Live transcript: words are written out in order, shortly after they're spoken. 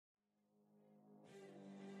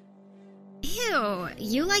Oh,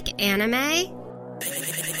 you like anime? Who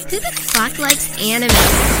the fuck likes anime?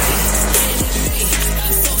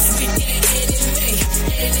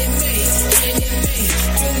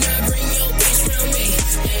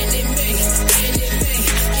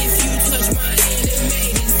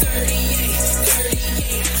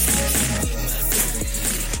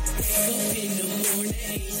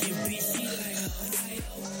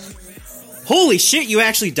 Holy shit, you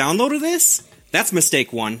actually downloaded this? That's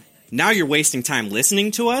mistake one. Now you're wasting time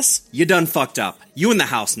listening to us? You done fucked up. You in the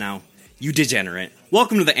house now. You degenerate.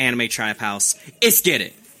 Welcome to the Anime Tribe House. Let's get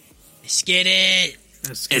it. Let's get it.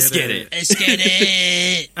 Let's get it. Let's get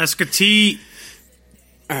it. Escatee.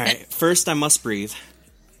 Alright, first I must breathe.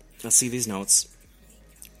 Let's see these notes.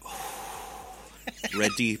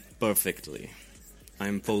 Ready perfectly. I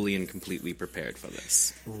am fully and completely prepared for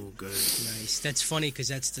this. Oh, good. Nice. That's funny because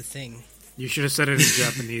that's the thing. You should have said it in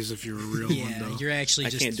Japanese if you were a real one, though. You're actually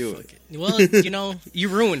just... I can't do it. Well, you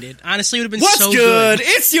ruined it. Honestly, it would have been What's so good?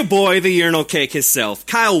 It's your boy, the urinal cake himself,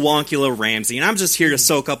 Kyle Wonkula Ramsey, and I'm just here to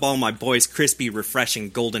soak up all my boy's crispy, refreshing,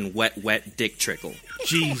 golden, wet dick trickle.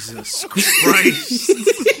 Jesus Christ.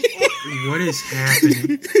 What is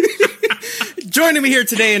happening? Joining me here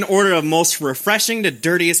today in order of most refreshing to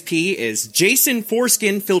dirtiest pee is Jason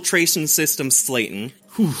Foreskin Filtration System Slayton.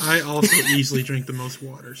 I also easily drink the most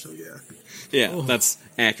water, so yeah. Yeah, that's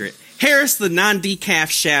accurate. Harris, the non-decaf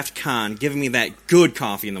Shaft Con, giving me that good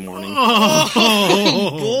coffee in the morning.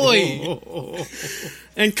 boy.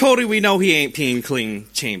 And Cody, we know he ain't peeing clean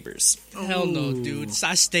chambers. Hell no, dude.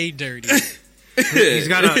 I stay dirty. He's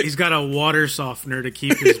got a water softener to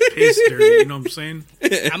keep his piss dirty, you know what I'm saying?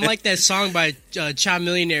 I'm like that song by Child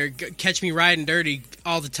Millionaire, Catch Me Riding Dirty,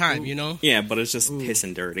 all the time, you know? Yeah, but it's just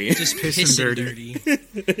pissing dirty. Just pissing dirty.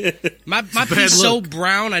 My pee's so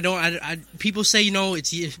brown, people say,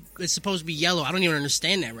 it's supposed to be yellow. I don't even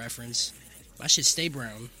understand that reference. I should stay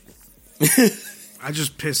brown. I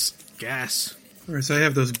just piss gas. Alright, so I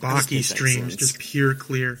have those Baki streams, just pure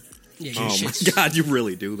clear. Yeah, Oh my god, you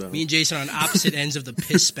really do, though. Me and Jason are on opposite ends of the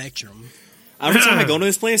piss spectrum. Every time I go to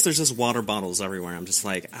this place, there's just water bottles everywhere. I'm just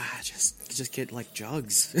like, just get, like,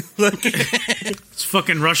 jugs. It's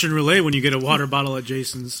fucking Russian roulette when you get a water bottle at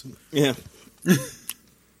Jason's. Yeah.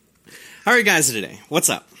 How are you guys today? What's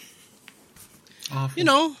up?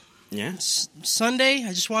 Awful. Yeah? Sunday, I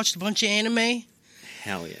just watched a bunch of anime.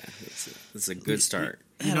 Hell yeah. It's a good start.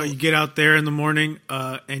 You get out there in the morning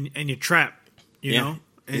and you trap, you know?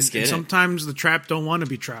 And sometimes the trap don't want to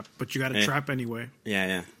be trapped, but you got to trap anyway.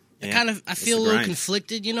 Yeah. I feel a little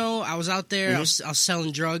conflicted, I was out there, I was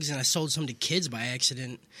selling drugs, and I sold some to kids by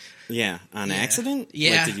accident. Yeah, on accident?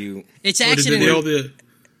 Yeah. Like, did you... It's accident.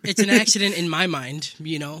 It's an accident in my mind,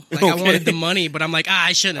 Like, I wanted the money, but I'm like,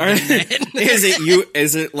 I shouldn't have done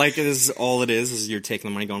that. Is all it is you're taking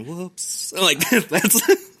the money going, whoops? Like, that's...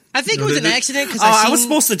 I think it was an accident because I was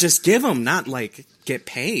supposed to just give them, not, like, get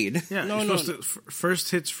paid. Yeah, no.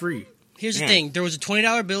 First hit's free. Here's the thing. There was a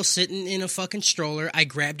 $20 bill sitting in a fucking stroller. I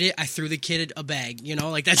grabbed it. I threw the kid a bag.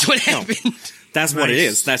 Like, that's what happened. That's what it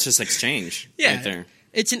is. That's just exchange right there.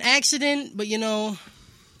 It's an accident, but, I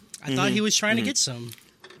thought he was trying to get some.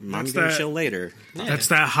 Mom's going to chill later. Yeah. That's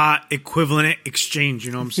that hot equivalent exchange,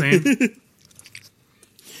 you know what I'm saying?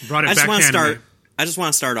 Brought it back to anime. I just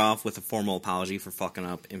want to start off with a formal apology for fucking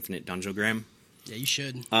up Infinite Dungeogram. Yeah, you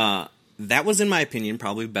should. That was, in my opinion,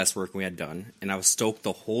 probably the best work we had done, and I was stoked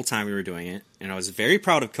the whole time we were doing it, and I was very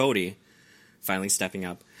proud of Cody finally stepping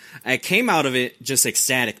up. I came out of it just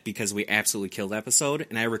ecstatic because we absolutely killed the episode,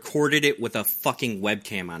 and I recorded it with a fucking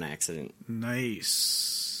webcam on accident.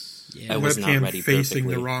 Nice. Yeah, I was not ready facing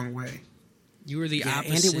perfectly. the wrong way. You were the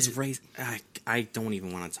opposite. And it was raised... I don't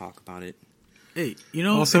even want to talk about it. Hey,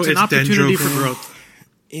 also, it's an opportunity for growth.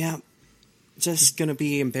 Yeah, just gonna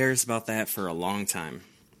be embarrassed about that for a long time.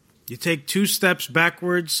 You take 2 steps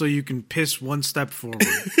backwards so you can piss 1 step forward.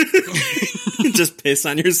 Just piss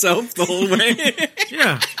on yourself the whole way.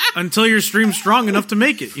 Yeah, until your stream's strong enough to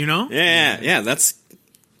make it, Yeah, that's,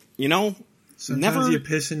 Sometimes you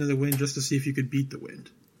piss into the wind just to see if you could beat the wind.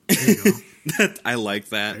 There you go. I like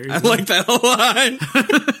that. I like that a lot.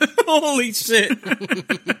 Holy shit.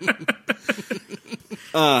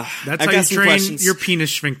 That's how you train your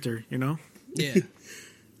penis sphincter, Yeah.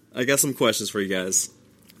 I got some questions for you guys.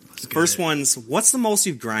 First one's, what's the most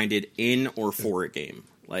you've grinded in or for a game?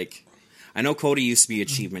 Like, I know Cody used to be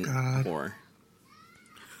achievement whore.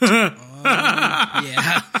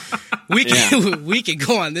 Yeah. We could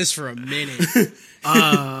go on this for a minute.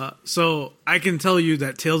 So I can tell you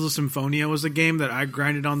that Tales of Symphonia was a game that I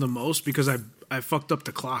grinded on the most because I fucked up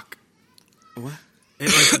the clock. What?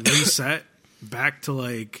 It reset back to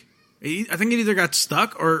I think it either got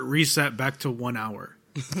stuck or it reset back to 1 hour,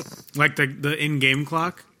 like the in-game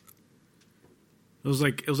clock. It was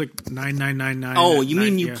like 9999. Oh, you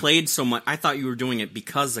mean you played so much? I thought you were doing it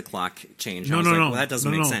because the clock changed. No, well, that doesn't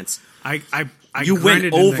make sense. You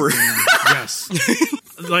went over. Yes.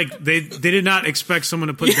 Like they did not expect someone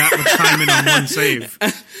to put that much time in on one save,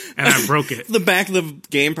 and I broke it. The back of the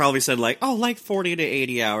game probably said like 40 to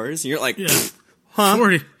 80 hours. And you're like, huh?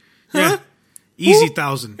 40. Yeah. Huh? Easy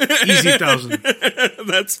 1,000. Easy 1,000.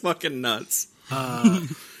 That's fucking nuts. I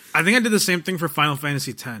think I did the same thing for Final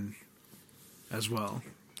Fantasy X as well.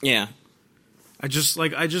 Yeah. I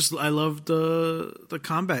love the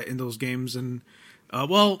combat in those games, and I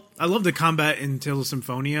love the combat in Tales of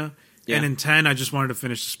Symphonia. Yeah. And in 10, I just wanted to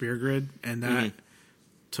finish the Spear Grid, and that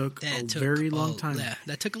took a very long time. Yeah,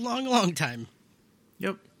 that took a long, long time.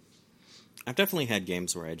 Yep. I've definitely had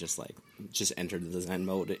games where I just entered the Zen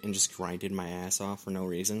mode and just grinded my ass off for no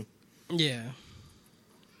reason. Yeah.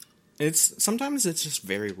 Sometimes it's just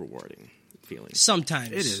very rewarding feeling.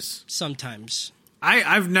 Sometimes. It is. Sometimes.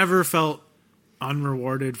 I've never felt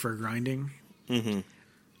unrewarded for grinding. Mm-hmm.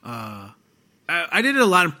 I did it a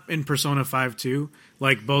lot in Persona 5 too,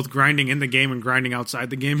 like both grinding in the game and grinding outside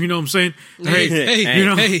the game. You know what I'm saying?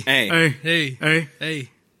 Hey.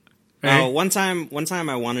 One time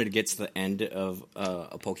I wanted to get to the end of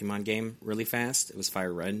a Pokemon game really fast. It was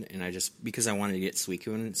Fire Red, and because I wanted to get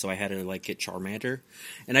Suicune, so I had to get Charmander,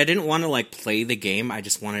 and I didn't want to play the game. I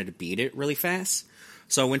just wanted to beat it really fast.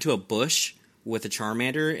 So I went to a bush with a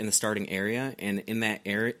Charmander in the starting area, and in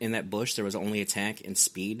that bush there was only attack and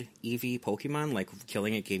speed EV Pokemon. Like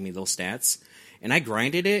killing it gave me those stats, and I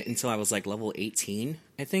grinded it until I was level 18,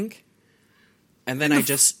 I think, and then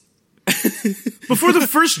before the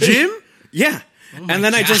first gym? Yeah. Oh and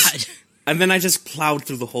then God. I just plowed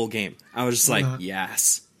through the whole game. I was just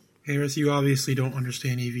yes. Harris, you obviously don't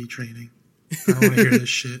understand EV training. I don't want to hear this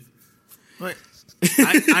shit. What?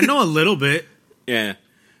 I know a little bit. Yeah.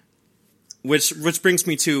 Which brings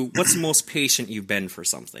me to, what's the most patient you've been for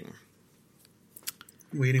something?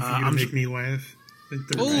 Waiting for you to make me laugh.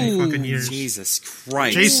 30 fucking years. Jesus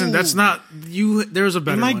Christ. Jason, that's not you. There's a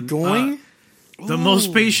better one. Am I going? The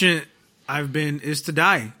most patient I've been is to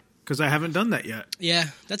die, because I haven't done that yet. Yeah,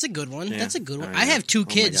 that's a good one. Yeah. That's a good one. Oh, yeah. I have 2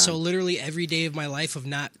 kids, God. so literally every day of my life of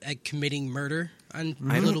not committing murder on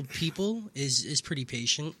little people is pretty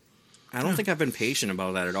patient. I don't think I've been patient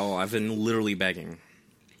about that at all. I've been literally begging.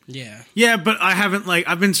 Yeah. Yeah, but I haven't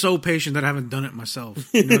I've been so patient that I haven't done it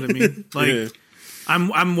myself. You know what I mean? Yeah.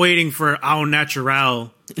 I'm waiting for au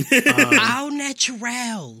natural. Au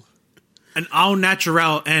natural. An au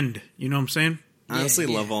natural end. You know what I'm saying? I honestly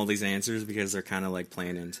Yeah. love all these answers because they're kind of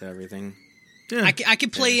playing into everything. Yeah. I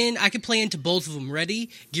could play into both of them. Ready?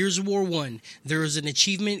 Gears of War 1. There was an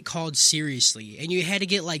achievement called Seriously, and you had to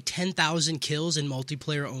get 10,000 kills in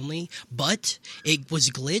multiplayer only, but it was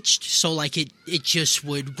glitched, so it just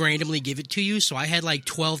would randomly give it to you. So I had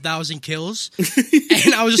 12,000 kills,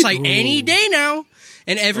 and I was just any day now.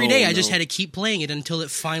 And every day I just had to keep playing it until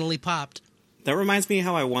it finally popped. That reminds me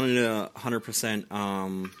how I wanted a 100%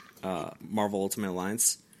 Marvel Ultimate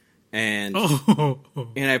Alliance, and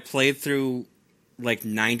I played through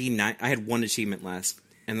 99. I had one achievement last,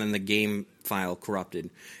 and then the game file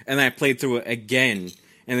corrupted, and then I played through it again,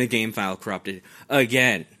 and the game file corrupted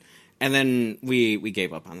again, and then we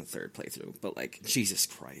gave up on the third playthrough. But Jesus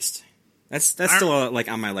Christ, that's still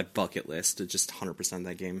on my bucket list to just 100%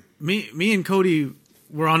 that game. Me and Cody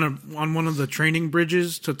were on one of the training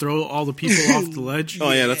bridges to throw all the people off the ledge.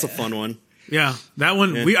 Oh yeah, that's a fun one. Yeah, that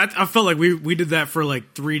one. Yeah. I felt like we did that for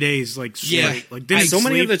 3 days. Straight. Didn't so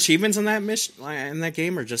many sleep. of the achievements in that mission in that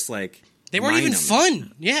game are just they weren't even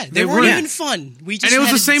fun. Yeah, they weren't even fun. We just and it was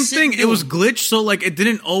had the to same sit thing. and It do was them. glitched, so it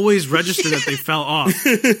didn't always register that they fell off.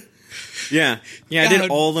 Yeah. I did God.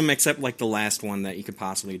 all of them except the last one that you could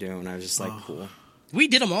possibly do, and I was just cool. We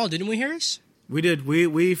did them all, didn't we, Harris? We did.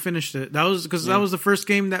 We finished it. That was because that was the first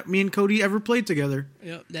game that me and Cody ever played together.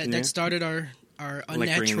 Yeah, that started our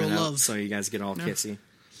unnatural bringing it love. out so you guys get all kissy.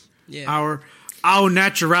 Yeah. Our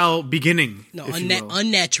natural beginning. No, if you will.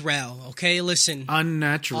 unnatural. Okay, listen.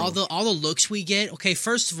 Unnatural. All the looks we get. Okay,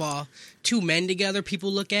 first of all, 2 men together,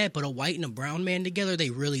 people look at, but a white and a brown man together, they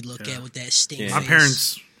really look at with that stink Yeah.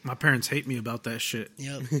 face. My parents hate me about that shit.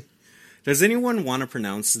 Yep. Does anyone want to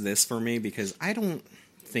pronounce this for me? Because I don't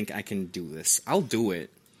think I can do this. I'll do it.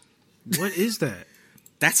 What is that?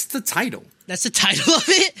 That's the title. That's the title of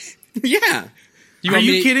it. Yeah. Are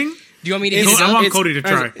you kidding? Do you want me to? I want Cody to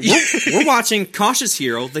try. We're watching Cautious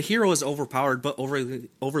Hero. The hero is overpowered but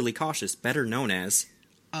overly cautious, better known as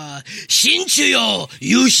Shinchuyo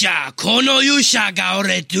Yusha Kono Yusha ga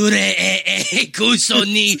ore dure kuso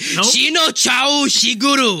ni shino chao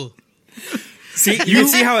shiguru. See, you can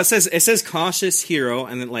see how it says cautious hero,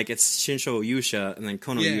 and then like it's Shinsho Yusha, and then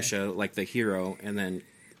Kono Yusha, like the hero, and then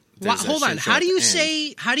hold on. How do you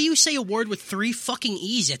say a word with 3 fucking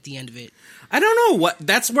E's at the end of it? I don't know what.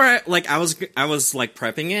 That's where I was like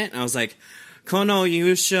prepping it, and I was like, Kono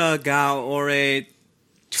Yusha ga ore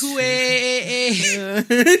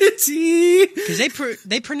because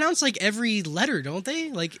they pronounce like every letter, don't they?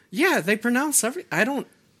 Like they pronounce every. I don't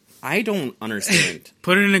understand.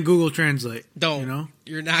 Put it in a Google Translate. Don't. You know?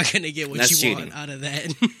 You're not gonna get what That's you cheating. want out of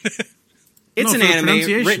that. It's an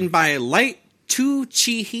anime written by Light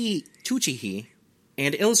Tsuchihi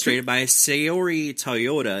and illustrated by Sayori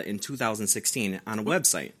Toyota in 2016 on a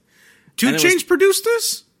website. 2 Chainz produced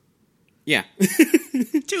this? Yeah. 2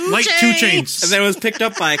 Chainz. And then it was picked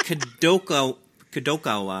up by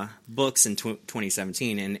Kadokawa Books in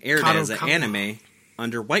 2017 and aired as an anime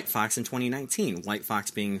under White Fox in 2019. White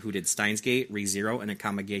Fox being who did Steins Gate, ReZero, and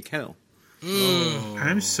Akame Kill.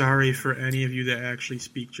 I'm sorry for any of you that actually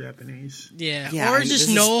speak Japanese. Yeah, or just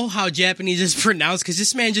know how Japanese is pronounced, because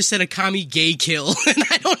this man just said Akame Gay Kill, and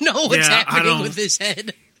I don't know what's happening with his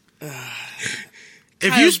head.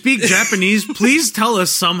 If you speak Japanese, please tell us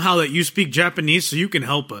somehow that you speak Japanese so you can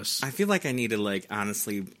help us. I feel like I need to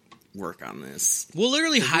honestly work on this. We'll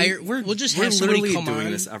literally we'll just have somebody come doing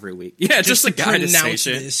on this every week. Yeah, just a guy to pronounce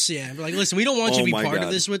say this. Yeah, like listen, we don't want you to be part of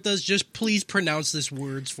this with us. Just please pronounce this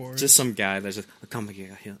words for us. Just some guy that's just Akame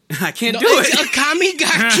got killed. I can't do it. Akame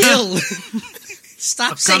got killed.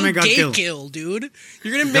 Stop saying gay kill, dude.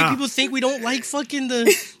 You're gonna make people think we don't like fucking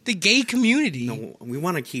the gay community. No, we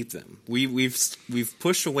want to keep them. We've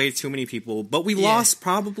pushed away too many people, but we lost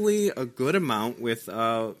probably a good amount with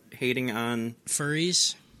hating on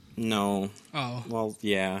furries. No. Oh. Well,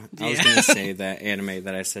 yeah. I was going to say that anime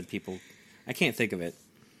that I said people... I can't think of it.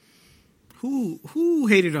 Who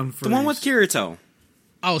hated on furries? The one with Kirito.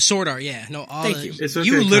 Oh, Sword Art, yeah. No, Thank you. It's okay,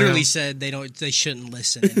 you literally Kyle. said they shouldn't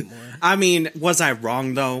listen anymore. I mean, was I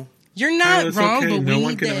wrong, though? You're not it's wrong, okay. but no we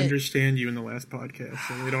one need can that. understand you in the last podcast,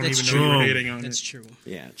 so they don't That's even true. know you're hating on That's it. true.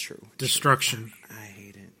 Yeah, true. Destruction. I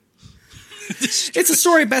hate it. It's a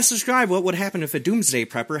story best described what would happen if a doomsday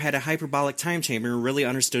prepper had a hyperbolic time chamber and really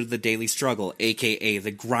understood the daily struggle, a.k.a.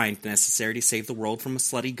 the grind necessary to save the world from a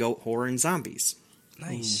slutty goat horror and zombies.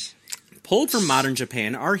 Nice. Pulled from modern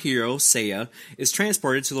Japan, our hero, Seiya, is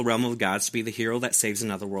transported to the realm of gods to be the hero that saves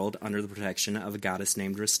another world under the protection of a goddess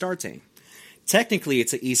named Restarte. Technically,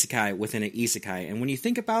 it's an isekai within an isekai, and when you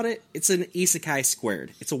think about it, it's an isekai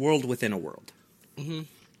squared. It's a world within a world. Mm-hmm.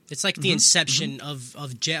 It's like the inception of a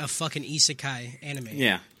fucking isekai anime.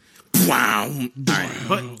 Yeah. Wow.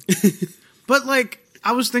 But like,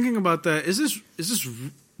 I was thinking about that. Is this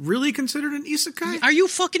really considered an isekai? Are you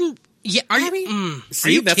fucking... Yeah, are you? See,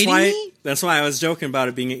 are you that's kidding why. me? That's why I was joking about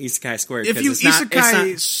it being an isekai squared. If you it's not,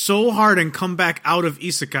 isekai so hard and come back out of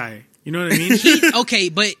isekai, you know what I mean? Okay,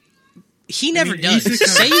 but he never does.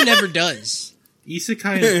 Seiya never does.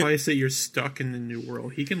 Isekai implies that you're stuck in the new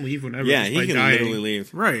world. He can leave whenever. Yeah, just he by can dying. literally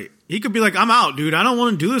leave. Right. He could be like, I'm out, dude. I don't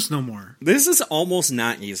want to do this no more. This is almost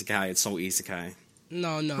not isekai. It's so isekai.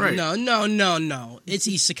 No. Right. No. It's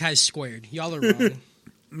isekai squared. Y'all are wrong.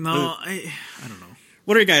 No, I don't know.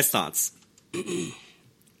 What are your guys' thoughts? Cody?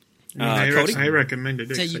 Cody? I recommended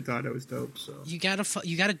it So because you- I thought it was dope. So You gotta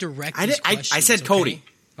direct. I these did- I questions, said okay? Cody.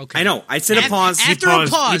 Okay. I know. I said a pause. After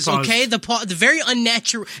paused. a pause, He paused. okay? The very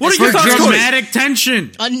unnatural. What are For your thoughts, Cody? dramatic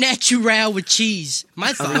tension. Unnatural with cheese.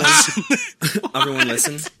 My thoughts. Everyone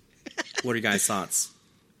listen. What are your guys' thoughts?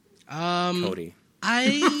 Cody.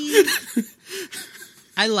 I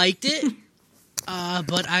liked it,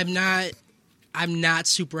 but I'm not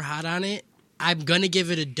super hot on it. I'm gonna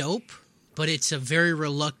give it a dope, but it's a very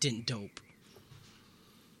reluctant dope.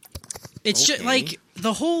 It's just Okay. like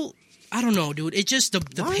the whole. I don't know, dude. It just the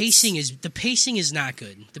What? pacing is not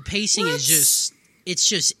good. The pacing is just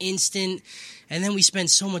instant, and then we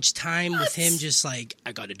spend so much time with him just like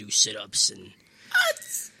I gotta do sit-ups and.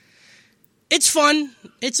 It's fun.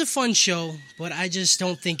 It's a fun show, but I just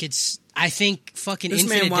don't think it's. I think fucking This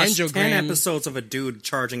Infinite man watched 10 Dendrogram. episodes of a dude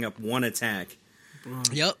charging up one attack.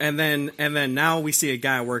 Yep. And then now we see a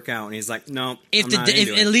guy work out, and he's like, "No, If I'm not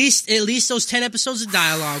into at it." least those 10 episodes of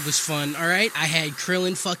dialogue was fun. All right, I had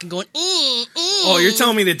Krillin fucking going. Oh, you're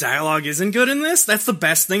telling me the dialogue isn't good in this? That's the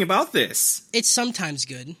best thing about this. It's sometimes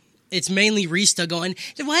good. It's mainly Rista going,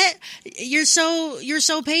 "What? You're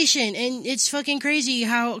so patient, and it's fucking crazy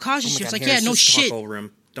how cautious you're." It's like, Harris, yeah, no just shit. Talk over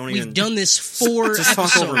him. Don't We've even done this 4 Just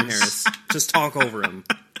episodes. talk over him, Harris. Just talk over him.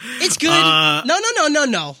 It's good.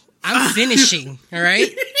 No. I'm finishing. All right,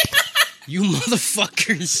 you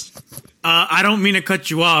motherfuckers. I don't mean to cut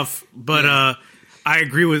you off, but I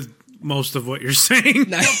agree with most of what you're saying.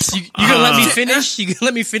 Nice. You gonna let me finish? You gonna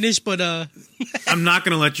let me finish? But I'm not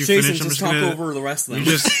gonna let you Jason, finish. I'm just just talk gonna over the rest of them.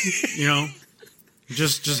 you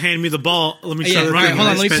just hand me the ball. Let me try Yeah, to right, hold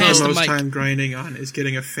on, let me spent pass the the most mic. time grinding on is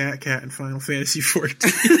getting a fat cat in Final Fantasy XIV.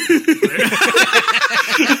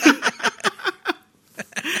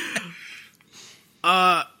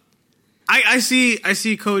 I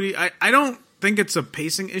see Cody. I don't think it's a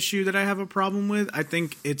pacing issue that I have a problem with. I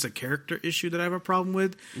think it's a character issue that I have a problem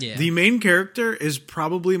with. Yeah. The main character is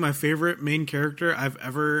probably my favorite main character I've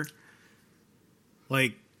ever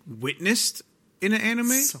witnessed in an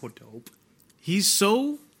anime. So dope. He's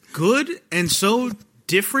so good and so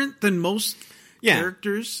different than most Yeah.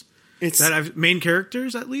 characters It's that I've main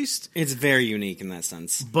characters at least. it's very unique in that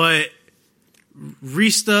sense. But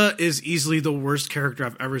Rista is easily the worst character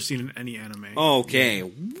I've ever seen in any anime. Okay,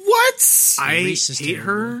 what? I Reese is hate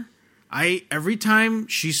her. Every time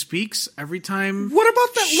she speaks, every time What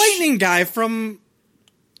about that lightning guy from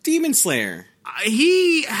Demon Slayer?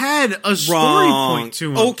 he had a story Wrong. point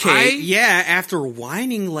to him. Okay, yeah. After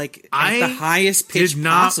whining at the highest pitch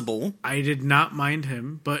possible. I did not mind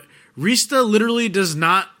him, but Rista literally does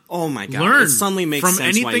not. Oh my god! Learn It suddenly makes from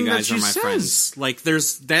sense why anything you that guys she are my says. friends. Like,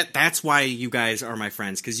 there's that. That's why you guys are my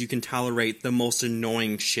friends, because you can tolerate the most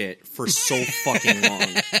annoying shit for so fucking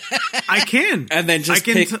long, I can, and then just I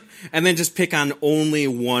can pick, and then just pick on only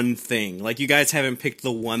one thing. Like, you guys haven't picked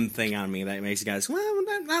the one thing on me that makes you guys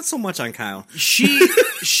not so much on Kyle.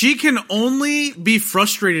 she can only be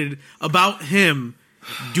frustrated about him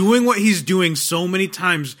doing what he's doing so many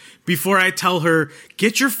times before I tell her,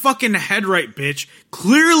 get your fucking head right, bitch.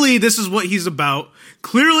 Clearly this is what he's about.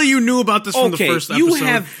 Clearly you knew about this from the Okay, first you episode.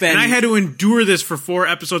 have been- And I had to endure this for 4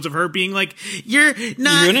 episodes of her being like, you're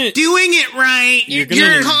not You're gonna- doing it right. You're gonna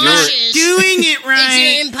endure it. cautious. doing it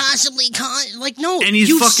right. It's impossibly no. And he's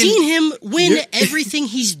you've fucking- seen him win everything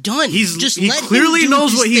he's done. He let clearly him do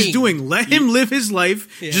knows his what he's thing. doing. Let him live his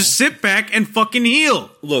life. Yeah. Just sit back and fucking heal.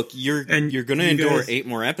 Look, you're And going to you endure guys- 8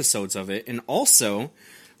 more episodes of it, and also,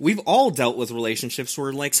 we've all dealt with relationships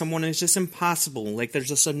where someone is just impossible, they're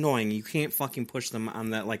just annoying. You can't fucking push them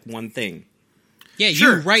on that one thing. Yeah,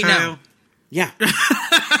 Sure, you right now. Kyle, Yeah,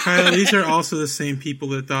 Kyle, these are also the same people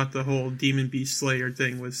that thought the whole Demon Beast Slayer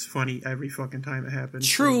thing was funny every fucking time it happened.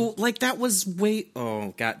 true. That was way.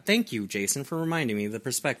 Oh god, thank you, Jason, for reminding me the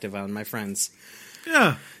perspective on my friends.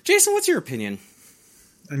 Yeah. Jason, what's your opinion?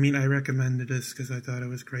 I mean, I recommended this because I thought it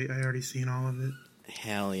was great. I already seen all of it.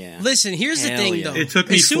 Hell yeah. Listen, here's the Hell thing, yeah. though. It took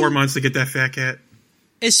me As soon- 4 months to get that fat cat.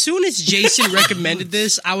 As soon as Jason recommended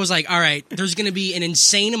this, I was like, all right, there's going to be an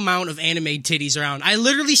insane amount of anime titties around. I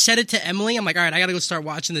literally said it to Emily. I'm like, all right, I got to go start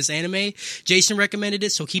watching this anime. Jason recommended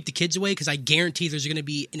it, so keep the kids away, because I guarantee there's going to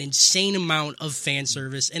be an insane amount of fan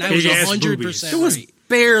service. And I was Big-ass 100% boobies. There was right.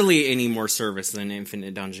 barely any more service than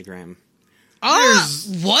Infinite Dungeogram.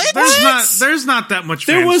 What? There's not that much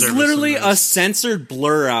There fan was service literally in a this. censored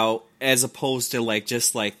blur out as opposed to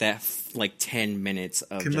just that 10 minutes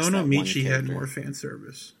of just Kimono that one Michi had character. more fan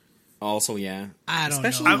service. Also, yeah. I don't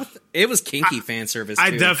Especially know. with, it was kinky fan service too.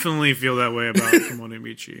 I definitely feel that way about Kimono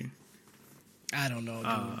Michi. I don't know, dude.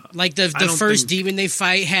 I the don't first think- demon they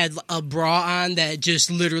fight had a bra on that just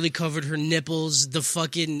literally covered her nipples. The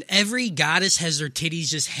fucking every goddess has their titties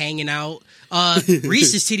just hanging out.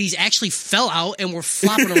 Reese's titties actually fell out and were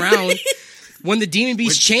flopping around. When the demon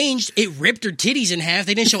beast changed, it ripped her titties in half.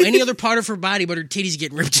 They didn't show any other part of her body but her titties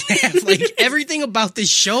getting ripped in half. Everything about this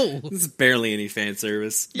show. There's barely any fan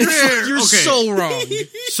service. You're Okay. so wrong.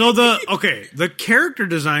 So the character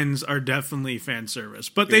designs are definitely fan service,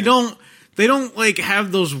 but they don't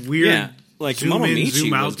have those weird Yeah, zoom Kimono in, Michi zoom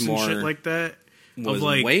was outs and more shit like that. was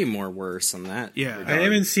way more worse than that. Yeah. I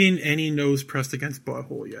haven't seen any nose pressed against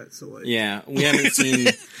butthole yet, so Yeah, we haven't seen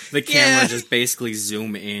the camera Yeah. just basically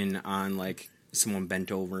zoom in on someone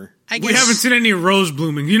bent over. I guess, We haven't seen any rose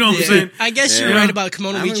blooming. You know what I'm saying? I guess you're Yeah. right about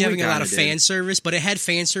Kimono I mean, Michi we having a lot kinda of did. fan service, but it had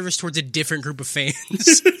fan service towards a different group of fans.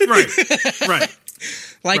 Right.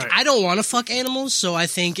 Right. I don't want to fuck animals, so I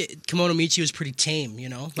think Kimono Michi was pretty tame, you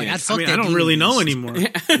know? Yeah. I'd fuck I that don't demon really know beast. anymore.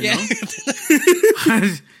 Yeah.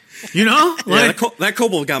 You know? Yeah, that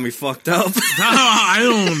kobold got me fucked up. I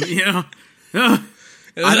don't. You know.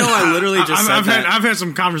 I know. I literally just said that. I've had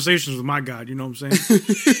some conversations with my God. You know what I'm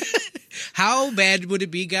saying? How bad would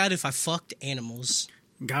it be, God, if I fucked animals?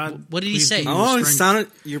 God. What did he please say? give me Oh, the it strength. sounded.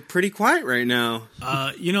 You're pretty quiet right now.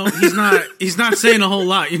 You know, he's not saying a whole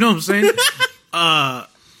lot. You know what I'm saying?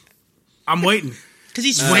 I'm waiting. Because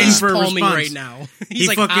he's waiting face for a palming response. right now. He's He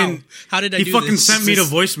like, fucking- how did I He do fucking this? sent me to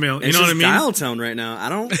voicemail. You It's know what I just mean? dial tone right now. I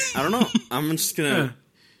don't know. I'm just gonna. Yeah.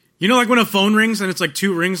 You know, like when a phone rings and it's like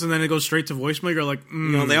 2 rings and then it goes straight to voicemail. You're like, You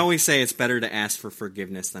know, they always say it's better to ask for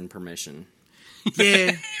forgiveness than permission.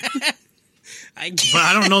 yeah. But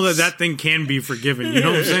I don't know that thing can be forgiven. You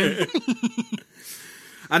know what I'm saying?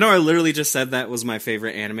 I know I literally just said that was my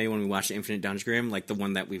favorite anime when we watched Infinite Dungeon, like the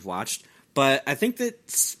one that we've watched. But I think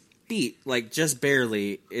that beat, like, just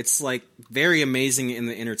barely. It's, like, very amazing in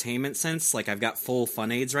the entertainment sense. Like, I've got full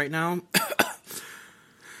fun aids right now.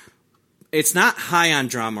 It's not high on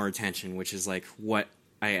drama or tension, which is, like, what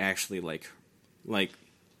I actually like. Like,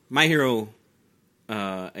 My Hero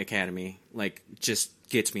Academy, like, just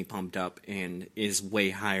gets me pumped up and is way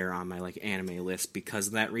higher on my, like, anime list because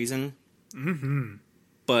of that reason. Mm-hmm.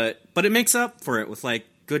 But it makes up for it with, like,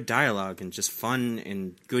 good dialogue and just fun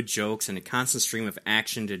and good jokes and a constant stream of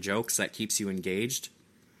action to jokes that keeps you engaged.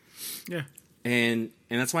 Yeah. And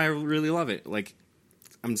that's why I really love it. Like,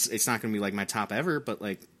 it's not going to be like my top ever, but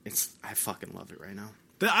like I fucking love it right now.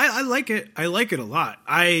 I like it. I like it a lot.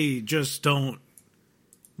 I just don't.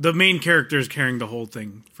 The main character is carrying the whole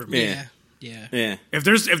thing for me. Yeah. Yeah. If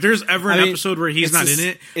there's ever an episode where he's not in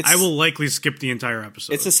it, it's- I will likely skip the entire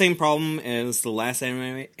episode. It's the same problem as the last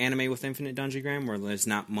anime with Infinite Dungeon, where there's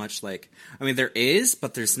not much, like... I mean, there is,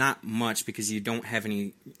 but there's not much because you don't have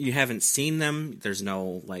any... You haven't seen them. There's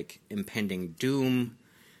no, like, impending doom.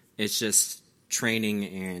 It's just training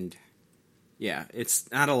and... Yeah,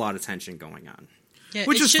 it's not a lot of tension going on. Yeah,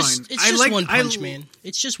 Which it's is just, fine. It's I just like- One I- Punch Man.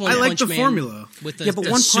 It's just One I Punch like the Man formula. with a, Yeah, but a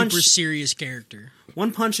One super Punch- serious character.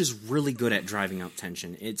 One Punch is really good at driving up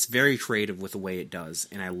tension. It's very creative with the way it does,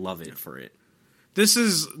 and I love it for it.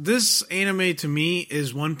 This anime to me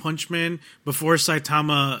is One Punch Man before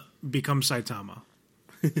Saitama becomes Saitama.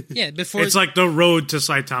 Yeah, before It's like the road to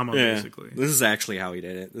Saitama, basically. This is actually how he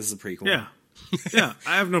did it. This is pretty cool. Yeah. Yeah,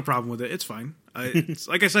 I have no problem with it. It's fine. It's,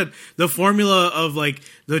 like I said, the formula of like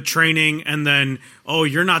the training and then, oh,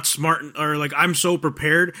 you're not smart, or like I'm so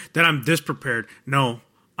prepared that I'm this prepared. No,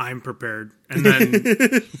 I'm prepared. And then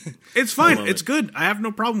it's fine. It's good. I have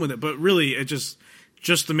no problem with it. But really, it just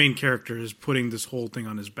the main character is putting this whole thing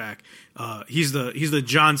on his back. He's the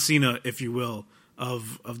John Cena, if you will,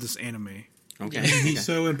 of this anime. Okay. He's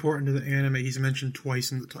so important to the anime, he's mentioned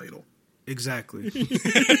twice in the title. Exactly.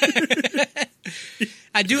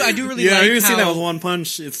 I do really Yeah, like you how see that with One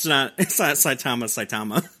Punch. It's not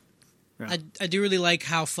Saitama. I do really like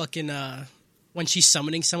how fucking when she's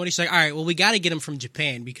summoning somebody, she's like, all right, well, we got to get them from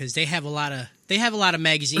Japan because they have a lot of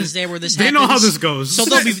magazines there where this They happens. know how this goes. So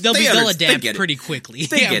they'll They adapt get it. pretty quickly.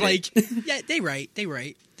 They yeah, get like yeah, they right.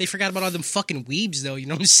 They forgot about all them fucking weebs though. You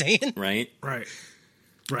know what I'm saying? Right? Right.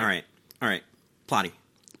 All right. Plotty.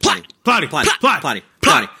 Plotty. Plotty.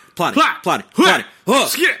 Oh.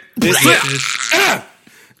 Skip. This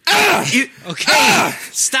Okay,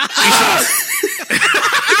 stop. How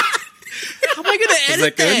am I gonna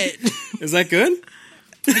edit that good? Is that good?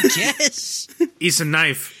 I guess. Eats a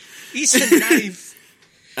knife. He's a knife.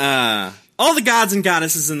 All the gods and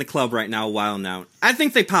goddesses in the club right now wilding out. I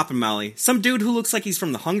think they pop a molly. Some dude who looks like he's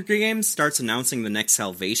from the Hunger Games starts announcing the next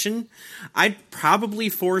Salvation. I'd probably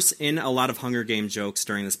force in a lot of Hunger Games jokes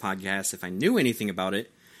during this podcast if I knew anything about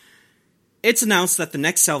it. It's announced that the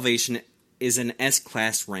next Salvation is an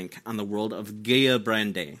S-class rank on the world of Gaia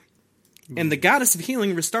Brande. And the goddess of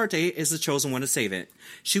healing, Restarte, is the chosen one to save it.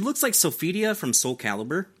 She looks like Sophidia from Soul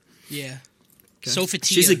Calibur. Yeah. Sophitia.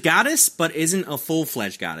 She's a goddess, but isn't a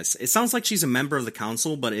full-fledged goddess. It sounds like she's a member of the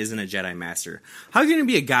council, but isn't a Jedi Master. How are you going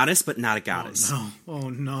to be a goddess, but not a goddess? Oh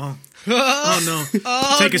no. Oh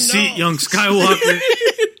no. Take a seat, young Skywalker.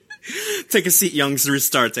 Take a seat, young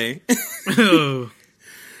Restarte. Oh.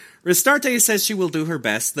 Restarte says she will do her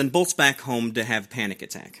best, then bolts back home to have a panic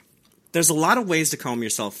attack. There's a lot of ways to calm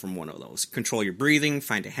yourself from one of those. Control your breathing,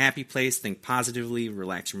 find a happy place, think positively,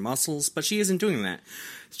 relax your muscles, but she isn't doing that.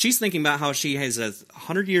 She's thinking about how she is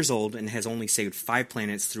 100 years old and has only saved 5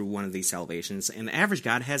 planets through one of these salvations, and the average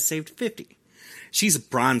god has saved 50. She's a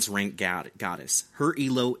bronze-rank goddess. Her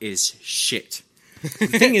elo is shit. The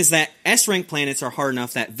thing is that S-rank planets are hard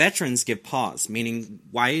enough that veterans give pause, meaning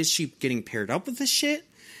why is she getting paired up with this shit?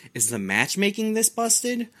 Is the matchmaking this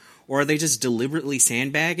busted? Or are they just deliberately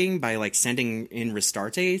sandbagging by, like, sending in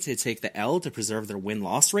Restarte to take the L to preserve their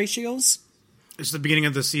win-loss ratios? It's the beginning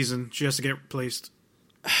of the season. She has to get replaced.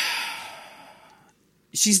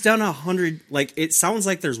 She's done 100... Like, it sounds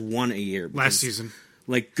like there's one a year. Because, Last season.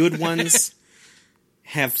 like, good ones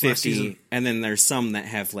have Last 50, season. and then there's some that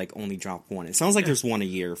have, like, only dropped one. It sounds like there's one a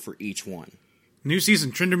year for each one. New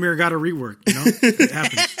season. Tryndamere got a rework, you know? It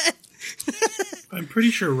happens. I'm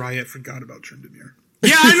pretty sure Riot forgot about Tryndamere.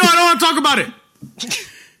 Yeah, I know. I don't want to talk about it.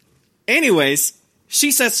 Anyways,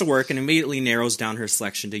 she sets to work and immediately narrows down her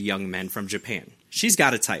selection to young men from Japan. She's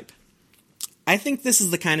got a type. I think this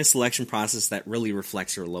is the kind of selection process that really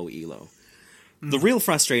reflects her low elo. The real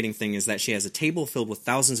frustrating thing is that she has a table filled with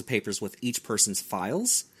thousands of papers with each person's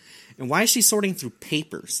files. And why is she sorting through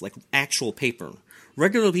papers, like actual paper?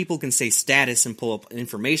 Regular people can say status and pull up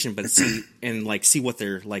information, but see what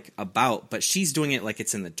they're like about. But she's doing it like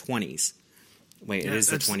it's in the 20s. Wait, it is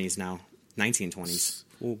the 20s now, 1920s.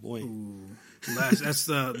 Oh boy, that's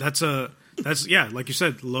like you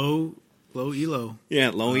said, low elo. Yeah,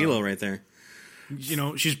 low elo right there. You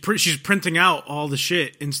know, she's printing out all the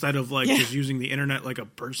shit instead of just using the internet like a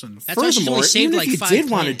person. That's why she's only saved even if you 5 did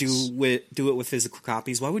want to plans. do it with physical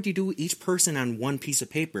copies, why would you do each person on one piece of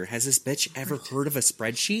paper? Has this bitch ever heard of a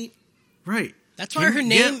spreadsheet? Right. That's why her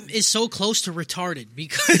name is so close to retarded,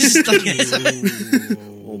 because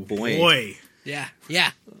Oh boy. Yeah.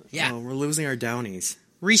 Oh, we're losing our downies.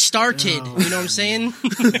 Restarted. You know what I'm saying?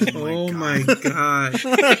 Oh my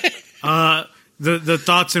god. The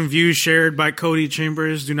thoughts and views shared by Cody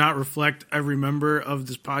Chambers do not reflect every member of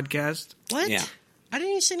this podcast. What? Yeah. I didn't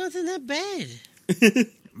even say nothing that bad.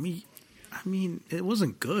 I mean, it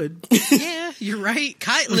wasn't good. Yeah, you're right.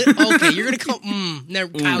 Okay, you're gonna come.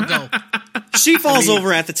 Kyle, go. She falls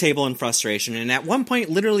over at the table in frustration, and at one point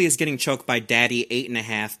literally is getting choked by Daddy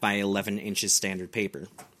 8.5 by 11 inches standard paper.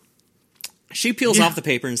 She peels off the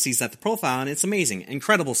paper and sees that the profile, and it's amazing.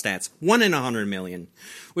 Incredible stats. 1 in 100 million.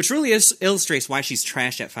 Which really illustrates why she's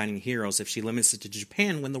trash at finding heroes if she limits it to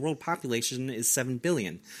Japan when the world population is 7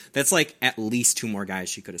 billion. That's like at least 2 more guys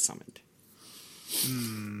she could have summoned.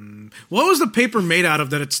 What was the paper made out of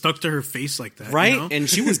that it stuck to her face like that? Right? You know? And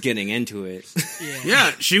she was getting into it.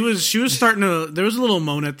 Yeah, she was starting to... There was a little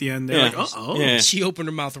moan at the end. They're like, uh-oh. Yeah. She opened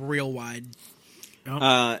her mouth real wide.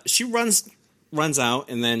 She runs out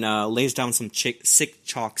and then lays down some sick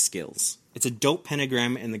chalk skills. It's a dope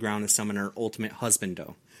pentagram in the ground to summon her ultimate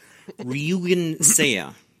husbando, Ryugen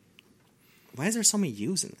Seiya. Why is there so many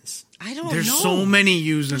U's in this? I don't know. There's so many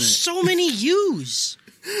U's in it. So many U's.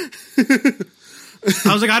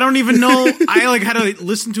 I was like, I don't even know. I had to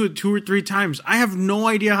listen to it 2 or 3 times. I have no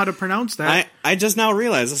idea how to pronounce that. I just now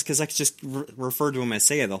realized this because I just referred to him as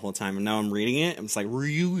Seiya the whole time, and now I'm reading it, and it's like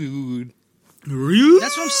Ryugen.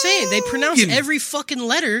 That's what I'm saying. They pronounce every fucking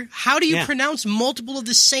letter. How do you pronounce multiple of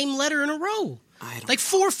the same letter in a row? Like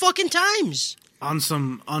 4 fucking times. On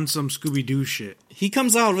some Scooby-Doo shit. He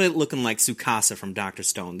comes out of it looking like Tsukasa from Dr.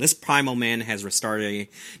 Stone. This primal man has Restarte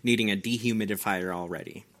needing a dehumidifier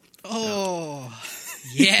already. Oh,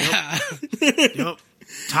 yeah. Yep.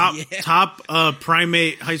 Top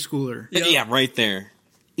primate high schooler. Yeah, right there.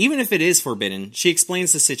 Even if it is forbidden, she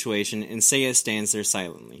explains the situation, and Seiya stands there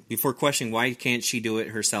silently, before questioning why can't she do it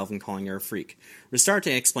herself and calling her a freak.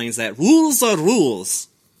 Restarte explains that rules are rules.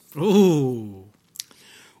 Ooh.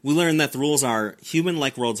 We learn that the rules are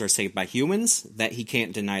human-like worlds are saved by humans, that he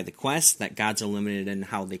can't deny the quest, that gods are limited in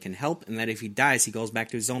how they can help, and that if he dies, he goes back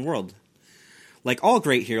to his own world. Like all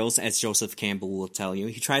great heroes, as Joseph Campbell will tell you,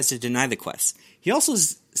 he tries to deny the quest. He also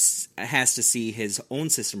has to see his own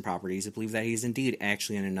system properties to believe that he's indeed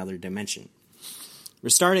actually in another dimension.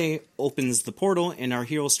 Restarte opens the portal, and our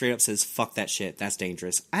hero straight up says, "Fuck that shit, that's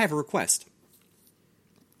dangerous. I have a request."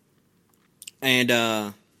 And,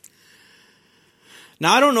 now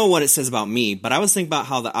I don't know what it says about me, but I was thinking about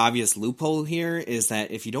how the obvious loophole here is that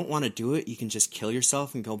if you don't want to do it, you can just kill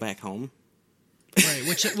yourself and go back home. Right,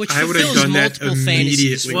 which I would have fulfills done that multiple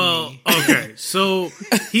fantasies. immediately. Well, okay, so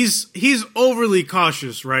he's overly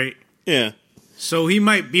cautious, right? Yeah. So he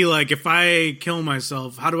might be like, if I kill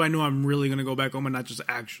myself, how do I know I'm really going to go back home and not just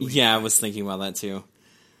actually? Yeah, I was thinking about that too.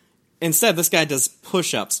 Instead, this guy does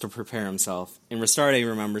push-ups to prepare himself, and Restarte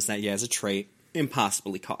remembers that he has a trait,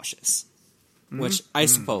 impossibly cautious. Which, I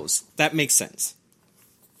suppose, that makes sense.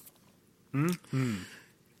 Then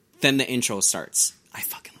the intro starts. I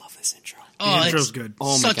fucking love this intro. Oh, The intro's it's good.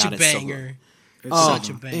 Oh my such god, a it's so banger. good. Such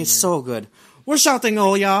a banger. It's so good. We're shouting,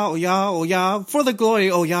 oh yeah, oh yeah, oh yeah, for the glory,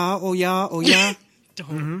 oh yeah, oh yeah, oh yeah.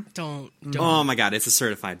 Don't. Oh my god, it's a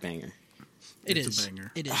certified banger. It's a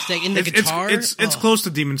banger. It is. Like, in the guitar. It's close to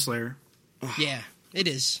Demon Slayer. Yeah, it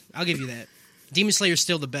is. I'll give you that. Demon Slayer's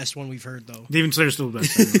still the best one we've heard, though. Demon Slayer's still the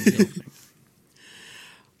best.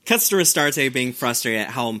 Cuts to Restarte being frustrated at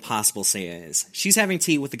how impossible Seiya is. She's having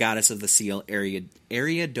tea with the goddess of the seal,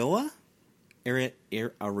 Ariadoa?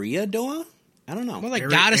 Ariadoa? I don't know. More like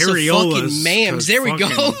goddess of Areolas, fucking mams. There we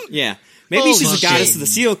go. Yeah. Maybe Holy she's a goddess shit. of the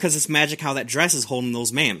seal because it's magic how that dress is holding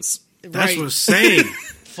those mams. That's Right. what I'm saying.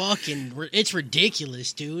 Fucking, it's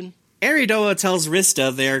ridiculous, dude. Aridoa tells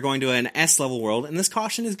Rista they are going to an S-level world, and this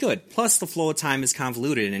caution is good. Plus, the flow of time is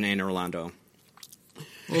convoluted in Anne Orlando.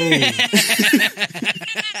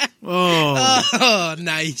 Oh,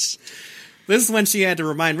 nice. This is when she had to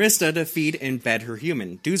remind Rista to feed and bed her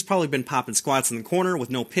human. Dude's probably been popping squats in the corner with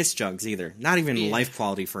no piss jugs either. Not even life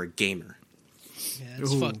quality for a gamer. Yeah,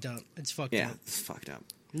 it's fucked up. It's fucked Yeah, up. it's fucked up.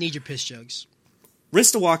 Need your piss jugs.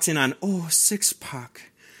 Rista walks in on,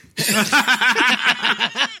 six-pack.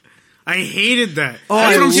 I hated that. Oh,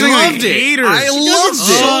 That's I what I'm saying, loved it. hate her. I loved it.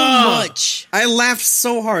 So much. I laughed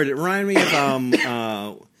so hard. It reminded me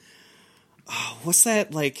of what's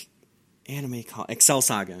that like anime called? Excel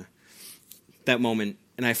Saga. That moment,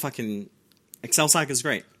 and Excel Saga is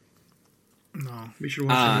great. No. We should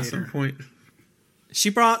watch it at some point. She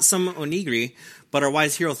brought some onigiri, but our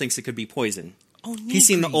wise hero thinks it could be poison. Onigiri. He's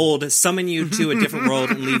seen the old summon you to a different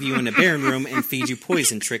world and leave you in a barren room and feed you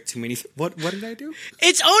poison trick too many. What did I do?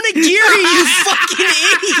 It's onigiri, you fucking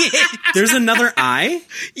idiot. There's another I?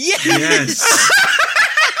 Yes. Yes.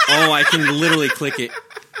 Oh, I can literally click it.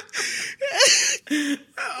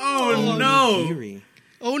 Oh, no. Onigiri.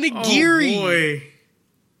 Onigiri. Oh, boy.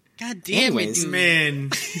 God damn Anyways. it, dude.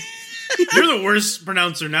 Man. You're the worst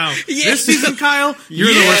pronouncer now. Yeah. This season, Kyle,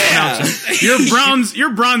 you're the worst pronouncer.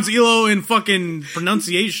 You're bronze Elo in fucking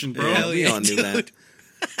pronunciation, bro. Yeah, we all knew that.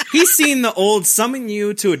 He's seen the old summon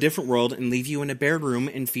you to a different world and leave you in a bare room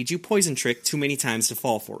and feed you poison trick too many times to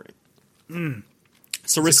fall for it.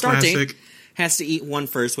 So Restarte classic. has to eat one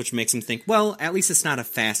first, which makes him think, well, at least it's not a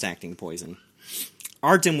fast-acting poison.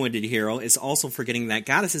 Our dim-witted hero is also forgetting that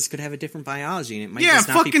goddesses could have a different biology and it might just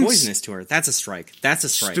not be poisonous to her. That's a strike. That's a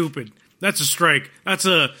strike. Stupid. That's a strike. That's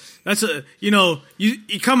a you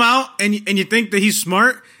come out and you think that he's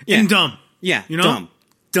smart and dumb. Yeah, you know?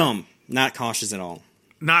 Dumb. Not cautious at all.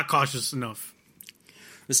 Not cautious enough.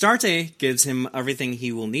 Restarte gives him everything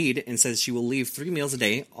he will need and says she will leave 3 meals a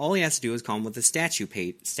day. All he has to do is call him with a statue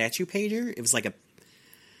pager? It was like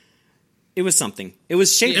it was something. It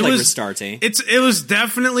was shaped like Restarte. It was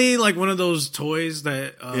definitely like one of those toys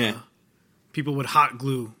that people would hot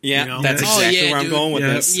glue. Yeah, you know? that's exactly where I'm going with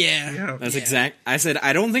this. Yeah. That's exact. I said,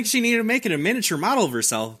 I don't think she needed to make it a miniature model of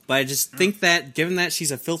herself, but I just think that given that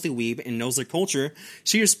she's a filthy weeb and knows their culture,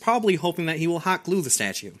 she is probably hoping that he will hot glue the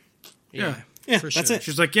statue. Yeah. Yeah, For that's sure. it.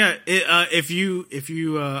 She's like, if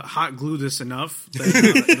you hot glue this enough, then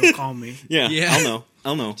it'll call me. Yeah,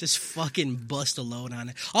 I'll know. Just fucking bust a load on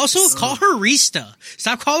it. Also, call her Rista.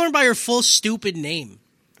 Stop calling her by her full stupid name.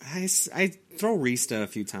 I throw Rista a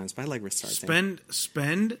few times, but I like Restarte.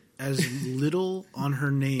 Spend as little on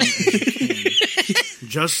her name as you can.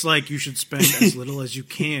 Just like you should spend as little as you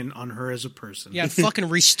can on her as a person. Yeah, fucking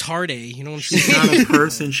Restarde. You know what I'm She's saying? not a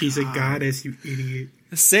person. She's a goddess, you idiot.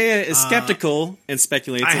 Seiya is skeptical and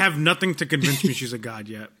speculates. I have nothing to convince me she's a god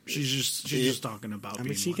yet. She's just talking about. I mean,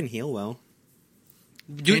 being she one. can heal well.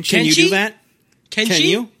 Dude, Can you she? do that? Can Can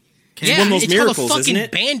she? you? Yeah, one of those it's miracles, called a fucking isn't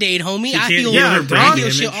it? Band-Aid, homie. I can't feel, heal her I brain feel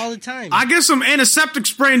shit damage. all the time. I get some antiseptic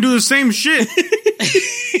spray and do the same shit.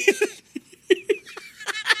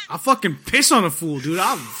 I'll fucking piss on a fool, dude.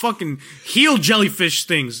 I'll fucking heal jellyfish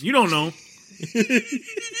things. You don't know.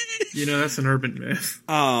 You know, that's an urban myth.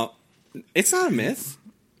 It's not a myth.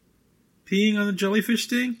 Peeing on a jellyfish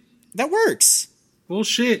thing? That works.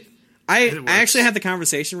 Bullshit. I works. actually had the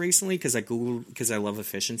conversation recently because I love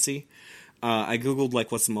efficiency. I googled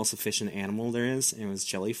like what's the most efficient animal there is, and it was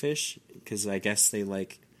jellyfish because I guess they're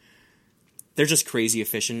just crazy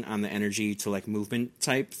efficient on the energy to like movement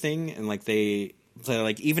type thing, and like they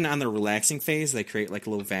like even on their relaxing phase they create like a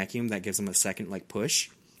little vacuum that gives them a second like push.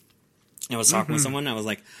 I was talking with someone, I was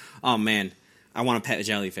like, oh man, I want to pet a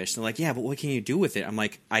jellyfish. They're like, yeah, but what can you do with it? I'm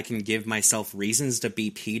like, I can give myself reasons to be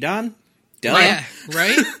peed on. Duh. Yeah,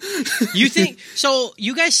 right? You think so?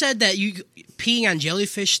 You guys said that you peeing on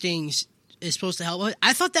jellyfish things is supposed to help.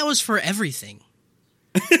 I thought that was for everything.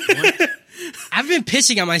 I've been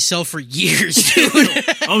pissing on myself for years, dude.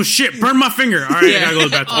 Oh shit! Burn my finger. All right, I gotta go to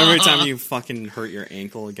the bathroom. Every time you fucking hurt your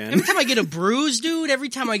ankle again. Every time I get a bruise, dude, every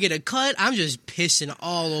time I get a cut, I'm just pissing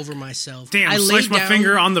all over myself. Damn! I Slice lay my down,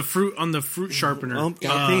 finger on the fruit sharpener. Oh,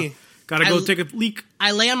 gotta pee. Gotta go take a leak.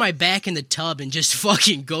 I lay on my back in the tub and just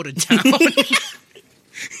fucking go to town.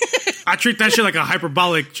 I treat that shit like a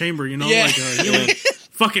hyperbolic chamber. You know, Yeah. like a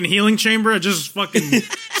fucking healing chamber. I just fucking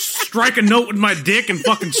strike a note with my dick and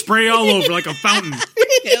fucking spray all over like a fountain.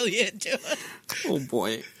 Hell yeah, dude. Oh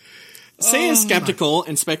boy. Seiya is skeptical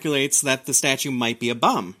and speculates that the statue might be a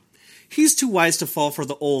bomb. He's too wise to fall for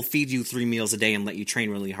the old feed you 3 meals a day and let you train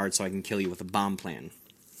really hard so I can kill you with a bomb plan.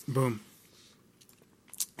 Boom.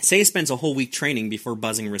 Seiya spends a whole week training before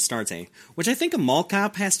buzzing Restarte, which I think a mall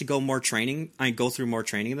cop has to go through more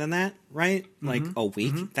training than that, right? Like a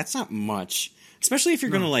week? That's not much. Especially if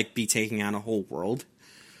you're going to be taking on a whole world.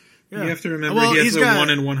 Yeah. You have to remember he has a 1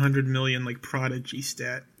 in 100 million prodigy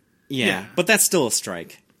stat. Yeah, but that's still a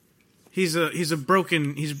strike. He's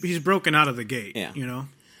broken out of the gate. Yeah. You know.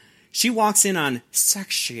 She walks in on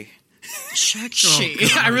sexy. Sexy.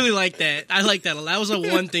 I really like that. I like that. That was the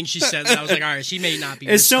one thing she said that I was like, all right, she may not be.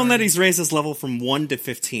 It's shown that he's raised his level from 1 to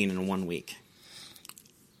 15 in 1 week.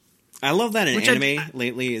 I love that in anime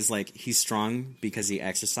lately is he's strong because he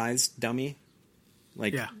exercised, dummy.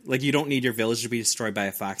 Like you don't need your village to be destroyed by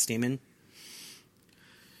a fox demon.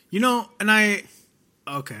 You know,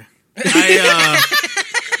 okay.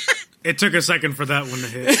 It took a second for that one to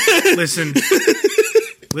hit.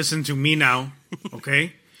 Listen to me now,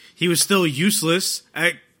 okay? He was still useless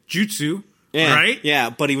at jutsu, right? Yeah,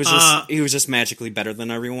 but he was just magically better than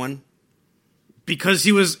everyone. Because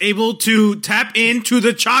he was able to tap into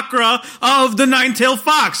the chakra of the nine-tailed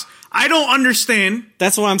fox. I don't understand.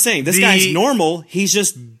 That's what I'm saying. This guy's normal. He's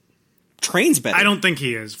just trains better. I don't think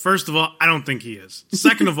he is. First of all, I don't think he is.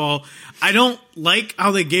 Second of all, I don't like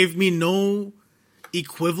how they gave me no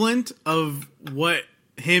equivalent of what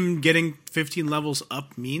him getting 15 levels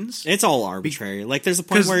up means. It's all arbitrary. There's a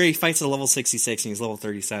point where he fights at level 66 and he's level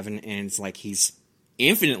 37, and it's he's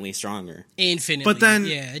infinitely stronger. Infinitely. But then,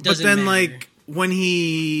 it doesn't matter. When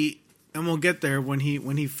he, and we'll get there, when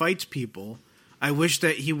he fights people, I wish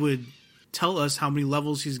that he would tell us how many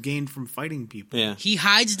levels he's gained from fighting people. Yeah. He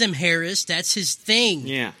hides them, Harris. That's his thing.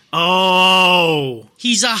 Yeah. Oh.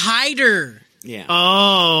 He's a hider. Yeah.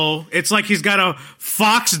 Oh. It's like he's got a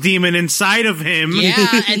fox demon inside of him.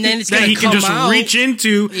 Yeah, and then it's that he can just reach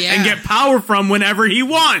into and get power from whenever he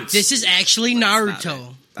wants. This is actually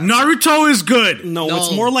Naruto. Naruto is good. No,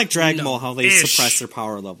 it's more like Dragon Ball, how they suppress their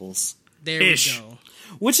power levels. There we go.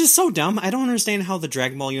 Which is so dumb. I don't understand how the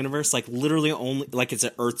Dragon Ball universe, literally only, it's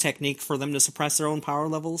an Earth technique for them to suppress their own power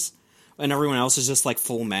levels, and everyone else is just,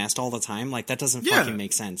 full mast all the time. That doesn't fucking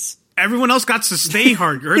make sense. Everyone else got to stay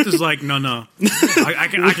hard. Earth is no. I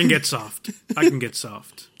can get soft. I can get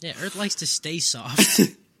soft. Yeah, Earth likes to stay soft.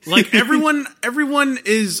 Everyone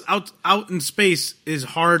is out in space is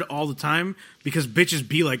hard all the time because bitches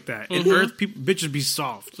be like that. In Earth, bitches be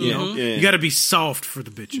soft. You know, you got to be soft for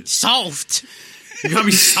the bitches. Soft. You gotta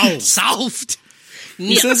be soft. Soft.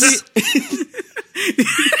 He says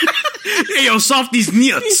hey, yo, soft these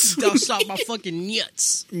nuts. Don't soft my fucking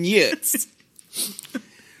nuts. Nuts.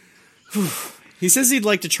 He says he'd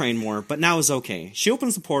like to train more, but now is okay. She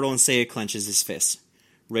opens the portal and Seiya clenches his fist.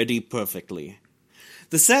 Ready perfectly.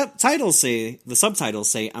 The subtitles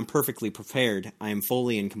say, I'm perfectly prepared. I am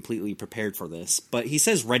fully and completely prepared for this. But he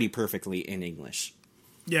says ready perfectly in English.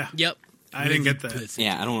 Yeah. Yep. I didn't get that. Perfect.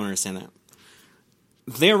 Yeah, I don't understand that.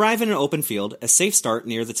 They arrive in an open field, a safe start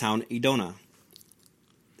near the town Idona.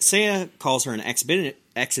 Seiya calls her an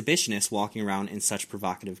exhibitionist walking around in such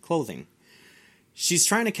provocative clothing. She's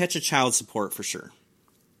trying to catch a child support for sure.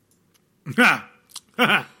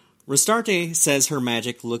 Restarte says her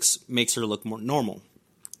magic makes her look more normal.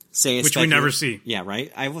 Which we never see. Yeah,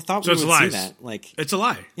 right? I thought we would see that. It's a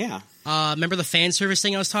lie. Yeah. Remember the fan service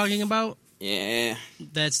thing I was talking about? Yeah.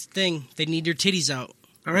 That's the thing. They need their titties out.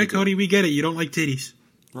 All right, Cody, we get it. You don't like titties.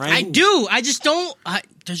 Right? I do. I just don't.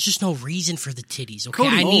 There's just no reason for the titties, okay?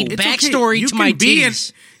 Cody, I need it's backstory okay. to my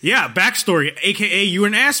titties. Backstory, a.k.a. you're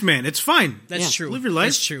an ass man. It's fine. That's true. Live your life.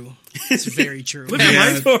 That's true. It's very true. Live your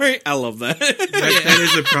life. Backstory? I love that. That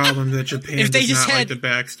is a problem that Japan If they does just not had- like the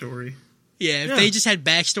backstory. Yeah, if they just had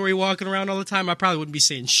backstory walking around all the time, I probably wouldn't be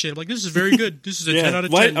saying shit. I'm like, this is very good. This is a 10 out of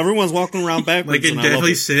 10. Everyone's walking around backwards. Like in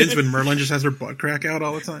Deadly Sins when Merlin just has her butt crack out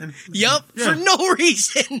all the time. Yep, for no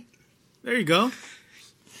reason. There you go.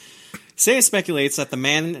 Seiya speculates that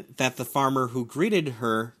the farmer who greeted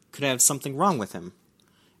her could have something wrong with him.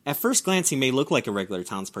 At first glance, he may look like a regular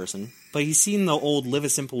townsperson, but he's seen the old live a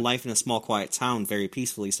simple life in a small quiet town very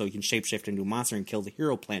peacefully so he can shapeshift into a monster and kill the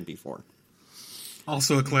hero plan before.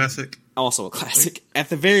 Also a classic. At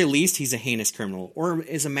the very least, he's a heinous criminal, or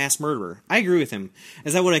is a mass murderer. I agree with him,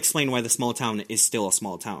 as that would explain why the small town is still a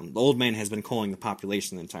small town. The old man has been culling the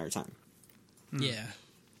population the entire time. Yeah.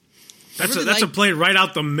 That's a play right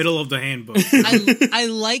out the middle of the handbook. I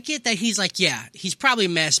like it that he's like, yeah, he's probably a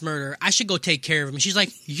mass murderer. I should go take care of him. And she's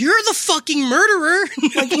like, you're the fucking murderer.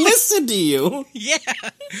 Listen to you. Yeah.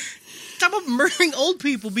 Talk about murdering old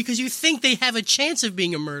people because you think they have a chance of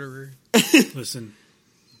being a murderer. Listen,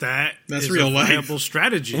 that's is real a life. viable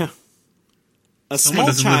strategy. Yeah. A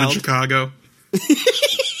Someone small doesn't live in child. Chicago.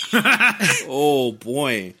 Oh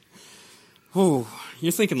boy. Oh,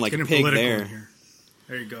 you're thinking like Getting a pig political there. in here.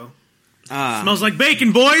 There you go. Smells like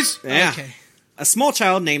bacon, boys. Yeah. Okay. A small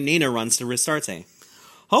child named Nina runs to Restarte.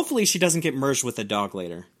 Hopefully she doesn't get merged with a dog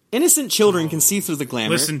later. Innocent children can see through the glamour.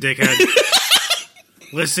 Listen, dickhead.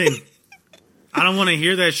 Listen. I don't want to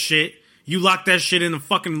hear that shit. You lock that shit in the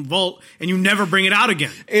fucking vault and you never bring it out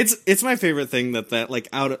again. It's my favorite thing that like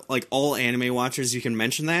all anime watchers, you can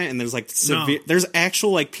mention that, and there's like there's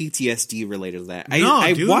actual like PTSD related to that.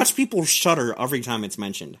 I watch people shudder every time it's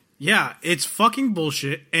mentioned. Yeah, it's fucking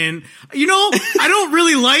bullshit. And, you know, I don't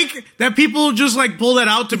really like that people just, like, pull that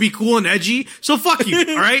out to be cool and edgy. So fuck you,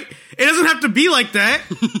 all right? It doesn't have to be like that.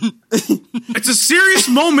 It's a serious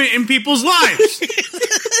moment in people's lives.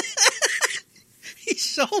 He's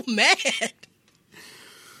so mad.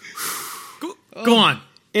 Go on.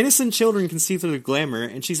 Innocent children can see through the glamour,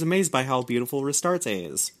 and she's amazed by how beautiful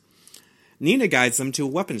Restarte is. Nina guides them to a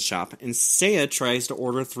weapons shop, and Seiya tries to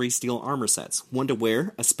order 3 steel armor sets. 1 to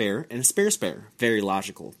wear, a spare, and a spare. Very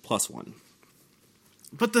logical. +1.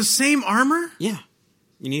 But the same armor? Yeah.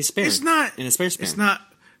 You need a spare. It's not... And a spare. It's not...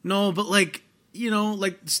 No, but like, you know,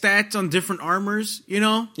 like stats on different armors, you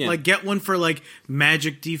know? Yeah. Like get one for like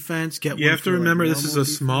magic defense, get one for... You have to remember like, this is a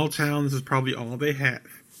small town. This is probably all they have.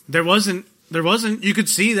 There wasn't. You could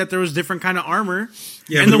see that there was different kind of armor.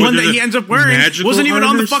 Yeah, and the but one that was he it ends up wearing magical wasn't even on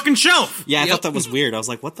the armors? fucking shelf. Yeah, I thought that was weird. I was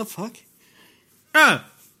like, what the fuck?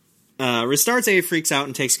 Restarte freaks out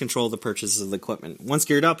and takes control of the purchases of the equipment. Once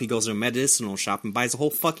geared up, he goes to a medicinal shop and buys a whole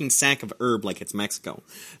fucking sack of herb like it's Mexico.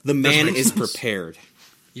 The man is prepared.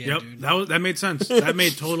 Yeah, Yep, dude. that made sense. That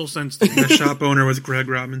made total sense to me. The shop owner was Greg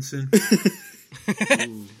Robinson.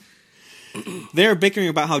 They're bickering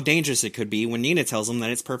about how dangerous it could be when Nina tells them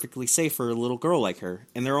that it's perfectly safe for a little girl like her,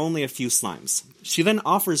 and there are only a few slimes. She then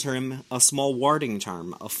offers him a small warding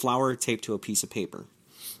charm, a flower taped to a piece of paper.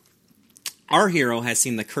 Our hero has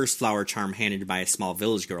seen the cursed flower charm handed by a small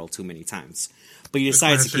village girl too many times, but he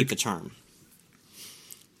decides to keep the charm.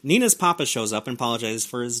 Nina's papa shows up and apologizes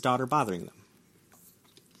for his daughter bothering them.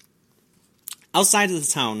 Outside of the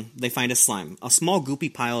town, they find a slime, a small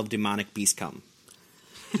goopy pile of demonic beast cum.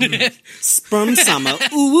 Sperm sama,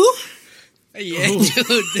 ooh. Yeah,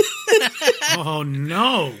 dude. Oh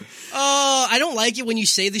no. Oh, I don't like it when you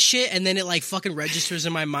say the shit and then it like fucking registers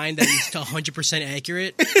in my mind that it's 100%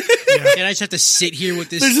 accurate. Yeah. And I just have to sit here with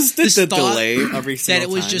this. There's just this the thought delay every single that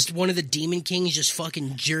it was time. just one of the demon kings just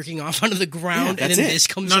fucking jerking off onto the ground, Yeah, and that's then it. this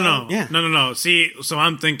comes out. No. See, so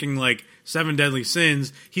I'm thinking like 7 Deadly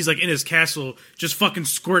Sins. He's like in his castle, just fucking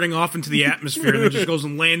squirting off into the atmosphere, and then just goes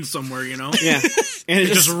and lands somewhere. You know? Yeah, and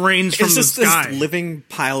It just rains from it's the just sky. This living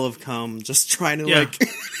pile of cum, just trying to Yeah. like.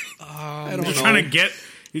 Just trying to get.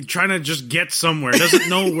 He's trying to just get somewhere. Doesn't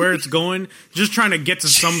know where it's going. Just trying to get to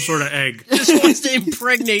some sort of egg. Just wants to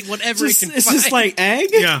impregnate whatever it can It's find. just like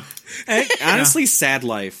egg. Yeah. Egg? Honestly, sad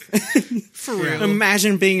life. for real.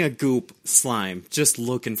 Imagine being a goop slime just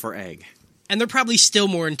looking for egg. And they're probably still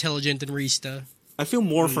more intelligent than Rista. I feel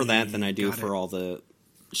more for that than I do for all the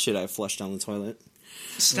shit I flushed down the toilet.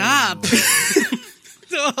 Stop.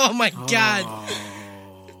 Oh my god.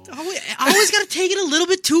 I always got to take it a little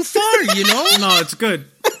bit too far, you know? No, it's good.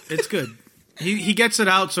 It's good. He gets it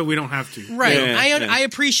out so we don't have to. Right. Yeah. I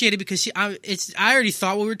appreciate it because I already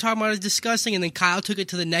thought what we were talking about is disgusting, and then Kyle took it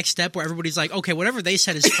to the next step where everybody's like, okay, whatever they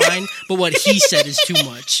said is fine, but what he said is too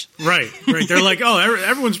much. Right. They're like, oh,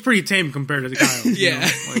 everyone's pretty tame compared to Kyle. you Yeah.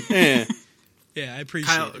 know? Like, Yeah, Yeah, I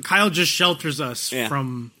appreciate it. Kyle just shelters us Yeah.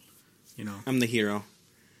 from, you know. I'm the hero.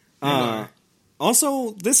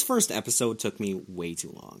 Also, this first episode took me way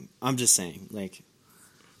too long. I'm just saying, like,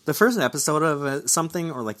 the first episode of something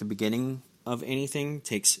or like the beginning of anything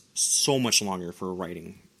takes so much longer for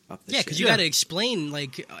writing up. This Yeah, because shit. you got to explain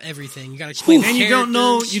like everything. You got to explain. And the you don't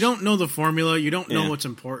characters. know the formula. You don't know Yeah. what's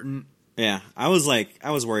important. Yeah, I was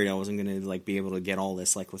worried I wasn't gonna like be able to get all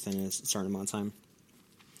this like within a certain amount of time.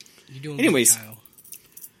 You're doing Anyways. good, Kyle.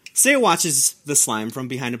 Seiya watches the slime from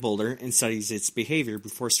behind a boulder and studies its behavior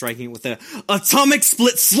before striking it with a atomic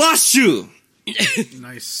split slashu,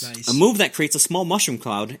 Nice. a move that creates a small mushroom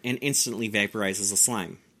cloud and instantly vaporizes the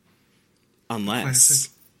slime. Unless,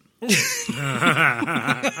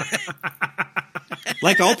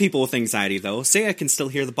 like all people with anxiety, though, Seiya can still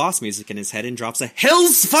hear the boss music in his head and drops a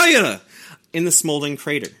Hell's Fire in the smoldering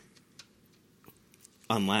crater.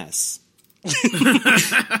 Unless.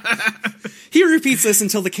 He repeats this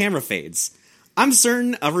until the camera fades. I'm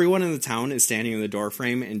certain everyone in the town is standing in the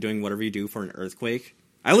doorframe and doing whatever you do for an earthquake.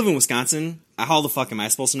 I live in Wisconsin. How the fuck am I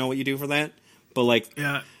supposed to know what you do for that? But, like,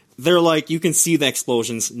 Yeah. they're like, you can see the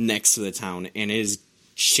explosions next to the town, and it is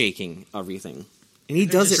shaking everything. And he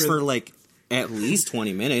does it for, like, at least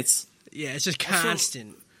 20 minutes. Yeah, it's just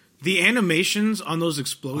constant. The animations on those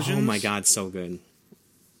explosions. Oh my god, so good.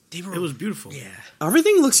 They were, It was beautiful. yeah,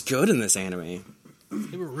 Everything looks good in this anime.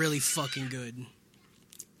 they were really fucking good.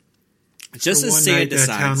 Just For as one Seiya night, that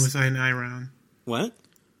town decides. was in Iran. What?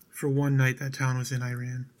 For one night, that town was in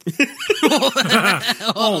Iran.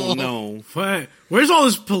 Oh no. What? Where's all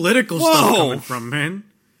this political Whoa. stuff coming from, man?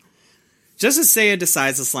 Just as Seiya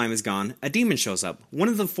decides the slime is gone, a demon shows up. One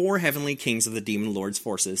of the 4 heavenly kings of the Demon Lord's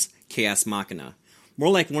forces, Chaos Machina. More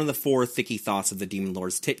like one of the 4 thicky thoughts of the Demon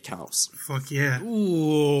Lord's tit cows. Fuck yeah.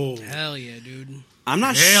 Ooh. Hell yeah, dude. I'm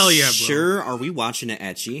not Hell yeah, bro. sure. Are we watching it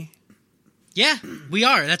ecchi? Yeah, we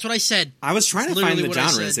are. That's what I said. I was trying to Literally find the what I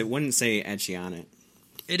genres. said. It wouldn't say ecchi on it.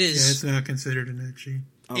 It Yeah, is. it's not considered an ecchi.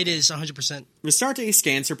 It is 100%. Restarte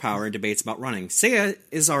scans her power and debates about running. Seiya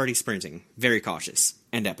is already sprinting. Very cautious.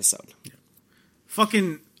 End episode.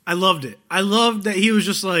 Fucking, I loved it. I loved that he was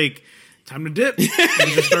just like, time to dip. And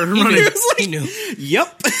he just started running. He knew.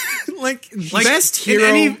 Yep. like best in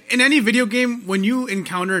hero. any video game, when you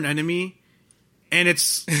encounter an enemy and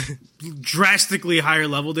it's drastically higher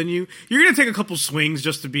level than you, you're gonna take a couple swings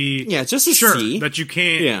just to be just to sure see. that you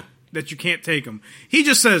can't Yeah. take them. He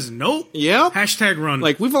just says nope. Yep. Hashtag run.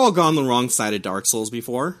 Like, we've all gone the wrong side of Dark Souls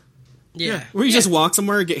before. Yeah. Where you just walk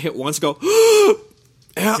somewhere, get hit once, go,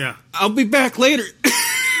 Yeah. I'll be back later.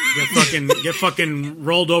 get fucking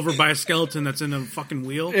rolled over by a skeleton that's in a fucking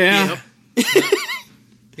wheel. Yeah.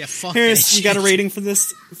 Yeah, fuck Harris, that you got a shit. rating for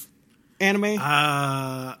this anime?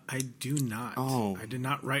 I do not. Oh. I did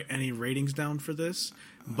not write any ratings down for this,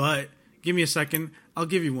 but give me a second. I'll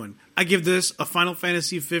give you one. I give this a Final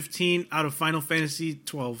Fantasy 15 out of Final Fantasy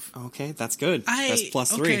 12. Okay, that's good. That's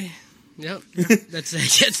plus 3. Okay. Yep.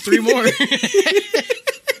 That's 3 more.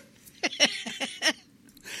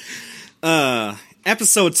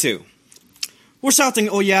 Episode 2. We're shouting,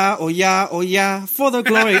 oh yeah, oh yeah, oh yeah, for the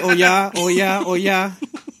glory, oh yeah, oh yeah, oh yeah.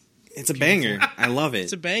 It's a banger. I love it.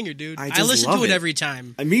 It's a banger, dude. I I, just listen love to it it. every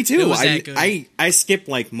time. Me too. It was that good. I skip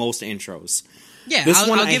like most intros. Yeah, This I'll,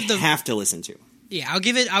 one I'll I give the have to listen to. I'll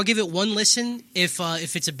give it one listen. If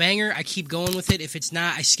it's a banger, I keep going with it. If it's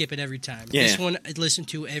not, I skip it every time. Yeah. This one I listen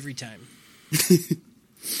to every time.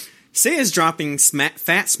 Seiya's dropping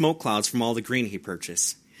fat smoke clouds from all the green he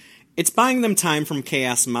purchased. It's buying them time from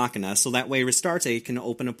Chaos Machina, so that way Restarte can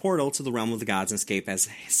open a portal to the realm of the gods and escape as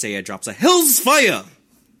Seiya drops a Hell's Fire!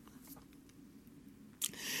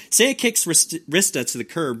 Seiya kicks Rista to the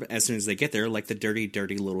curb as soon as they get there, like the dirty,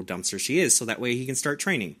 dirty little dumpster she is, so that way he can start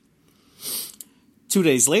training. 2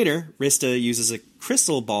 days later, Rista uses a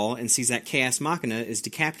crystal ball and sees that Chaos Machina is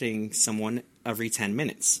decapitating someone every 10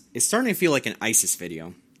 minutes. It's starting to feel like an ISIS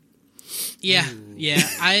video. Yeah.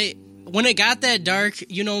 When it got that dark,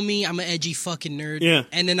 you know me, I'm an edgy fucking nerd. Yeah.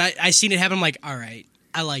 And then I seen it happen. I'm like, all right,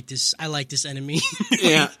 I like this enemy.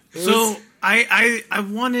 Yeah. So I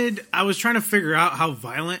was trying to figure out how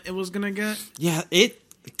violent it was gonna get. Yeah,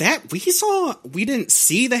 we didn't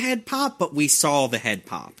see the head pop, but we saw the head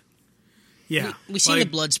pop. Yeah, we seen like, the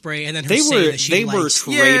blood spray, and then her They saying were that she likes.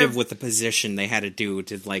 creative with the position they had to do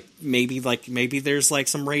to maybe there's like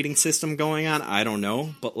some rating system going on. I don't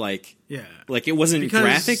know, but Yeah, it wasn't Because-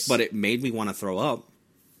 graphic, but it made me want to throw up.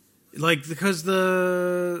 because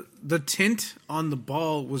the tint on the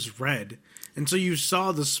ball was red, and so you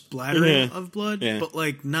saw the splattering Yeah. of blood, Yeah.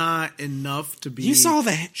 but not enough to be. You saw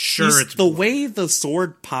sure it's the blood. way the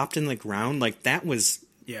sword popped in the ground. That was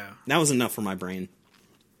enough for my brain.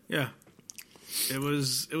 Yeah. It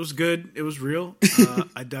was good. It was real.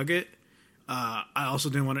 I dug it. I also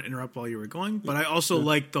didn't want to interrupt while you were going, but I also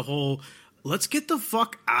liked the whole let's get the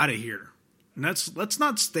fuck out of here. And let's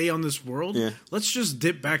not stay on this world. Yeah. Let's just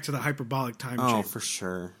dip back to the hyperbolic time Oh, chamber. for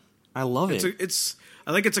sure. I love it.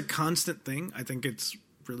 I think it's a constant thing. I think it's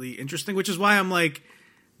really interesting, which is why I'm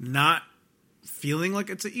not feeling like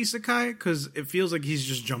it's an isekai, because it feels like he's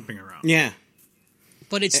just jumping around. Yeah.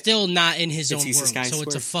 But it's still not in his own It's world, Isekai so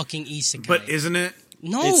it's a Square. fucking isekai. But isn't it?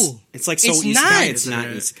 no, It's like so It's isekai. not. It's not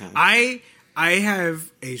isekai. I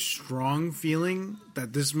have a strong feeling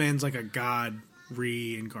that this man's like a god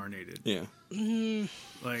reincarnated. Yeah.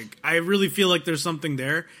 I really feel like there's something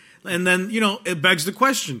there. And then, it begs the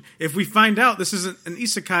question. If we find out this isn't an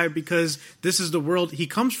isekai because this is the world he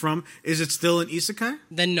comes from, is it still an isekai?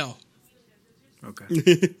 then no.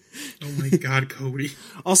 Okay. Oh my god, Cody.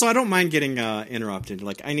 Also, I don't mind getting interrupted.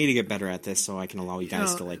 I need to get better at this so I can allow you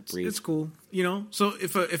guys to breathe. It's cool. So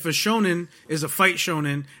if a shonen is a fight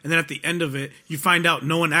shonen, and then at the end of it, you find out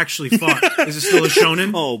no one actually fought, is it still a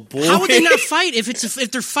shonen? Oh boy! How would they not fight if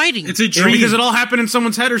they're fighting? It's a Yeah, dream. because it all happened in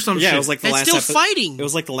someone's head or some shit. Yeah, it was like the That's last still fighting. It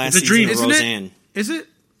was like the last It's a season dream, of isn't it? Roseanne. Is it?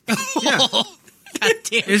 Yeah. God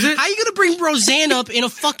damn. Is it? How you gonna bring Roseanne up in a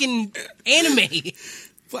fucking anime?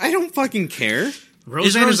 I don't fucking care.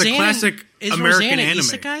 Roseanne is a classic is American Roseanne an anime.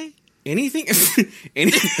 isekai? Anything?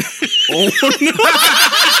 Oh no!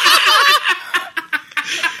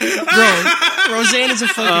 Bro, Roseanne is a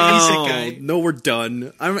fucking isekai. No, we're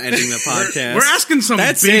done. I'm ending the podcast. We're asking some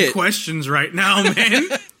That's big it. questions right now, man.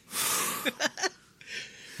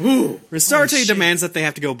 Ooh. Restarte demands that they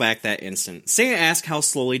have to go back that instant. Seiya asks how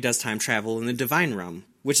slowly does time travel in the Divine Realm,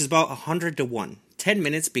 which is about 100 to 1. 10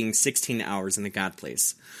 minutes being 16 hours in the God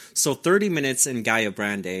Place. So 30 minutes in Gaia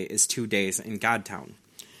Brande is 2 days in God Town.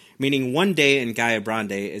 Meaning 1 day in Gaia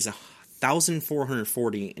Brande is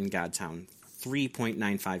 1,440 in God Town.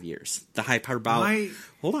 3.95 years. The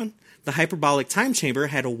hyperbolic time chamber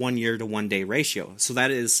had a 1 year to 1 day ratio. So that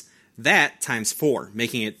is that times 4,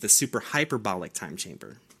 making it the super hyperbolic time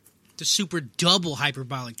chamber. The super double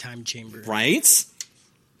hyperbolic time chamber. Right?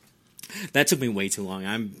 That took me way too long.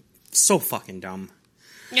 I'm so fucking dumb.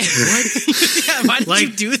 Yeah, why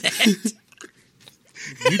did you do that?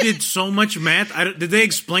 You did so much math. Did they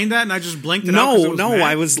explain that and I just blanked it out? 'cause it was math?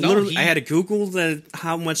 I was literally. I had to Google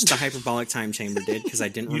how much the hyperbolic time chamber did because I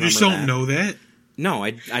didn't remember. You just don't know that? No,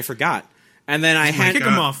 I forgot. And then I had Kick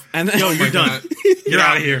him off. And then, Yo, you're done. You're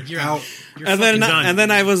out of here. You're out. And then done. and then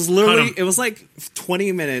I was Cut literally. 'em. It was like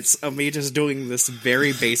 20 minutes of me just doing this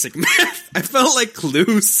very basic math. I felt like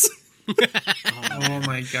Clues. Oh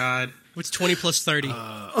my god. What's 20 plus 30?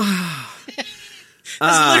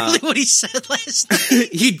 That's literally what he said last night.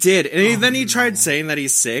 He did, and then he tried saying that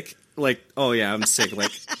he's sick. Like, oh yeah, I'm sick.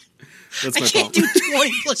 Like, that's I my can't fault. do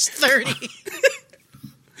 20 plus 30.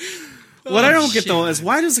 What I don't get shit. though is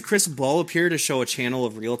why does the crystal ball appear to show a channel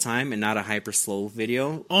of real time and not a hyper slow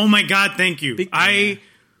video? Oh my god, thank you. I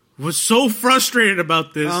was so frustrated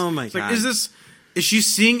about this. Oh my It's like, God. is she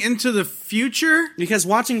seeing into the future? Because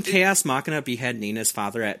watching Chaos Machina behead Nina's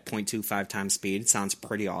father at 0.25 times speed sounds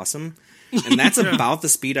pretty awesome. And that's about the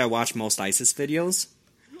speed I watch most ISIS videos.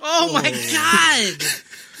 Oh my god.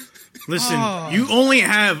 Listen, you only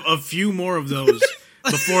have a few more of those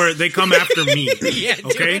before they come after me. Yeah, do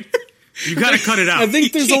Okay? it. You gotta cut it out. I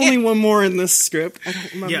think there's only one more in this script. I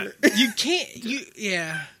don't remember. Yeah. You can't.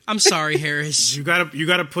 Yeah. I'm sorry, Harris. You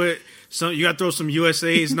gotta put some. You gotta throw some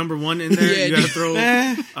USA's #1 in there. Yeah, you gotta throw,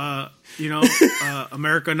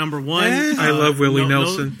 America #1. I love Willie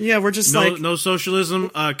Nelson. Yeah, we're just No, like no socialism.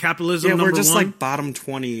 Capitalism. yeah, we're just #1. like bottom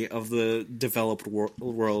 20 of the developed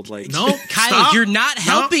world. Like No, Kyle, stop. you're not No.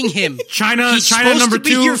 helping him. China. He's China supposed to be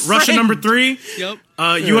 #2. your Russia friend. #3. Yep.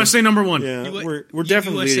 USA #1. yeah, You- we're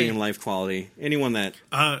definitely USA. leading in life quality. Anyone that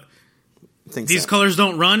thinks These that. colors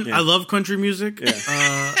don't run. Yeah. I love country music.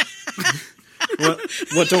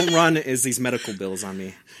 what don't run is these medical bills on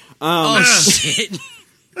me. Oh shit.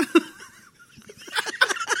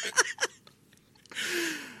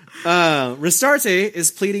 Restarte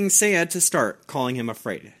is pleading Seiya to start, calling him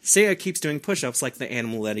afraid. Seiya keeps doing push-ups like the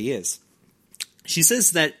animal that he is. She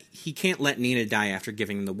says that he can't let Nina die after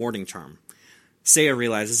giving the warding charm. Seiya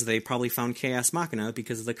realizes they probably found Chaos Machina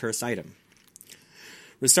because of the cursed item.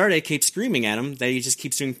 Restarte keeps screaming at him that he just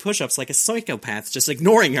keeps doing push-ups like a psychopath, just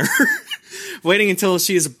ignoring her, waiting until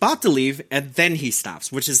she is about to leave, and then he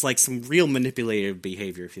stops, which is like some real manipulative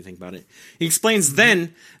behavior if you think about it. He explains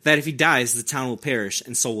then that if he dies, the town will perish,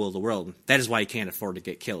 and so will the world. That is why he can't afford to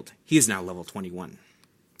get killed. He is now level 21.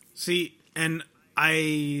 See, and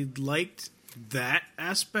I liked that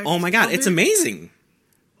aspect. Oh my god, of it's it, amazing!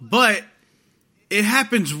 But it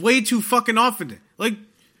happens way too fucking often. Like,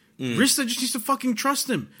 Rista just needs to fucking trust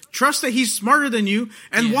him. Trust that he's smarter than you.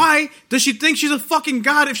 And why does she think she's a fucking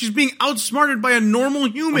god if she's being outsmarted by a normal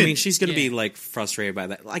human? I mean, she's gonna be, like, frustrated by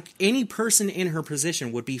that. Like, any person in her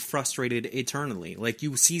position would be frustrated eternally. Like,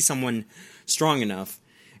 you see someone strong enough,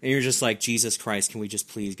 and you're just like, Jesus Christ, can we just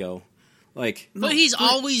please go? Like, But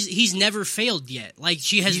he's never failed yet. Like,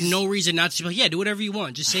 she has no reason not to be like, yeah, do whatever you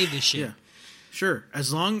want. Just save this shit. Yeah. Sure.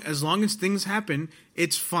 As long as things happen,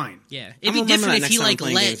 it's fine. Yeah. I'm It'd be gonna remember that different if next he, time I'm like,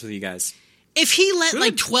 playing games with you guys. If he let,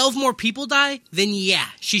 like, Good. 12 more people die, then yeah,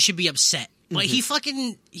 she should be upset. But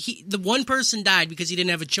the one person died because he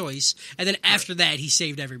didn't have a choice, and then after that, he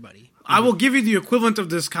saved everybody. I will give you the equivalent of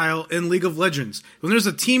this, Kyle, in League of Legends. When there's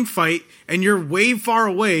a team fight and you're way far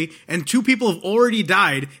away and 2 people have already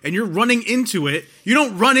died and you're running into it, you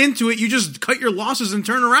don't run into it, you just cut your losses and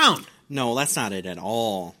turn around. No, that's not it at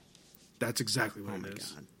all. That's exactly what it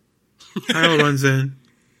is. Kyle runs in.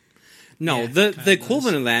 No, Yeah, the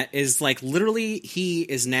equivalent of that is like literally he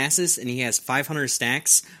is Nasus and he has 500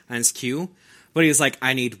 stacks on his queue, but he's like,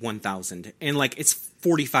 I need 1,000. And like it's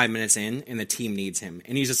 45 minutes in and the team needs him.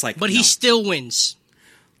 And he's just like, But no. he still wins.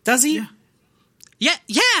 Does he? Yeah.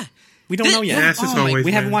 Yeah. We don't know yet. Nasus always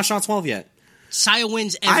We haven't wins. watched all 12 yet. Saya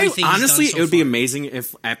wins everything. Honestly, he's done so it would be far. amazing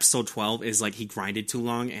if episode 12 is like he grinded too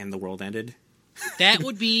long and the world ended. That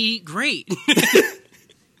would be great.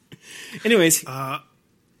 Anyways,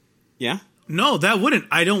 yeah, No, that wouldn't.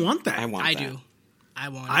 I don't want that. I want. I that. do. I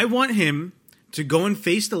want. I want him to go and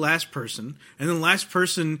face the last person, and the last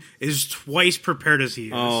person is twice prepared as he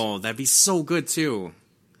is. Oh, that'd be so good too.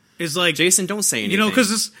 It's like Jason, don't say anything. you know,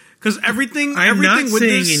 because everything I'm everything not with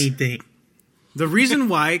saying this, anything. The reason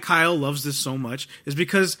why Kyle loves this so much is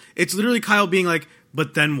because it's literally Kyle being like,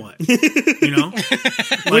 "But then what?" You know,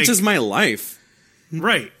 which is my life.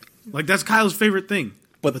 right. Like that's Kyle's favorite thing.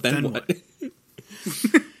 But then what?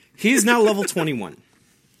 He's now level 21.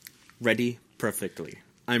 Ready perfectly.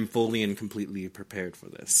 I'm fully and completely prepared for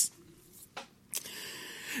this.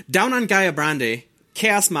 Down on Gaia Brande,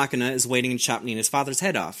 Chaos Machina is waiting and chopping Nina's father's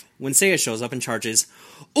head off when Seiya shows up and charges,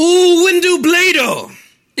 "Ooh, Windu Blado!"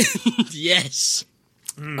 Yes.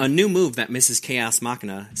 A new move that misses Chaos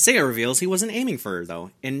Machina. Seiya reveals he wasn't aiming for her,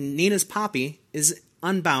 though, and Nina's Poppy is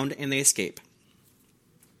unbound and they escape.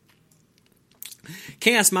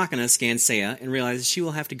 Chaos Machina scans Seiya and realizes she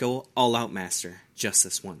will have to go all-out master just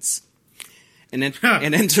this once. And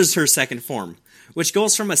enters her second form, which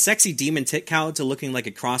goes from a sexy demon tit cow to looking like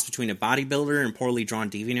a cross between a bodybuilder and poorly drawn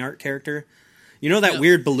DeviantArt character. You know that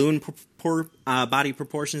weird balloon body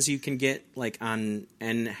proportions you can get like on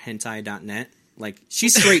nhentai.net? Like,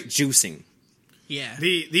 she's straight juicing. Yeah.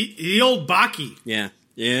 The old Baki. Yeah.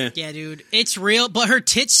 Yeah. Yeah, dude. It's real, but her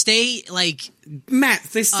tits stay like Matt,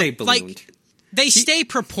 they stay ballooned. like they stay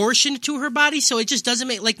proportioned to her body, so it just doesn't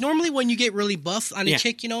make like normally when you get really buff on a Yeah.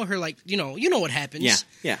 chick, you know, her like you know what happens. Yeah.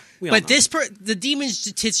 Yeah. We all But know. the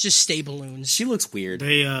demon's tits just stay balloons. She looks weird.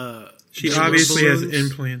 They She they obviously were has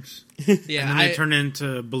balloons, implants. Yeah, and then they turn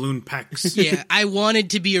into balloon pecs. yeah. I wanted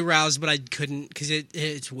to be aroused, but I couldn't because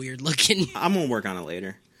it's weird looking. I'm gonna work on it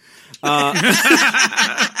later.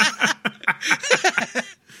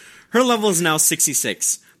 Her level is now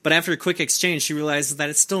 66, but after a quick exchange, she realizes that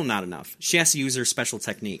it's still not enough. She has to use her special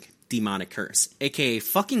technique, Demonic Curse, aka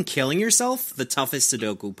fucking killing yourself, the toughest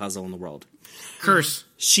Sudoku puzzle in the world. Curse.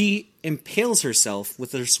 She impales herself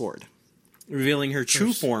with her sword, revealing her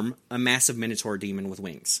true form, a massive minotaur demon with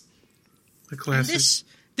wings. The classic.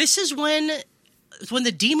 This is when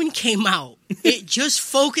the demon came out, it just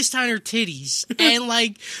focused on her titties, and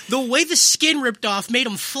like the way the skin ripped off made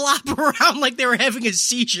them flop around like they were having a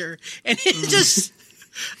seizure, and it just,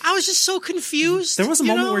 I was just so confused. There was a you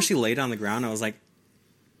moment know? where she laid on the ground. I was like,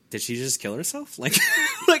 "Did she just kill herself?" Like,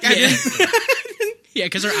 I didn't. Yeah,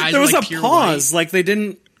 because her eyes There were was like a pure pause. Like they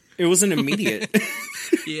didn't. It wasn't immediate. white.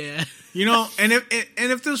 Yeah, You know, and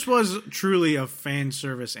if this was truly a fan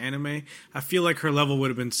service anime, I feel like her level would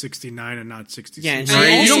have been 69 and not 66. Yeah, and she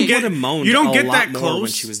Right. also You don't would have moaned you don't a get lot that more close.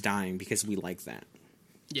 when she was dying because we like that.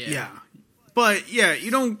 Yeah. But yeah,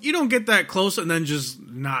 you don't get that close and then just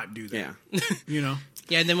not do that. Yeah. You know?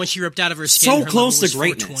 yeah. And then when she ripped out of her skin, So her level close to was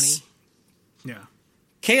greatness. 420. Yeah.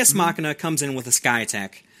 Chaos Machina comes in with a sky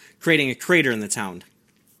attack, creating a crater in the town.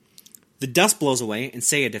 The dust blows away, and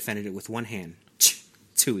Seiya defended it with one hand.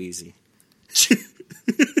 Too easy.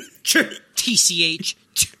 TCH.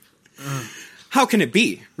 How can it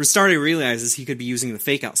be? Restarte realizes he could be using the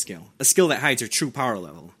Fake Out skill, a skill that hides her true power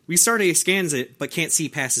level. Restarte scans it, but can't see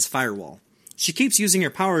past his firewall. She keeps using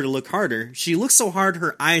her power to look harder. She looks so hard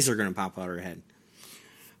her eyes are going to pop out of her head.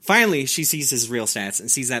 Finally, she sees his real stats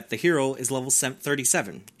and sees that the hero is level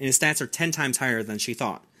 37, and his stats are 10 times higher than she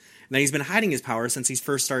thought. And that he's been hiding his power since he's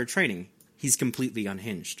first started training. He's completely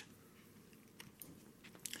unhinged.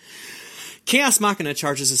 Chaos Machina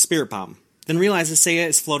charges a spirit bomb, then realizes Seiya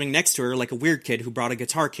is floating next to her like a weird kid who brought a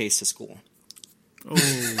guitar case to school.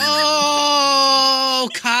 Oh,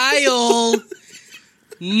 Kyle.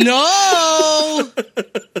 No.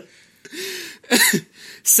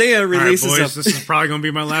 Seiya All right, releases boys, this is probably going to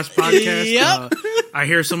be my last podcast. Yep. I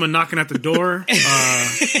hear someone knocking at the door.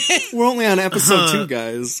 We're only on episode 2,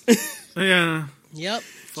 guys. Yeah. Yep.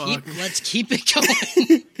 Fuck. Let's keep it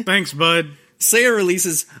going. Thanks, bud. Seiya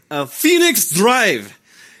releases a Phoenix Drive,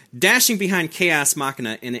 dashing behind Chaos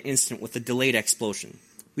Machina in an instant with a delayed explosion.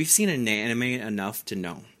 We've seen an anime enough to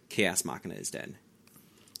know Chaos Machina is dead.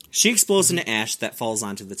 She explodes into ash that falls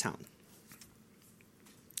onto the town.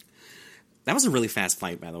 That was a really fast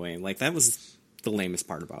fight, by the way. Like, that was the lamest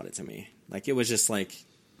part about it to me. Like, it was just like...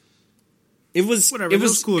 It was Whatever, it those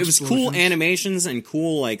was cool it was cool explosions. animations and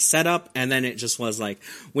cool like setup, and then it just was like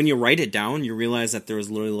when you write it down, you realize that there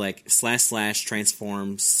was literally like /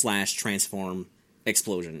 transform /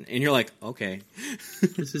 explosion, and you're like, okay,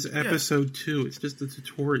 This is episode 2. It's just a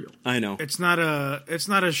tutorial. I know, It's not a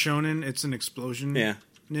shonen, it's an explosion. yeah,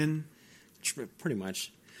 Nin. pretty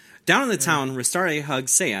much. Down in the town, Restarte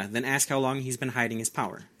hugs Seiya, then asks how long he's been hiding his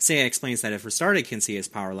power. Seiya explains that if Restarte can see his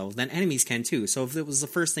power level, then enemies can too, so if it was the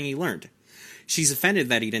first thing he learned. She's offended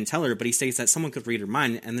that he didn't tell her, but he states that someone could read her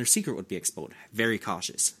mind and their secret would be exposed. Very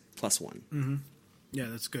cautious. +1. Mm-hmm. Yeah,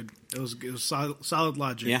 that's good. It was solid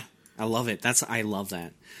logic. Yeah, I love it. I love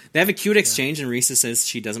that. They have a cute exchange, and Risa says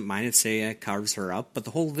she doesn't mind if Seiya carves her up, but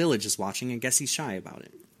the whole village is watching and guess he's shy about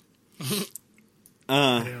it.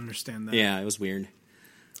 I didn't understand that. Yeah, it was weird.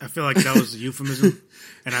 I feel like that was a euphemism,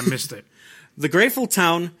 and I missed it. The grateful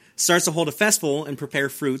town starts to hold a festival and prepare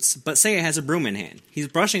fruits, but Seiya has a broom in hand. He's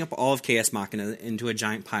brushing up all of Chaos Machina into a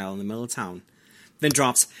giant pile in the middle of town, then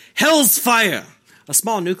drops Hell's Fire! A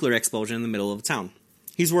small nuclear explosion in the middle of the town.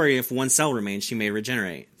 He's worried if one cell remains, she may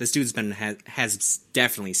regenerate. This dude's has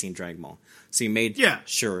definitely seen Dragon Ball, so he made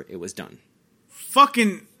sure it was done.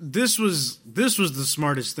 Fucking, this was the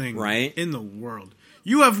smartest thing in the world.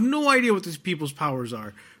 You have no idea what these people's powers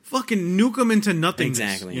are. Fucking nuke them into nothingness.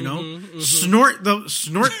 Exactly. You know, snort the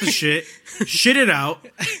shit, shit it out,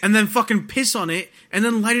 and then fucking piss on it, and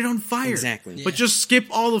then light it on fire. Exactly. But just skip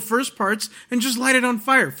all the first parts and just light it on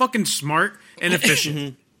fire. Fucking smart and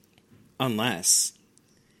efficient. Unless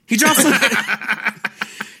he drops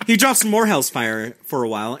he drops some more Hell's Fire for a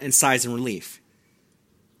while and sighs in relief.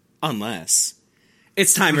 Unless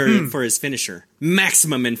it's time for his finisher,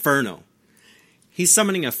 Maximum Inferno. He's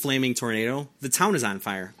summoning a flaming tornado. The town is on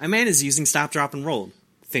fire. A man is using stop, drop, and roll.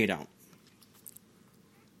 Fade out.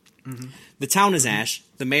 The town is ash.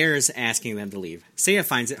 The mayor is asking them to leave. Seiya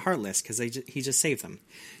finds it heartless because he just saved them.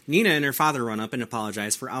 Nina and her father run up and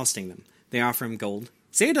apologize for ousting them. They offer him gold.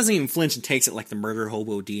 Seiya doesn't even flinch and takes it like the murder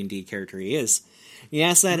hobo D&D character he is. He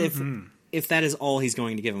asks that if that is all he's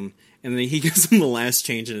going to give him, and then he gives him the last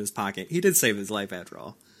change in his pocket. He did save his life after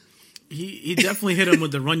all. He definitely hit him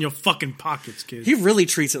with the run your fucking pockets, kid. He really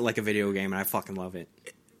treats it like a video game, and I fucking love it.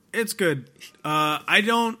 It's good. I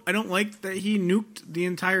don't like that he nuked the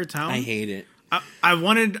entire town. I hate it. I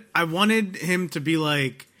wanted him to be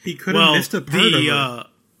like, he could have missed a part of it.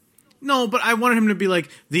 No, but I wanted him to be like,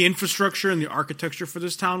 the infrastructure and the architecture for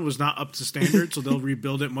this town was not up to standard, so they'll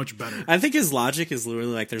rebuild it much better. I think his logic is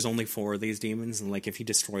literally like, there's only 4 of these demons, and like if he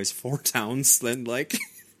destroys 4 towns, then like.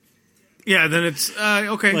 Yeah, then it's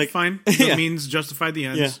okay, like, fine. The means justify the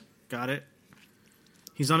ends. Yeah. Got it.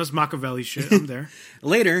 He's on his Machiavelli shit. I'm there.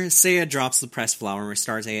 Later, Seiya drops the pressed flower, and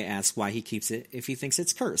Restarte asks why he keeps it if he thinks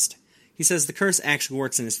it's cursed. He says the curse actually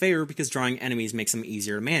works in his favor because drawing enemies makes him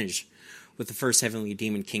easier to manage. With the first Heavenly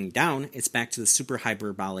Demon King down, it's back to the super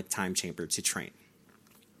hyperbolic time chamber to train.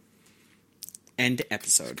 End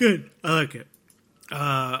episode. Good. I like it.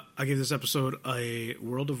 I gave this episode a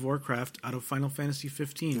World of Warcraft out of Final Fantasy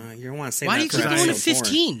 15. You don't want to say Why that. do you keep going to episode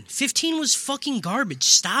 15? 15 was fucking garbage.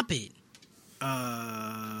 Stop it.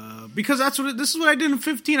 Because this is what I did in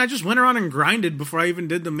 15. I just went around and grinded before I even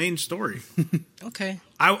did the main story. Okay.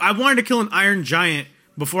 I wanted to kill an Iron Giant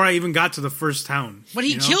before I even got to the first town. But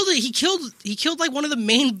he killed it. He killed like one of the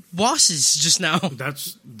main bosses just now.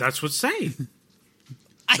 That's what's saying.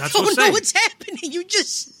 I don't know what's happening. You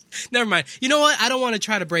just... Never mind. You know what? I don't want to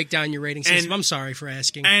try to break down your rating system. I'm sorry for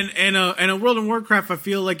asking. And a World of Warcraft, I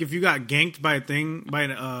feel like if you got ganked by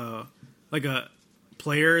like a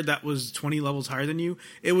player that was 20 levels higher than you,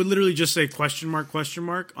 it would literally just say question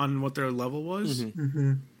mark on what their level was.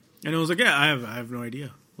 And it was like, yeah, I have no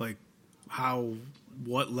idea like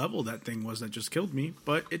what level that thing was that just killed me,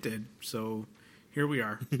 but it did. So here we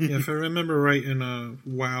are. Yeah, if I remember right in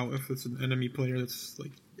WoW, if it's an enemy player that's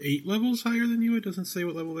like 8 levels higher than you, it doesn't say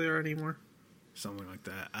what level they are anymore. Something like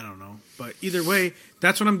that. I don't know. But either way,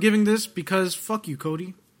 that's what I'm giving this because fuck you,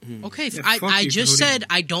 Cody. Okay, Yeah, I just Cody. said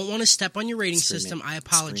I don't want to step on your rating Scream system. it. I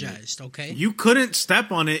apologized, okay? You couldn't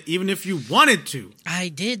step on it even if you wanted to. I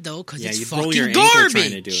did, though, because it's you'd roll your fucking ankle garbage.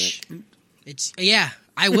 trying to do it. It's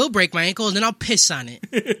I will break my ankle, and then I'll piss on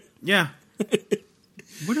it. Yeah.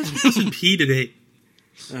 What is pissing pee today?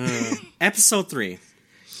 Episode 3.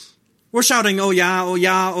 We're shouting, oh yeah, oh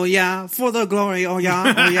yeah, oh yeah, for the glory, oh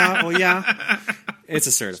yeah, oh yeah, oh yeah. It's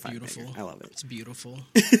a certified beautiful. banger. I love it. It's beautiful.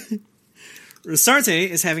 Restarte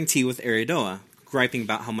is having tea with Eridoa, griping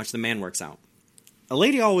about how much the man works out. A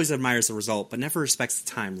lady always admires the result, but never respects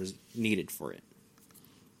the time needed for it.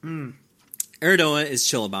 Eridoa is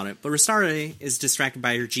chill about it, but Restarte is distracted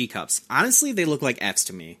by her G-cups. Honestly, they look like F's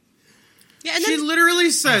to me. Yeah, and She then literally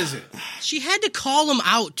says it. she had to call him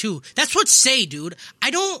out, too. That's what say, dude. I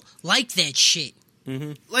don't like that shit.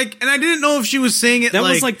 Like, and I didn't know if she was saying it That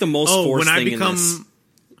like... was like the most forced when I thing become, in this.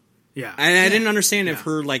 Yeah. And I didn't understand if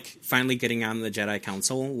her, like, finally getting on the Jedi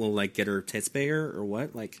Council will, like, get her tits bigger or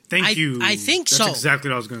what. Like, Thank you. I think That's so. exactly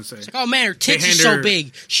what I was going to say. Oh man, her tits are hand so her-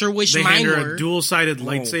 big. Sure wish They mine hand her were. a dual-sided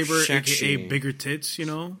lightsaber, sexy. aka bigger tits, you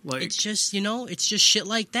know? Like, It's just, it's just shit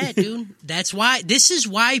like that, dude. This is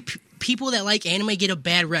why people that like anime get a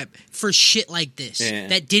bad rep for shit like this. Yeah.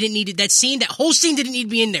 That whole scene didn't need to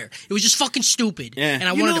be in there. It was just fucking stupid. Yeah. And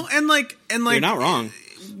I you wanted know, to. and like, you're not wrong.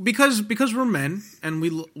 because we're men and we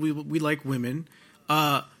like women.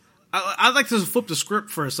 I'd like to flip the script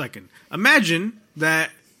for a second. Imagine that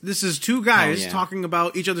this is two guys Hell yeah. talking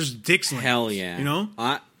about each other's dicks. Length, Hell yeah. you know,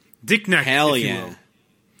 dick neck. Hell if you yeah.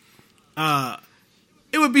 will.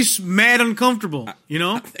 It would be mad uncomfortable, you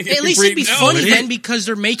know. At least it'd be No, funny it then is. because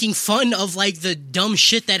they're making fun of like the dumb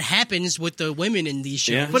shit that happens with the women in these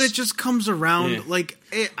shows. Yeah. But it just comes around Yeah. like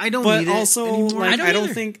I don't But need also, it anymore. like, I don't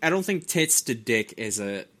either. I don't think tits to dick is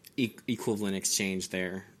a equivalent exchange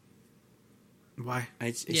there. Why?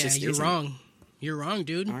 It yeah, just you're isn't. wrong. You're wrong,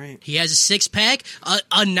 dude. All right. He has a six pack,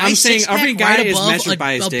 a nice I'm saying six-pack every guy right is above measured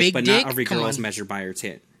by his a dick, big but dick. not every Come girl is on. measured by her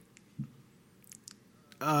tit.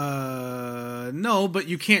 No, but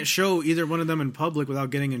you can't show either one of them in public without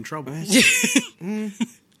getting in trouble. I mean,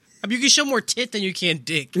 you can show more tit than you can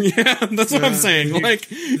dick. Yeah, that's what I'm saying. Like,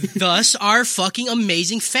 Thus, our fucking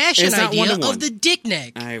amazing fashion It's not idea one-to-one. of the dick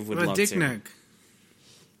neck. I would What a love dick to. neck.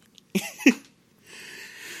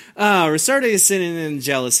 Rosarte is sitting in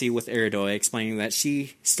jealousy with Eridoia, explaining that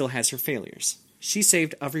she still has her failures. She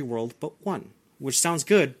saved every world but one, which sounds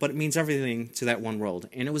good, but it means everything to that one world,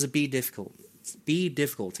 and it was a B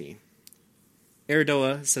difficulty.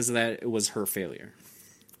 Eridoia says that it was her failure.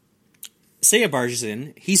 Seiya barges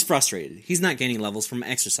in. He's frustrated. He's not gaining levels from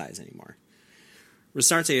exercise anymore.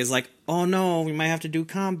 Rosarte is like, oh no, we might have to do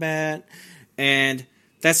combat, and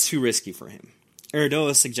that's too risky for him.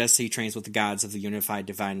 Eridoia suggests he trains with the gods of the unified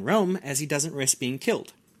divine realm as he doesn't risk being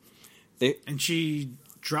killed. And she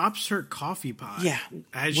drops her coffee pot. Yeah,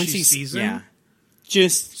 As when she sees him. Yeah,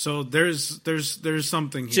 just So there's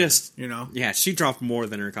something here. Just you know. yeah, she dropped more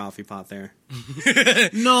than her coffee pot there.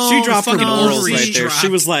 No, She dropped her fucking morals ovaries right there. dropped. She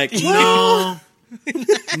was like, No.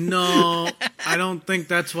 No, I don't think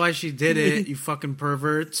that's why she did it, you fucking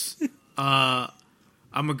perverts. I'm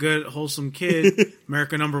a good, wholesome kid.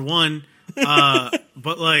 America #1.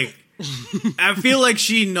 But, like, I feel like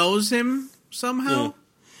she knows him somehow.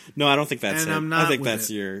 no, I don't think that's And it. I'm not I think with that's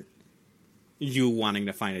it. you wanting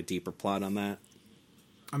to find a deeper plot on that.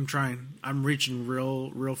 I'm trying. I'm reaching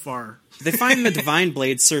real far. They find the divine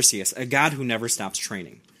blade Cerseus, a god who never stops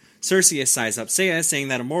training. Cerseus sighs up Seiya, saying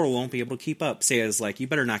that a mortal won't be able to keep up. Seiya is like, you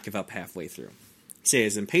better not give up halfway through. Seiya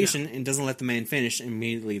is impatient and doesn't let the man finish, and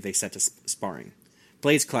immediately they set to sparring.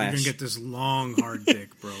 Blades You're clash. gonna get this long, hard dick,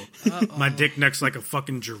 bro. My dick neck's like a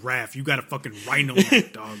fucking giraffe. You got a fucking rhino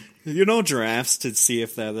neck, dog. You know giraffes to see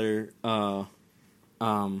if the other oh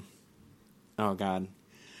god.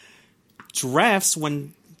 Giraffes,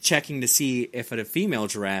 when checking to see if a female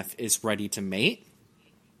giraffe is ready to mate,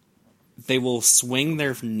 they will swing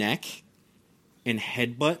their neck and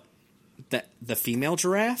headbutt the female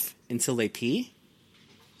giraffe until they pee.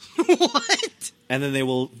 What? And then they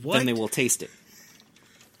will What? taste it.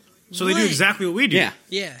 So they do What? exactly what we do. Yeah.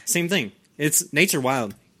 Yeah. Same thing. It's nature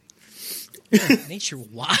wild. Nature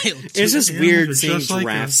wild. It's just Yeah, weird they're seeing just like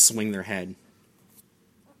giraffes us. swing their head.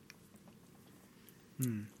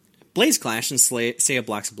 Blaze clash and Seiya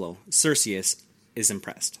blocks a blow. Cerseus is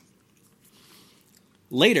impressed.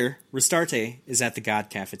 Later, Restarte is at the god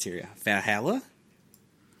cafeteria. Valhalla?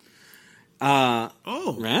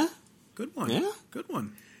 Oh, Yeah? good one. Yeah. Good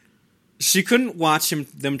one. She couldn't watch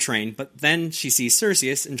them train, but then she sees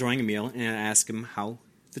Cerseus enjoying a meal and asks him how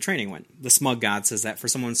the training went. The smug god says that for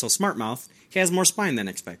someone so smart-mouthed, he has more spine than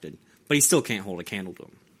expected, but he still can't hold a candle to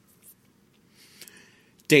him.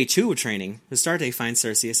 Day 2 of training, Restarte finds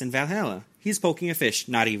Cerseus in Valhalla. He's poking a fish,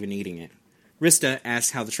 not even eating it. Rista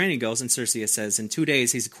asks how the training goes, and Cerseus says in 2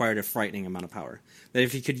 days he's acquired a frightening amount of power. That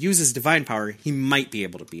if he could use his divine power, he might be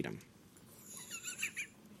able to beat him.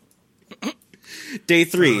 Day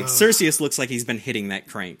 3, Cerseus looks like he's been hitting that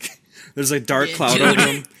crank. There's a dark Yeah, cloud dude. over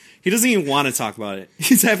him. He doesn't even want to talk about it.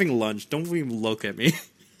 He's having lunch. Don't even look at me.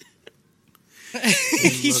 Look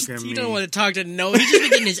at He me. don't want to talk to no. He's just been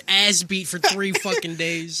getting his ass beat for 3 fucking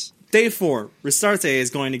days. Day 4, Restarte is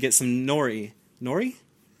going to get some nori. Nori?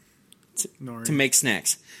 Nori. To make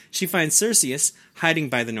snacks. She finds Cerseus hiding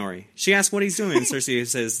by the nori. She asks what he's doing, and Cerseus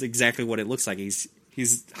says exactly what it looks like. He's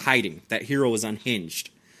hiding. That hero is unhinged.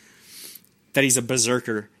 That he's a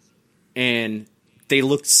berserker, and they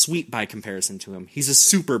look sweet by comparison to him. He's a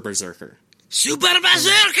super berserker. Super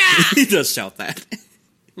Bazooka! He does shout that.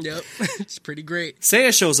 Yep, it's pretty great.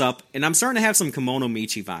 Seiya shows up, and I'm starting to have some Kimono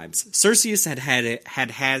Michi vibes. Cerseus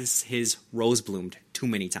has his rose bloomed too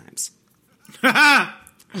many times. He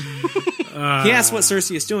asks what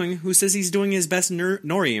Cerseus is doing, who says he's doing his best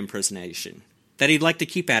Nori impersonation, that he'd like to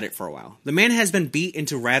keep at it for a while. The man has been beat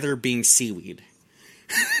into rather being seaweed.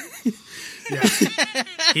 Yeah.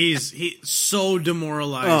 He's so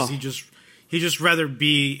demoralized. Oh. He just rather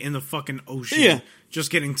be in the fucking ocean. Yeah. Just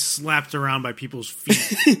getting slapped around by people's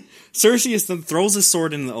feet. Cerseus then throws his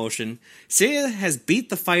sword in the ocean. Seiya has beat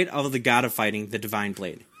the fight of the god of fighting, the Divine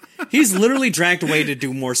Blade. He's literally dragged away to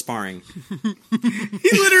do more sparring. He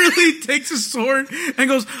literally takes a sword and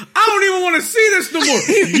goes, I don't even want to see this no more.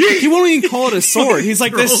 He won't even call it a sword. He's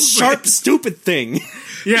like, this Throws sharp, stupid thing.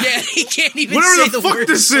 Yeah. Yeah, he can't even Whatever say the the fuck word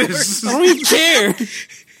this sword. is. I don't even care.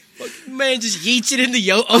 Man just yeets it in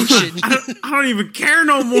the ocean. I don't even care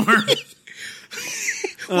no more.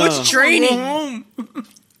 What's Go training? home.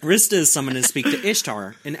 Rista is summoned to speak to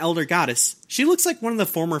Ishtar, an elder goddess. She looks like one of the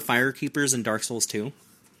former Firekeepers in Dark Souls 2.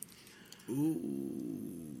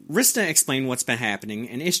 Rista explained what's been happening,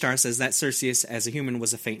 and Ishtar says that Cerseus, as a human,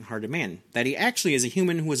 was a faint-hearted man. That he actually is a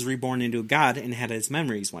human who was reborn into a god and had his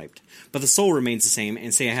memories wiped. But the soul remains the same, and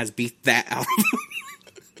Seiya has beat that out of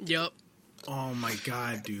him. Yep. Oh my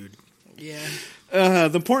god, dude. Yeah.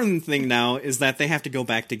 The important thing now is that they have to go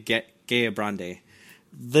back to get Gaia Brande.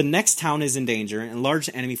 The next town is in danger, and a large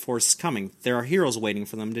enemy force is coming. There are heroes waiting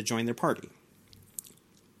for them to join their party.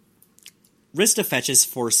 Rista fetches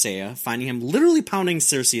for Seiya, finding him literally pounding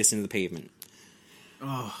Cerseus into the pavement.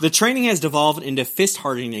 Oh. The training has devolved into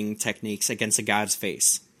fist-hardening techniques against a god's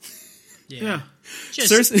face. Yeah. Just,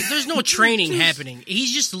 there's no training happening.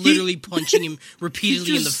 He's just literally punching him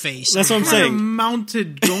repeatedly in the face. That's what I'm Had saying. him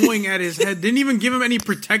mounted going at his head. Didn't even give him any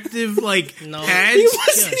protective, like, No. pads. He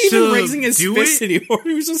wasn't even to raising his do fist it. anymore.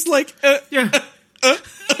 He was just like, Yeah.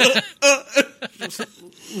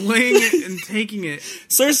 Laying it and taking it.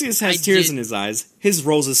 Cerseus has I tears did- in his eyes. His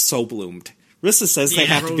rose is so bloomed. Rista says they Yeah,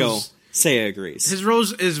 have to go. rose- Seiya agrees. His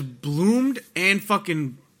rose is bloomed and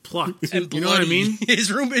fucking plucked. And You know what I bloody. mean?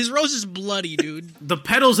 His rose is bloody, dude. The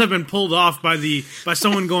petals have been pulled off by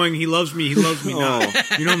someone going, he loves me not. You know what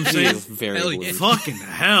I'm He saying? is very Hell blue. yeah. Fucking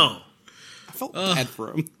hell. I felt bad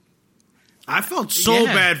for him. I felt so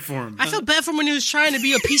Yeah. bad for him. I felt bad for him when he was trying to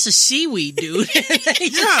be a piece of seaweed, dude. He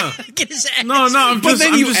just Yeah. get his ass. No, I'm But just,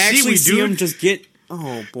 then I'm you just actually seaweed, see him dude. just get...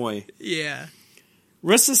 Oh, boy. Yeah.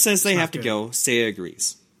 Rista says they not have to good. go. Seiya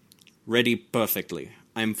agrees. Ready perfectly.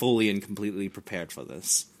 I'm fully and completely prepared for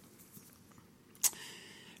this.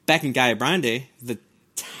 Back in Gaia Brande, the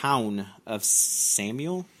town of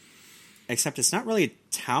Samuel... Except it's not really a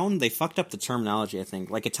town. They fucked up the terminology, I think.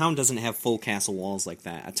 Like, a town doesn't have full castle walls like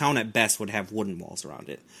that. A town at best would have wooden walls around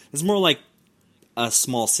it. It's more like a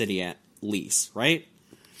small city at least, right?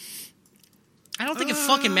 I don't think it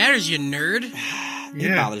fucking matters, you nerd.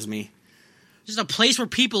 It bothers me. Just a place where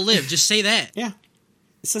people live. Just say that. Yeah.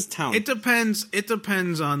 It says town. It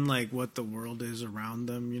depends on, like, what the world is around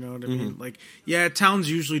them, you know what I Mm-hmm. mean? Like, yeah,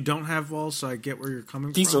 towns usually don't have walls, so I get where you're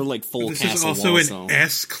coming These from. are like full This castle is also walls, an though.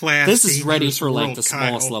 S-class. This is ready dangerous for like world, the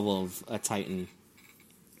smallest Kyle. level of a Titan.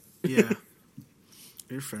 Yeah.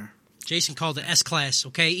 You're fair. Jason called it S-Class,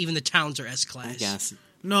 okay? Even the towns are I S-Class. guess.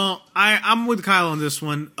 No, I'm with Kyle on this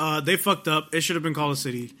one. They fucked up. It should have been called a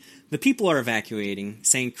city. The people are evacuating,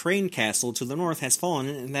 saying Crane Castle to the north has fallen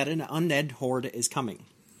and that an undead horde is coming.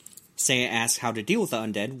 Seiya asks how to deal with the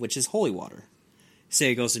undead, which is holy water.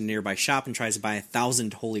 Seiya goes to a nearby shop and tries to buy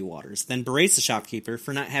 1,000 holy waters, then berates the shopkeeper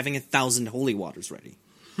for not having 1,000 holy waters ready.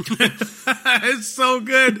 It's so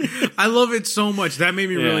good. I love it so much. That made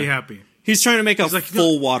me really happy. He's trying to make a like,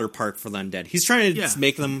 full water park for the undead. He's trying to Yeah.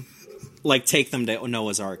 make them, like, take them to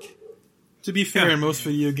Noah's Ark. To be fair, Yeah. in most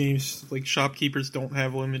video games, like shopkeepers don't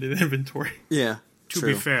have limited inventory. Yeah, To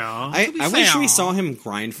be fair. I wish fair. we saw him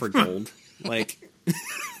grind for gold, like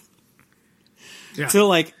Yeah. to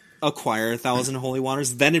like acquire 1,000 holy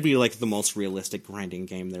waters. Then it'd be like the most realistic grinding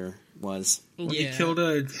game there was. Well, Yeah. He killed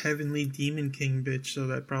a heavenly demon king bitch, so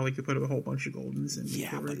that probably could put a whole bunch of gold in his inventory.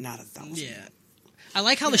 Yeah, but not 1,000. Yeah. I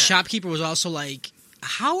like how the shopkeeper was also like,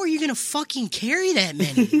 how are you going to fucking carry that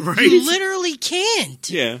many? Right. You literally can't.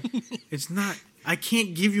 Yeah, It's not. I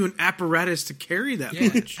can't give you an apparatus to carry that Yeah.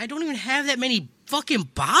 much. I don't even have that many fucking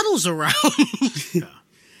bottles around.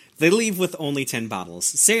 they leave with only 10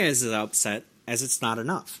 bottles. Seiya is upset as it's not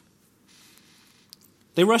enough.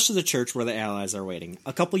 They rush to the church where the allies are waiting.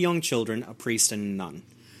 A couple young children, a priest, and a nun.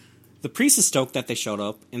 The priest is stoked that they showed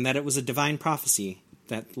up and that it was a divine prophecy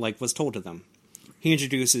that was told to them. He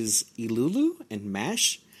introduces Ilulu and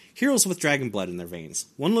Mash, heroes with dragon blood in their veins.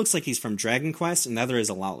 One looks like he's from Dragon Quest, and the other is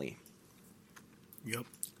a lolly. Yep.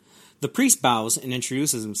 The priest bows and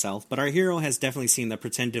introduces himself, but our hero has definitely seen the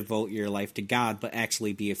pretend to devote your life to God, but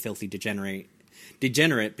actually be a filthy degenerate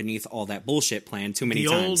beneath all that bullshit planned too many The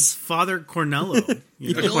times. old Father Cornello.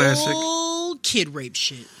 You know? The classic. Old kid rape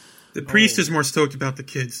shit. The priest is more stoked about the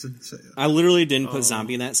kids than Seiya. I literally didn't put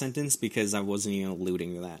zombie in that sentence because I wasn't even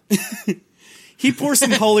alluding to that. He pours some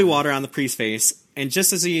holy water on the priest's face, and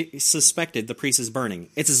just as he suspected, the priest is burning.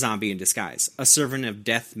 It's a zombie in disguise, a servant of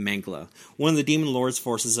Death Mangla, one of the demon lord's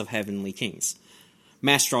forces of heavenly kings.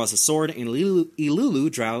 Mash draws a sword, and Ilulu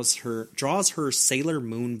draws her Sailor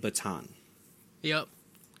Moon baton. Yep.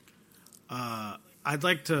 I'd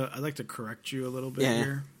like to correct you a little bit Yeah.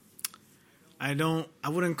 here. I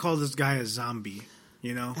wouldn't call this guy a zombie,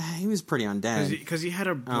 you know? He was pretty undead. Because he had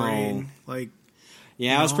a brain. Like,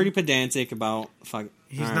 Yeah, I was No. pretty pedantic about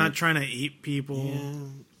he's all not right. to eat people. Yeah,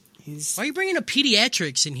 he's Why are you bringing up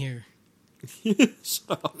pediatrics in here? shut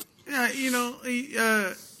up. Yeah,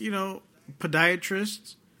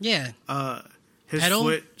 podiatrist. Yeah. His Pedal?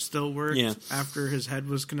 foot still worked Yeah. after his head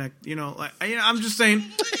was connected. I'm just saying,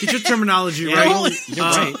 get your terminology Yeah, right. no, you're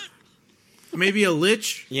right. Maybe a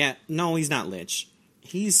lich. Yeah, no, he's not lich.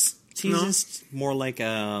 He's No? just more like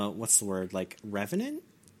a what's the word? Like revenant.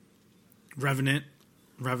 Revenant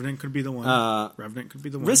could be the one. Revenant could be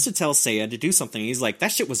the one. Rista tells Seiya to do something. He's like,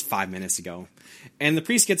 that shit was 5 minutes ago. And the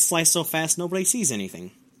priest gets sliced so fast nobody sees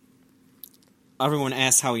anything. Everyone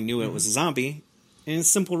asks how he knew it was a zombie, and it's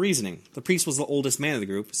simple reasoning. The priest was the oldest man of the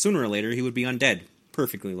group. Sooner or later, he would be undead.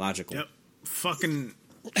 Perfectly logical. Yep. Fucking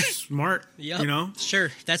smart. Yep. You know?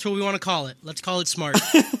 Sure. That's what we want to call it. Let's call it smart.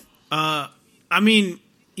 I mean,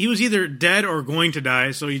 he was either dead or going to die,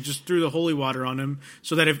 so he just threw the holy water on him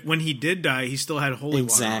so that when he did die, he still had holy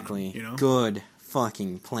Exactly. water on him, you know? Good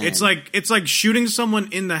fucking plan. It's like shooting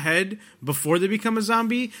someone in the head before they become a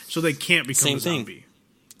zombie so they can't become Same a thing. zombie.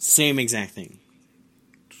 Same exact thing.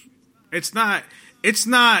 It's not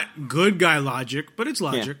good guy logic, but it's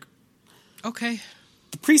logic. Okay.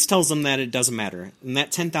 The priest tells them that it doesn't matter, and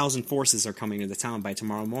that 10,000 forces are coming to the town by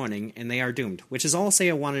tomorrow morning, and they are doomed, which is all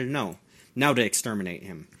Seiya wanted to know. Now to exterminate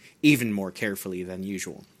him, even more carefully than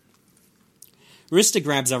usual. Rista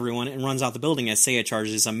grabs everyone and runs out the building as Seiya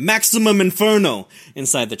charges a maximum inferno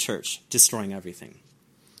inside the church, destroying everything.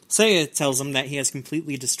 Seiya tells him that he has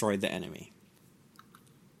completely destroyed the enemy.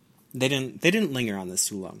 They didn't linger on this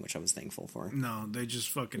too long, which I was thankful for. No, they just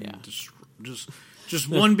fucking Yeah. just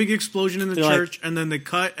one big explosion in the They're like- church, and then they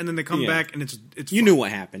cut, and then they come Yeah. back, and it's You fun. knew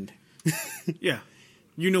what happened. Yeah,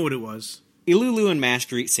 you know what it was. Ilulu and Mash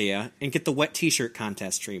greet Seiya and get the wet t-shirt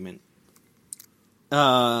contest treatment.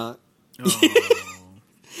 What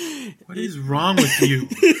is wrong with you?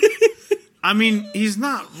 I mean, he's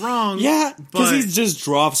not wrong. Yeah, because but he just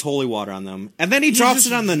drops holy water on them. And then he drops just-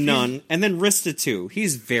 it on the nun, and then Rista too.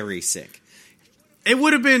 He's very sick. it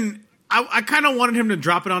would have been. I kind of wanted him to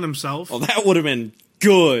drop it on himself Well, that would have been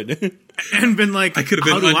good. and been like, I could have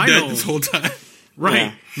been "How do I know?" undead this whole time. Right?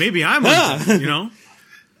 Yeah. Maybe I'm undead, you know.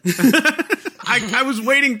 I was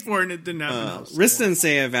waiting for it, and it didn't happen. Rista and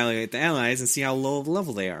Seiya evaluate the allies and see how low of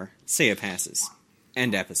level they are. Seiya passes.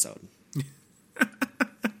 End episode.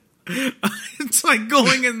 It's like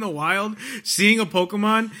going in the wild, seeing a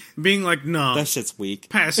Pokemon, being like, "No, That shit's weak.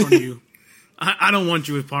 pass on you. I don't want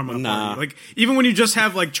you with Parma. Nah. Like, even when you just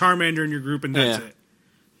have like Charmander in your group and that's Yeah. it,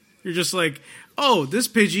 you're just like, oh, this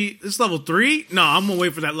Pidgey, this level 3. No, I'm gonna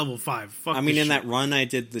wait for that level 5. Fuck. I mean, this in shit. that run I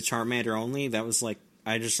did the Charmander only, that was like,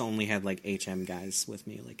 I just only had like HM guys with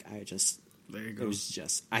me. Like, there you it go. was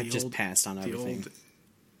just, I The just old- passed on everything.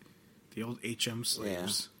 The old HM Yeah,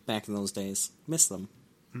 slaves. back in those days. Miss them.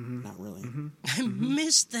 Not really. I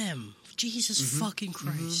missed them. Jesus fucking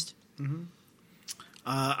Christ.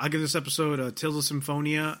 I give this episode Tales of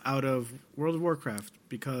Symphonia out of World of Warcraft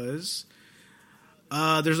because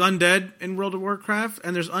there's undead in World of Warcraft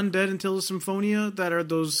and there's undead in Tales of Symphonia that are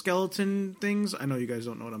those skeleton things. I know you guys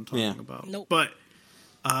don't know what I'm talking Yeah. about. Nope. But,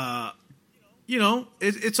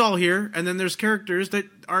 it's all here. And then there's characters that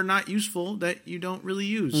are not useful that you don't really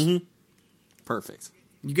use. Perfect.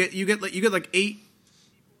 You get like 8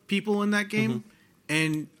 people in that game,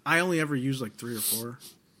 and I only ever use like 3 or 4.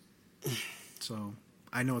 So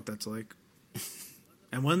I know what that's like.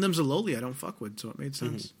 And one of them's a lowly I don't fuck with, so it made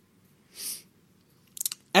sense.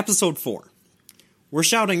 Episode 4. We're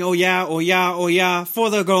shouting, oh yeah, oh yeah, oh yeah, for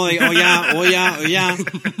the goalie, oh yeah, oh yeah, oh yeah.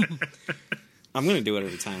 I'm going to do it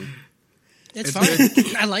every time. It's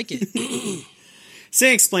fine. I like it.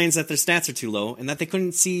 Seiya explains that their stats are too low and that they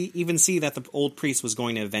couldn't even see that the old priest was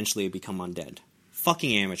going to eventually become undead.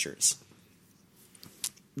 Fucking amateurs.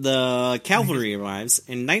 The cavalry arrives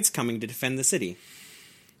and Knight's coming to defend the city.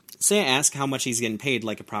 Seiya asks how much he's getting paid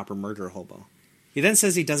like a proper murder hobo. He then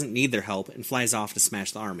says he doesn't need their help and flies off to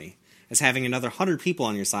smash the army, as having another 100 people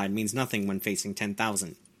on your side means nothing when facing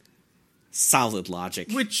 10,000. Solid logic.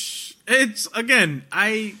 Which, it's, again,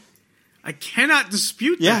 I cannot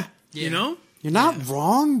dispute that. Yeah. You know? You're not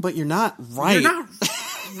wrong, but you're not right. You're not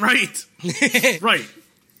right. Right.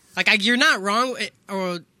 Like, you're not wrong,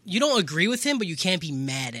 or you don't agree with him, but you can't be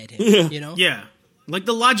mad at him, you know? Yeah. Like,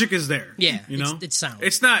 the logic is there. Yeah, You know? it's sound.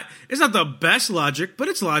 It's not the best logic, but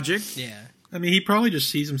it's logic. Yeah. I mean, he probably just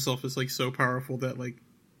sees himself as, like, so powerful that, like,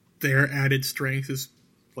 their added strength is,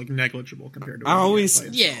 like, negligible compared to what I he always, has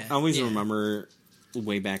by himself. Yeah. I always remember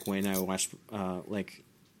way back when I watched, like,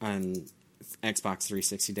 on Xbox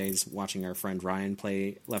 360 days, watching our friend Ryan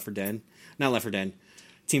play Left 4 Dead. Not Left 4 Dead.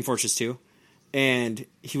 Team Fortress 2. And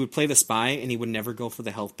he would play the spy, and he would never go for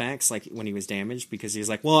the health packs, like, when he was damaged, because he was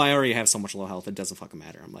like, well, I already have so much low health, it doesn't fucking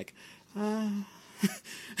matter. I'm like, And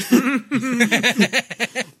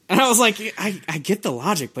I was like, I get the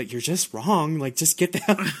logic, but you're just wrong. Like, just get the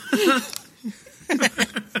hell.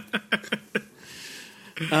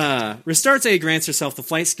 Restarte grants herself the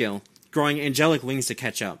flight skill, growing angelic wings to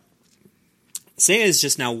catch up. Seiya is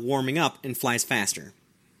just now warming up and flies faster.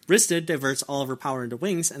 Rista diverts all of her power into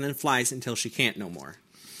wings and then flies until she can't no more.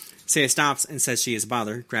 Seiya stops and says she is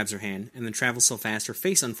bothered, grabs her hand, and then travels so fast her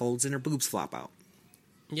face unfolds and her boobs flop out.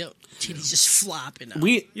 Yep. Titties just flopping out.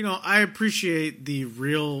 You know, I appreciate the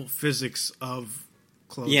real physics of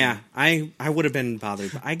clothing. Yeah, I would have been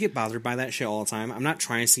bothered. I get bothered by that shit all the time. I'm not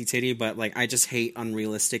trying to see titty, but, like, I just hate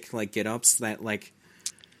unrealistic, like, get-ups that, like...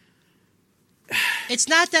 It's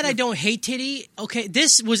not that I don't hate titty. Okay,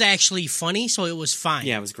 this was actually funny, so it was fine.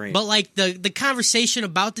 Yeah, it was great. But, like, the conversation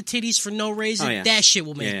about the titties for no reason, that shit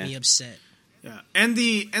will make me upset. Yeah, and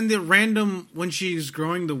the random, when she's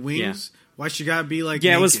growing the wings, why she gotta be, like,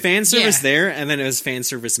 Yeah, naked? it was fan service there, and then it was fan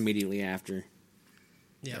service immediately after.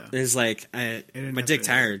 Yeah. It was like, my dick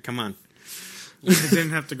tired, come on. It didn't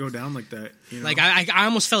have to go down like that. You know? Like, I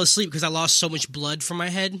almost fell asleep because I lost so much blood from my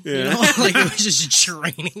head. You know? Like, it was just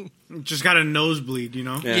draining. Just got a nosebleed, you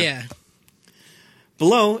know? Yeah.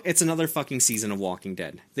 Below, it's another fucking season of Walking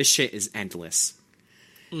Dead. This shit is endless.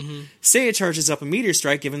 Seiya charges up a meteor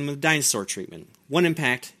strike, giving them the dinosaur treatment. One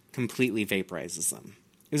impact completely vaporizes them.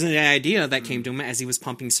 It was an idea that came to him as he was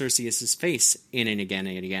pumping Cerseus' face in and again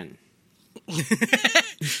and again.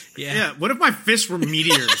 Yeah, what if my fists were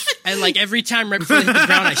meteors? And, like, every time right before they hit the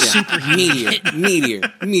ground, I superheat.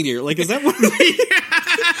 Meteor. Like, is that what...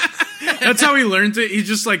 That's how he learns it. He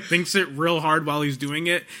just, like, thinks it real hard while he's doing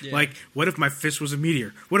it. Yeah. Like, what if my fist was a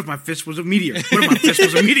meteor? What if my fist was a meteor? What if my fist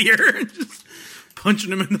was a meteor? Just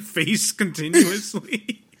punching him in the face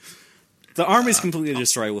continuously. The arm is completely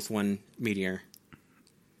destroyed with one meteor.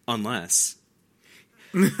 Unless...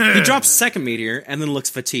 he drops a second meteor and then looks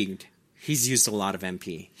fatigued. He's used a lot of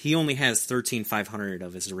MP. He only has 13,500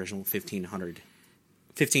 of his original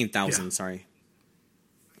 15,000, sorry.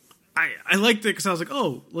 I liked it because I was like,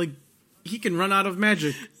 oh, like, he can run out of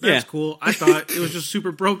magic. That's cool. I thought it was just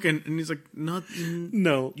super broken. And he's like,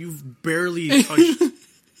 No. You've barely touched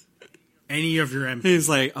any of your MP. He's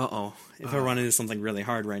like, uh-oh. If I run into something really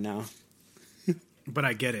hard right now. But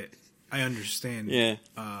I get it. I understand. Yeah.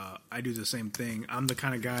 I do the same thing. I'm the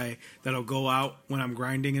kind of guy that'll go out when I'm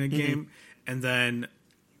grinding in a game and then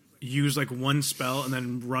use like one spell and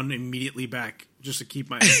then run immediately back just to keep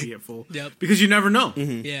my MP at full. Yep. Because you never know.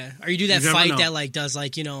 Yeah. Or you do that You never fight know. that, like, does,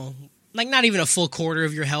 like, you know, like, not even a full quarter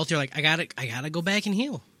of your health. You're like, I gotta go back and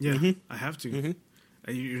heal. Yeah, I have to.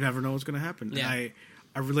 You never know what's going to happen. Yeah. And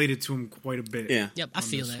I related to him quite a bit. Yeah. Yep, I on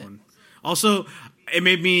feel this that. one. Also, it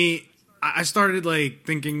made me... I started, like,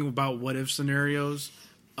 thinking about what-if scenarios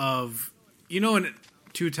of... You know, in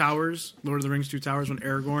Two Towers, Lord of the Rings 2 Towers, when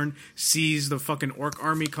Aragorn sees the fucking orc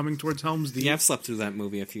army coming towards Helm's Deep. Yeah, I've slept through that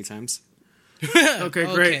movie a few times.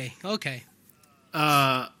 Okay, great. Okay.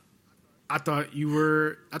 I thought you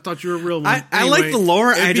were a real one. I Anyway, like the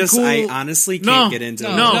lore. it'd be cool- I honestly can't get into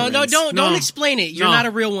No, it. don't explain it. You're No. not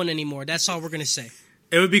a real one anymore. That's all we're gonna say.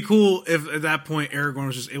 It would be cool if at that point Aragorn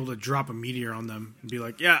was just able to drop a meteor on them and be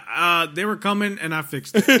like, yeah, they were coming and I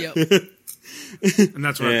fixed it. Yep. And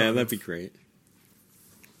that's what I Yeah, thought. that'd be great.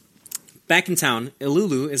 Back in town,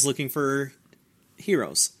 Ilulu is looking for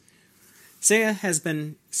heroes. Seiya has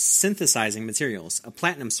been synthesizing materials, a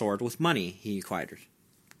platinum sword with money he acquired.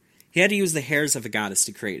 He had to use the hairs of a goddess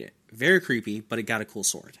to create it. Very creepy, but it got a cool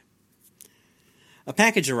sword. A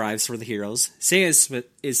package arrives for the heroes. Seiya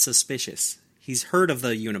is suspicious. He's heard of the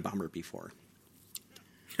Unabomber before.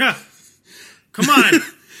 Yeah. Come on.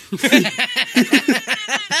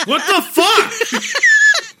 What the fuck?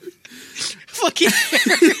 Fucking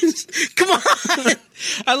come on.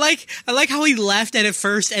 I like how he laughed at it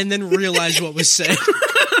first and then realized what was said.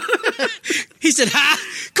 He said, "Ha!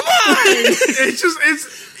 Come on!"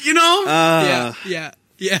 It's you know. Yeah.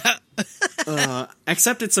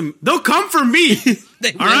 Except it's a. They'll come for me.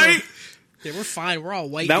 They All right. Yeah, we're fine. We're all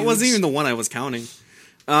white. That dudes. wasn't even the one I was counting.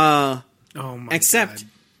 Oh my Except God.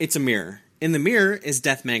 it's a mirror. In the mirror is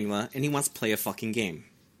Death Mangla, and he wants to play a fucking game.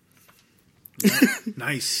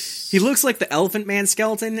 Nice. He looks like the Elephant Man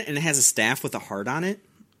skeleton, and it has a staff with a heart on it.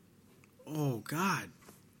 Oh God.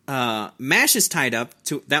 Mash is tied up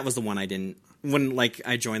to. That was the one I didn't. When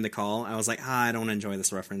I joined the call, I was like, I don't enjoy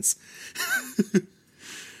this reference.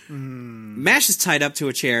 Mash is tied up to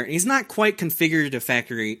a chair, and he's not quite configured to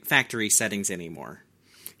factory settings anymore.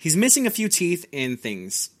 He's missing a few teeth and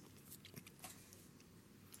things.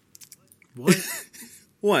 What?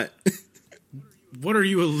 What? What are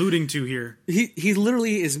you alluding to here? He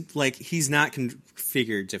literally is he's not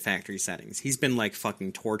configured to factory settings. He's been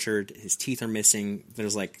fucking tortured. His teeth are missing.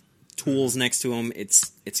 There's tools next to him.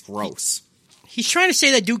 It's gross. He's trying to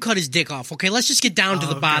say that dude cut his dick off. Okay, let's just get down to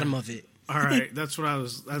the bottom of it. All right, that's what I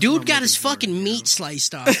was. That's Dude what I'm got his looking for, fucking meat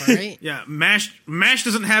sliced off. All right. Yeah, Mash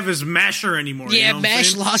doesn't have his masher anymore. Yeah, you know what I'm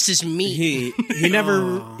Mash saying? lost his meat. He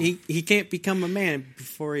never he can't become a man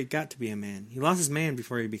before he got to be a man. He lost his man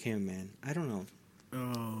before he became a man. I don't know.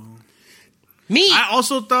 Meat. I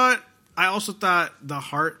also thought the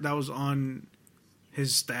heart that was on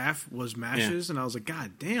his staff was Mash's, and I was like,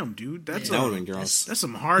 God damn, dude, that That would have been gross. that's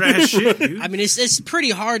some hard ass shit, dude. I mean, it's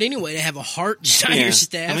pretty hard anyway to have a heart just on your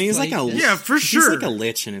staff. I mean, he's like a Yeah, for sure. He's like a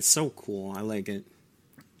lich, and it's so cool. I like it.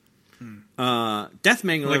 Death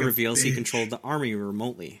Mangler Like a reveals he bitch. controlled the army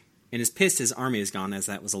remotely, and is pissed his army is gone, as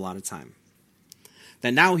that was a lot of time.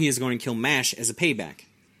 That now he is going to kill Mash as a payback.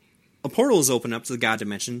 A portal is opened up to the God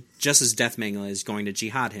Dimension, just as Death Mangler is going to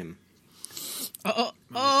jihad him.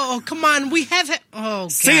 Oh, come on. We have...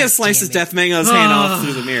 Seiya slices Death Mangla's hand off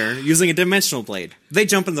through the mirror, using a dimensional blade. They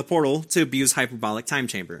jump in the portal to abuse Hyperbolic Time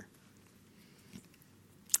Chamber.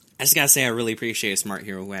 I just gotta say, I really appreciate a smart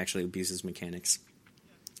hero who actually abuses mechanics.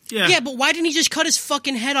 Yeah, but why didn't he just cut his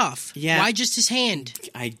fucking head off? Yeah. Why just his hand?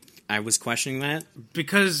 I was questioning that.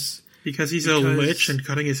 because Because a lich and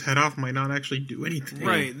cutting his head off might not actually do anything.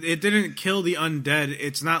 right, it didn't kill the undead.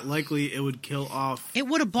 It's not likely it would kill off. It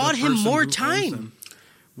would have the bought him person more who owns time. them.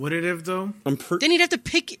 Would it have though? Then he'd have to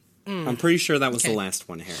pick... I'm pretty sure that was Okay. the last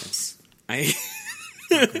one, Harris. Thank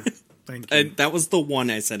you. That was the one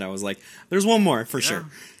I said. I was like, there's one more for sure.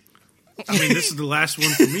 I mean, this is the last one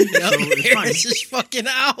for me, so it's fine. This is fucking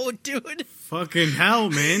out, dude. Fucking hell,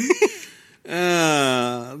 man.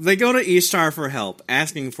 They go to Ishtar for help,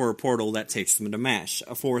 asking for a portal that takes them to Mash,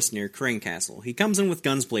 a forest near Crane Castle. He comes in with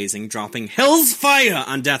guns blazing, dropping Hell's Fire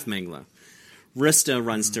on Death Mangla. Rista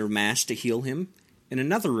runs to Mash to heal him. In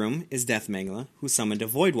another room is Death Mangla, who summoned a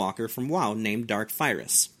Voidwalker from WoW named Dark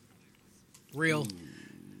Virus. Real.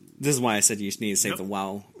 This is why I said you need to save the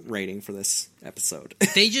WoW rating for this episode.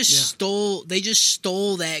 They just stole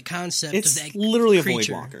that concept It's of that literally a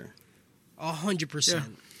creature. Voidwalker.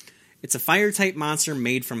 100%. It's a fire-type monster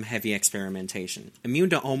made from heavy experimentation, immune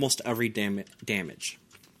to almost every damage.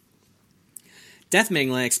 Death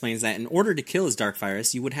Mangla explains that in order to kill his Dark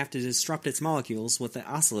Virus, you would have to disrupt its molecules with an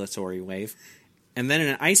oscillatory wave, and then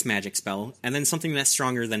an ice magic spell, and then something that's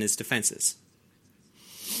stronger than his defenses.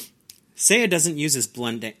 Seiya doesn't use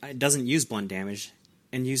blunt damage,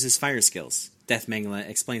 and uses fire skills. Death Mangla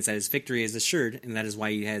explains that his victory is assured, and that is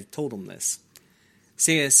why he had told him this.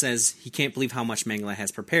 Seiya says he can't believe how much Mangla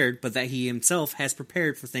has prepared, but that he himself has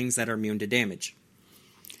prepared for things that are immune to damage.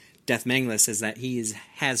 Death Mangla says that he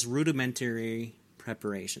has rudimentary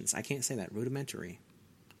preparations. I can't say that. Rudimentary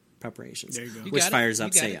preparations. There you go. You Which got it. fires You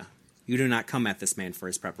up got Seiya. it. You do not come at this man for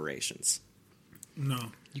his preparations.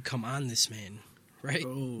 No. You come on this man, right?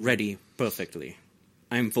 Oh. Ready perfectly.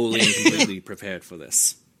 I am fully and completely prepared for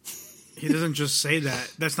this. He doesn't just say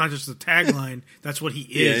that. That's not just a tagline. That's what he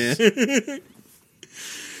is. Yeah.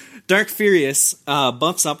 Dark Furious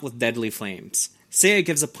buffs up with deadly flames. Seiya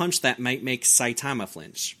gives a punch that might make Saitama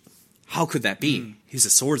flinch. How could that be? He's a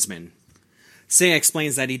swordsman. Seiya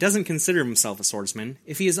explains that he doesn't consider himself a swordsman.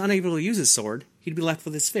 If he is unable to use his sword, he'd be left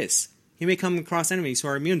with his fists. He may come across enemies who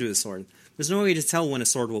are immune to his sword. There's no way to tell when a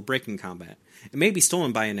sword will break in combat. It may be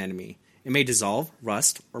stolen by an enemy. It may dissolve,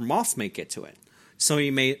 rust, or moths may get to it. So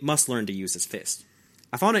he must learn to use his fist.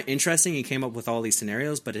 I found it interesting he came up with all these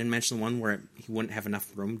scenarios, but didn't mention the one where he wouldn't have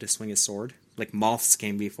enough room to swing his sword. Like moths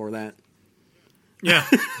came before that. Yeah.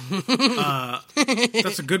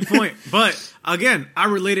 That's a good point. But, again, I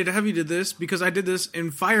related heavy to this because I did this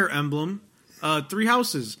in Fire Emblem Three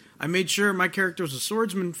Houses. I made sure my character was a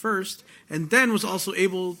swordsman first, and then was also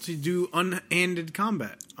able to do unhanded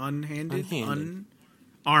combat. Unarmed.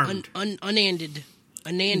 Unhanded.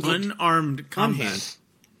 Unarmed combat.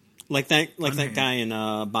 Like that Unhand. guy in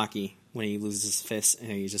Baki when he loses his fist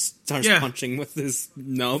and he just starts Yeah. punching with his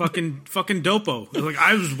nub. Fucking dopo. Like,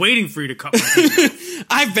 I was waiting for you to cut my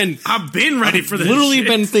hand. I've been ready for this. literally shit.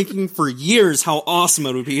 been thinking for years how awesome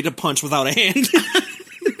it would be to punch without a hand.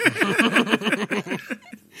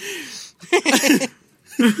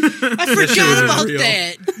 I forgot about real.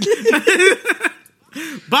 that.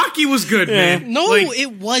 Baki was good, man. No, Like,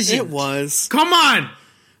 it wasn't. It was. come on.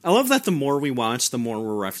 I love that the more we watch, the more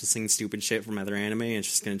we're referencing stupid shit from other anime. It's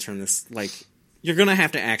just going to turn this, like, you're going to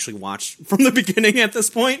have to actually watch from the beginning at this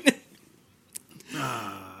point.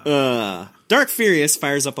 Dark Furious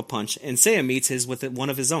fires up a punch, and Seiya meets his with one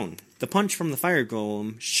of his own. The punch from the fire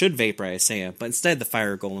golem should vaporize Seiya, but instead the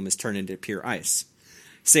fire golem is turned into pure ice.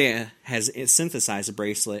 Seiya has synthesized a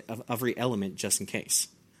bracelet of every element just in case.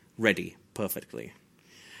 Ready perfectly.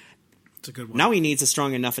 It's a good one. Now he needs a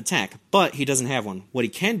strong enough attack, but he doesn't have one. What he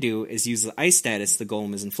can do is use the ice status the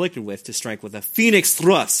golem is inflicted with to strike with a Phoenix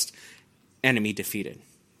Thrust. Enemy defeated.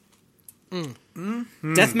 Death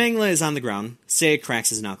Mangla is on the ground. Seiya cracks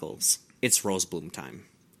his knuckles. It's Rosebloom time.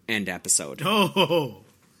 End episode. Oh.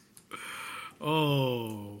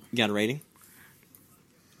 You got a rating?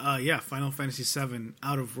 Yeah, Final Fantasy VII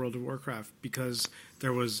out of World of Warcraft because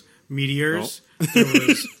there was meteors, there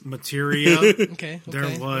was materia, Okay. there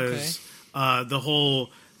was the whole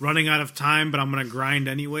running out of time, but I'm going to grind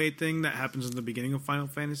anyway thing that happens in the beginning of Final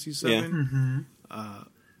Fantasy VII. Yeah.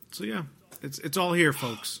 So yeah, it's all here,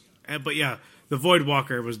 folks. But yeah, the Void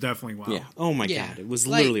Walker was definitely wow. Yeah. Oh my Yeah. god, it was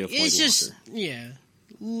Like, literally a Void it's Walker. just, yeah,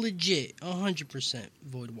 legit, 100%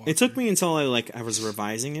 Void Walker. It took me until I was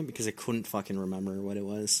revising it because I couldn't fucking remember what it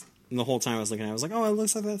was. And the whole time I was looking at it, I was like, oh, it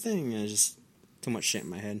looks like that thing. And just too much shit in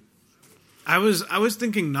my head. I was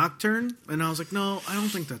thinking Nocturne, and I was like, no, I don't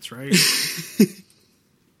think that's right.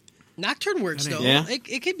 Nocturne works, That though. ain't-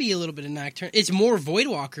 Yeah. It could be a little bit of Nocturne. It's more Void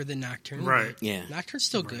Walker than Nocturne. Right. but Yeah. Nocturne's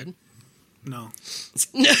still good. No,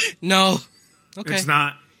 No. Okay. it's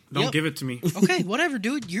not. Don't Yep. give it to me. Okay, whatever,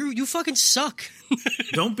 dude. You fucking suck.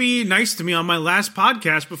 Don't be nice to me on my last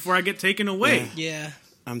podcast before I get taken away. Yeah.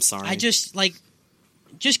 I'm sorry. I just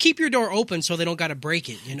keep your door open so they don't got to break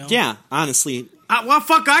it, you know? Yeah, honestly. Well,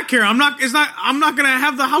 fuck, I care. I'm not gonna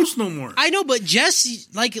have the house no more. I know, but Jess,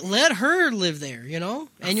 let her live there, you know?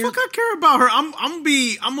 And Fuck, I care about her. I'm gonna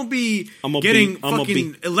be getting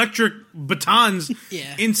fucking electric batons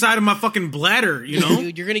Yeah. inside of my fucking bladder. You know?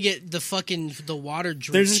 Dude, you're gonna get the water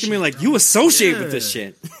drip. They're just going to be shit, like, bro. you associate with this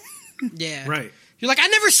shit. Yeah. Right. You're like, I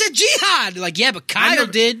never said jihad. Like, yeah, but Kyle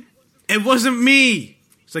never- did. It wasn't me.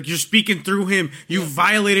 It's like you're speaking through him. You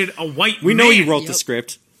violated a white. We know man. you wrote the Yep.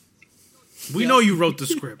 script. We know you wrote the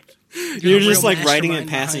script. You're the just real like writing and mastermind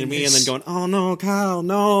passing to me behind and then this. going, oh no, Kyle,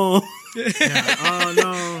 no. Yeah. Oh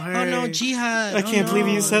no! Hey. Oh no, jihad. I can't believe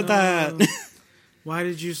you said that. Why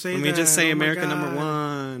did you say Let that? me just say Oh my America God. number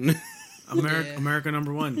one. Yeah. America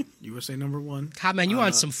number one. USA number one. God, man, you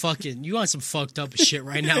on some fucked up shit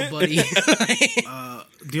right now, buddy.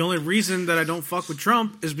 The only reason that I don't fuck with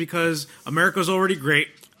Trump is because America's already great.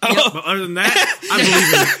 Oh. But other than that, I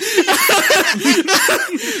believe in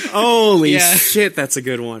it. Holy Yeah. shit, that's a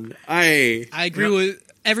good one. I agree with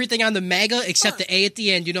everything on the MAGA except the A at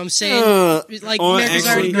the end. You know what I'm saying? oh, America's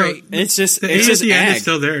already actually, great. It's just The A it's at just the end ag. is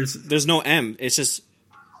still there. There's no M. It's just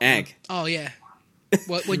ag. Oh yeah.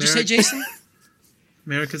 What'd you say, Jason?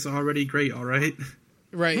 America's already great, all right?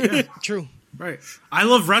 Right. True. Right. I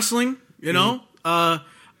love wrestling. You know.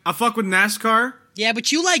 I fuck with NASCAR. Yeah,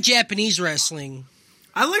 but you like Japanese wrestling.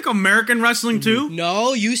 I like American wrestling too.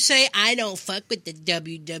 No, you say I don't fuck with the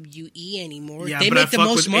WWE anymore. Yeah, they but I make the fuck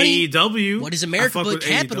most with money. AEW. What is I America fuck but with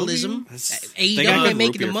capitalism? They got AEW good ain't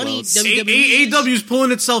making the root beer money. floats. WWE is. AEW's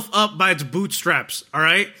pulling itself up by its bootstraps. All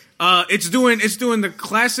right. It's doing the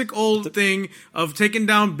classic old thing of taking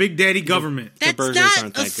down Big Daddy government. The That's burgers not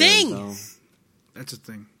aren't a that good, thing. though. That's a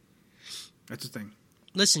thing. That's a thing.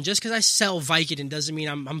 Listen, just because I sell Vicodin doesn't mean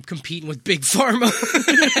I'm competing with Big Pharma.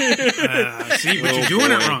 See, but you're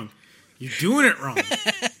doing it wrong. You're doing it wrong.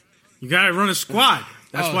 You got to run a squad.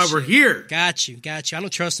 That's Oh, why we're shit. here. Got you. I don't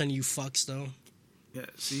trust any of you fucks, though. Yeah.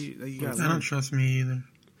 See, you got I don't trust me either.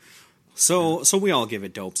 So we all give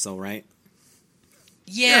it dopes, though, right?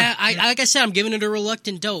 Yeah, like I said, I'm giving it a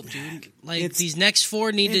reluctant dope, dude. Like, It's- these next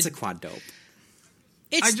four need It's to... a quad dope.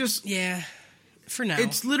 Yeah, for now.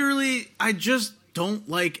 It's literally, I just don't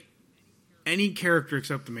like any character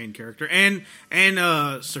except the main character and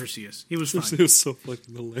Cerseus. He was fine. It was so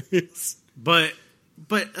fucking hilarious. But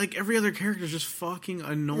but like every other character is just fucking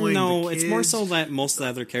annoying. No, The it's more kids, so that most of the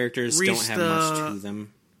other characters Reese, don't have much to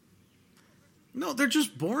them. No, they're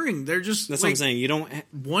just boring. They're just That's like, what I'm saying. You don't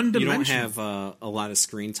one-dimensional. have a lot of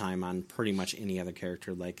screen time on pretty much any other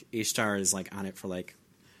character. Like Ishtar is like on it for like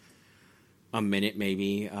a minute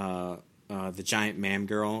maybe. The giant mam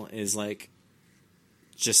girl is like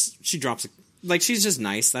she drops like she's just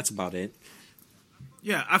nice. That's about it.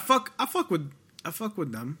 Yeah, I fuck with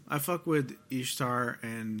them. I fuck with Ishtar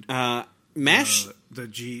and Mash. the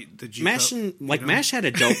G Mash cup, and, like Mash had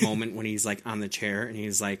a dope moment when he's like on the chair and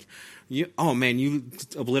he's like, you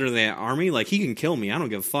obliterated that army. Like he can kill me. I don't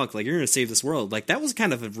give a fuck. Like you're gonna save this world. Like that was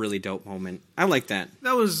kind of a really dope moment. I like that.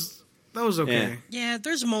 That was okay. Yeah,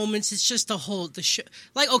 there's moments. It's just the show.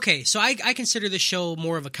 Like, okay, so I consider the show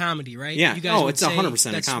more of a comedy, right? Yeah. You guys would it's say 100%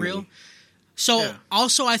 a that's comedy. real. So Yeah.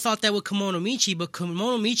 also, I thought that with Kimono Michi, but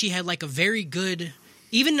Kimono Michi had like a very good,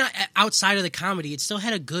 even not outside of the comedy, it still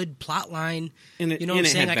had a good plot line. And you know what I'm it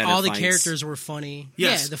saying? had Like better all the fights. characters were funny.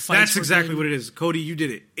 Yes, Yeah, the fights that's were exactly good. what it is. Cody, you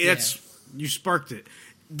did it. You sparked it.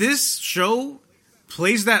 This show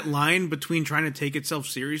plays that line between trying to take itself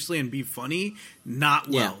seriously and be funny not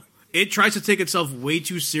well. Yeah. It tries to take itself way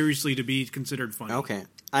too seriously to be considered funny. Okay,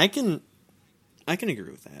 I can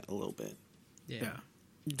agree with that a little bit. Yeah.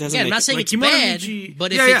 Doesn't Yeah, I'm make not saying like it's Kimono bad, Michi-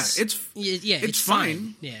 but if yeah, it's it's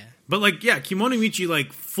fine. Yeah. But like, yeah, Kimono Michi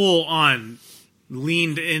like full on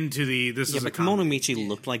leaned into this. Yeah, is but a comedy. Kimono Michi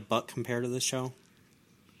looked like butt compared to this show.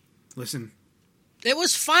 Listen, It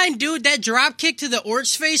was fine, dude. That drop kick to the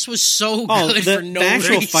Ort's face was so Oh, good the, for no the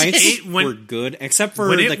actual reason. fights When- were good, except for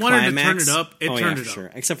when the it wanted to turn climax. it up, it turned it for up.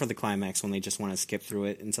 sure. Except for the climax when they just want to skip through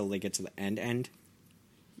it until they get to the end.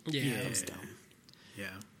 Yeah. That was dumb.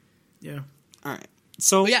 yeah. All right,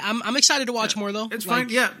 so But yeah, I'm excited to watch more though. It's Like, fine.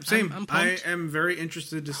 Yeah, same. I'm I pumped. am very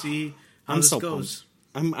interested to see how I'm this so goes.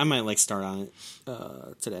 pumped. I might like start on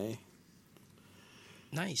it today.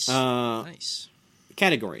 Nice. Uh, Nice.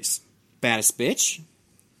 Categories: baddest bitch.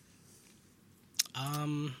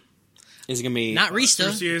 Is it gonna be Not Rista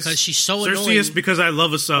Cerseus- because she's so Cerseus annoying. because I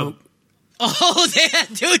love a sub. Oh, that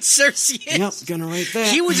dude, Cerseus. Yep, gonna write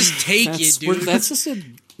that. He would just take it, dude.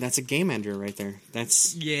 That's a game ender right there.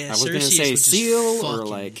 That's Yeah, I was gonna Cerseus say would just Seal or fucking-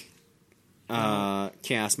 like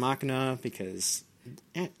Chaos Machina because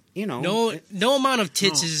No amount of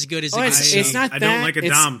tits is as good as Oh, a it's, good it's sub. not I that. don't like a it's,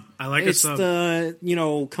 dom. I like a it's sub.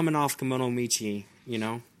 the coming off Kimono Michi.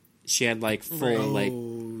 She had like full like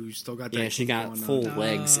you still got that. yeah she got going on. full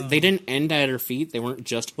legs. They didn't end at her feet. They weren't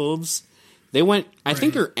just hooves. They went. I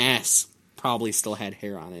think her ass probably still had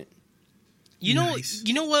hair on it. You know, Nice.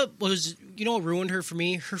 you know what ruined her for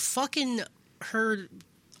me? Her fucking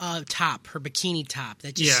top, her bikini top.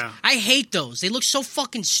 That just Yeah. I hate those. They look so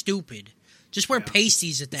fucking stupid. Just wear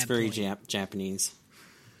pasties at that It's very point. Japanese.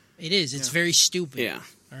 It is. It's very stupid. Yeah.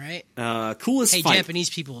 All right. Coolest Hey, fight. Japanese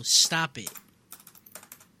people, stop it.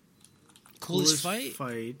 Coolest fight?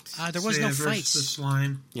 There was no Sand versus fights. The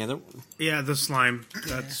slime. Yeah. Yeah, the slime.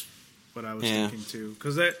 That's what I was Yeah. thinking too.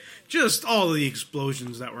 Because just all the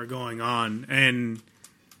explosions that were going on, and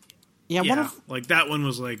Yeah. yeah, like that one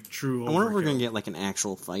was like true. I wonder if we're gonna overkill. get like an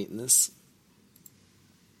actual fight in this.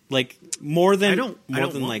 Like more than I don't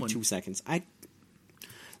want like one. 2 seconds.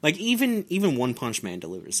 Like even One Punch Man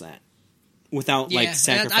delivers that without Yeah, like and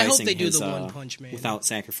sacrificing. I hope they do his, the One Punch Man. without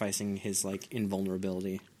sacrificing his like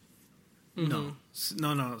invulnerability. No.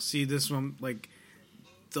 See, this one, like,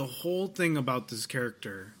 the whole thing about this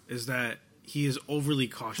character is that he is overly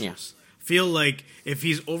cautious. Feel like if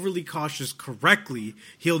he's overly cautious correctly,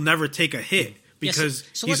 he'll never take a hit because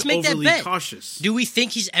so he's let's make that overly bet. cautious. Do we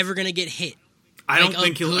think he's ever gonna get hit? I don't Like a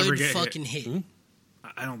think he'll ever good get fucking hit. hit.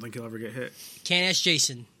 I don't think he'll ever get hit. Can't ask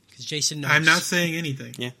Jason because Jason knows. I'm not saying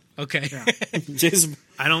anything. Yeah. Okay. Just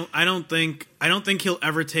I don't think he'll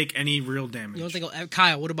ever take any real damage. You don't think?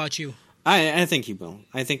 Kyle, what about you? I think he will.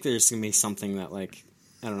 I think there's gonna be something that like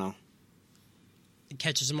I don't know. It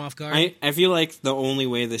catches him off guard. I feel like the only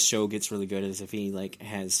way this show gets really good is if he like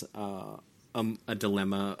has a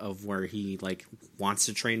dilemma of where he like wants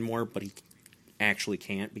to train more, but he actually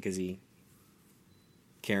can't because he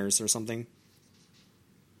cares or something.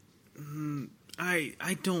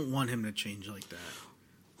 I don't want him to change like that.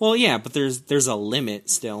 Well, yeah, but there's a limit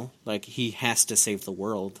still. Like he has to save the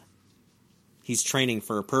world. He's training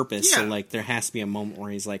for a purpose, so Yeah. like there has to be a moment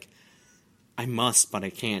where he's like, I must, but I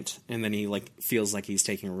can't, and then he like feels like he's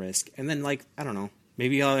taking a risk, and then like I don't know,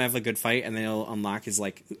 maybe he'll have a good fight, and then he'll unlock his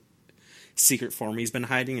like secret form he's been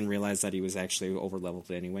hiding, and realize that he was actually over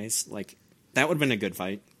leveled anyways. Like that would have been a good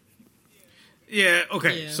fight. Yeah,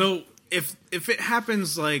 okay. Yeah. So if it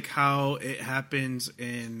happens like how it happens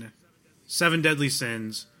in Seven Deadly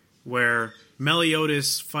Sins, where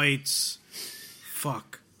Meliodas fights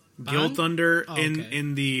Gil Thunder okay.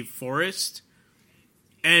 in the forest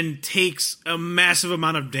and takes a massive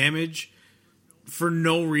amount of damage for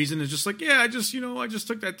no reason. It's just like, I just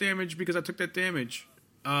took that damage because I took that damage.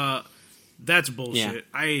 That's bullshit. Yeah,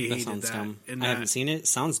 I hated that. sounds dumb. And I haven't seen it.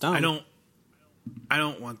 Sounds dumb. I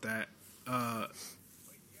don't want that.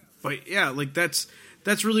 But yeah, like that's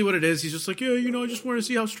really what it is. He's just like, I just want to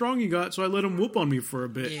see how strong he got, so I let him whoop on me for a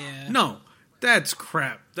bit. Yeah. No, that's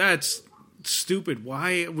crap. That's stupid.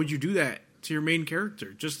 Why would you do that to your main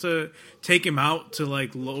character? Just to take him out to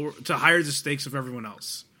like to higher the stakes of everyone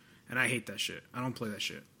else. And I hate that shit. I don't play that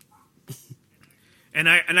shit. And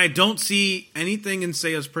I don't see anything in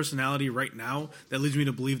Seiya's personality right now that leads me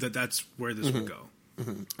to believe that that's where this would go.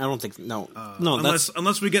 Mm-hmm. I don't think no.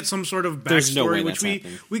 Unless we get some sort of There's no way backstory, which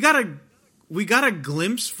that's we got a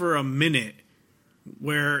glimpse for a minute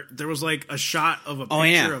where there was like a shot of a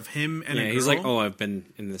picture of him and a girl. He's like, I've been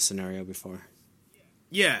in this scenario before.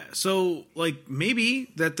 Yeah, so like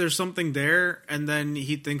maybe that there's something there, and then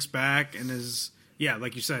he thinks back and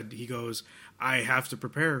like you said, he goes, I have to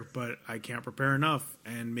prepare, but I can't prepare enough.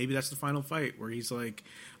 And maybe that's the final fight where he's like,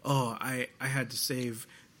 I had to save.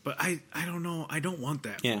 But I don't know. I don't want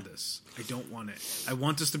that from this. I don't want it. I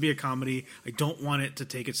want this to be a comedy. I don't want it to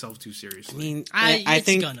take itself too seriously. I mean, I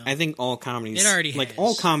think all comedies, It already like has.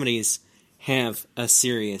 all comedies, have a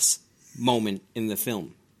serious moment in the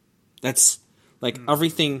film. That's like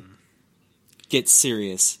everything gets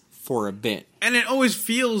serious for a bit, and it always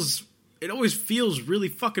feels really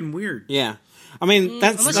fucking weird. Yeah. I mean,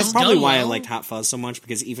 unless that's it's probably done why I well. liked Hot Fuzz so much,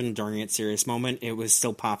 because even during its serious moment, it was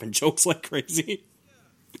still popping jokes like crazy.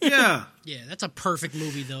 Yeah. Yeah, that's a perfect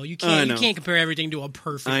movie though. You I can't know. compare everything to a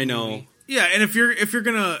perfect I know. movie. Yeah, and if you're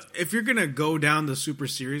gonna go down the super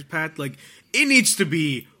serious path, like it needs to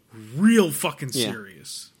be real fucking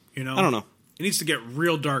serious. You know? I don't know. It needs to get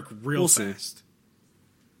real dark real We'll see. fast.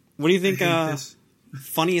 What do you think I hate this.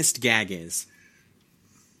 funniest gag is?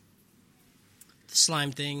 The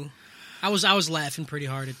slime thing. I was laughing pretty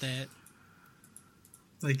hard at that.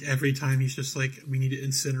 Like every time he's just like, we need to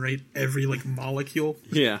incinerate every like molecule.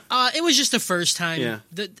 Yeah. It was just the first time. Yeah.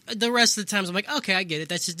 The rest of the times I'm like, okay, I get it.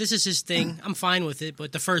 This is his thing. I'm fine with it.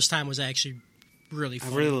 But the first time was actually really I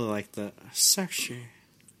funny. really like the sexy.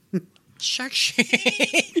 Shark shit.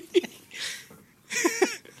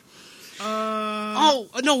 Oh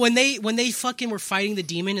no! When they fucking were fighting the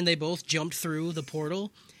demon and they both jumped through the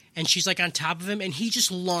portal, and she's like on top of him, and he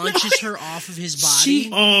just launches her off of his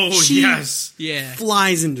body. She Yes. Yeah,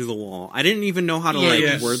 flies into the wall. I didn't even know how to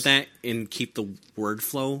Yes. word that and keep the word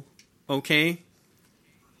flow okay.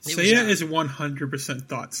 Seiya is 100%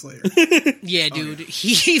 Thought Slayer. yeah, dude.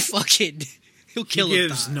 He fucking he'll kill He him.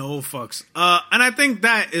 gives no fucks. And I think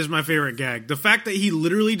that is my favorite gag. The fact that he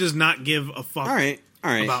literally does not give a fuck All right.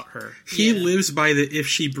 about her. He lives by the if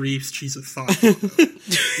she breathes, she's a thought.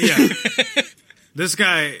 Yeah. This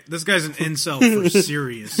guy's an incel for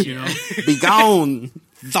serious, you know? Be gone.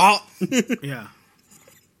 Thought. Yeah.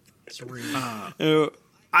 It's real. I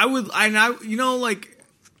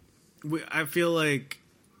feel like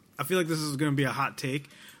this is going to be a hot take,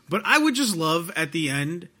 but I would just love at the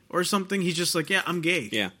end or something, he's just like, yeah, I'm gay.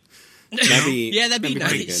 Yeah. That'd be that'd be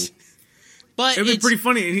pretty nice. good. But It'd be pretty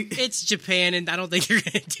funny. And It's Japan, and I don't think you're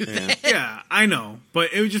gonna do that. yeah, I know.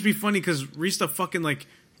 But it would just be funny because Rista fucking like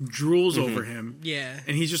drools over him. Yeah.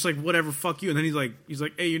 And he's just like, whatever, fuck you. And then he's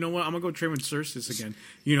like, hey, you know what? I'm gonna go train with Cersei again.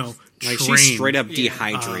 You know, Like train. she's straight up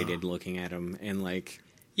dehydrated looking at him and like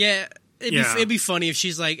Yeah. Yeah. It'd be funny if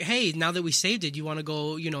she's like, hey, now that we saved it, you want to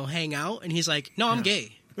go, hang out? And he's like, no, I'm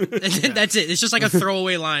gay. And then that's it. It's just like a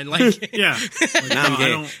throwaway line. Like, Yeah. Like, Nah, I'm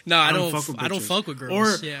gay. I don't bitches. fuck with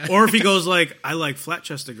girls. Or if he goes like, I like flat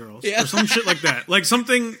chested girls. Yeah. Or some shit like that. Like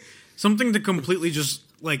something to completely just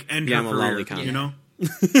like end Yeah, her I'm a career. lolicon. You know?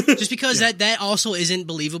 just because that also isn't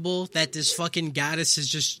believable that this fucking goddess is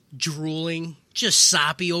just drooling, just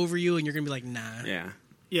soppy over you, and you're gonna be like, nah. yeah.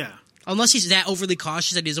 Yeah. Unless he's that overly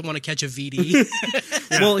cautious that he doesn't want to catch a VD.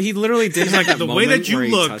 Well, he literally did like that The moment way that you where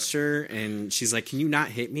he look- touched her, and she's like, "Can you not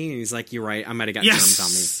hit me?" And he's like, "You're right. I might have got Yes.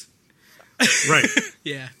 germs on me." Right.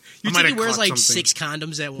 yeah. I You might think he have wears caught like something. 6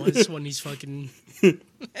 condoms at once when he's fucking...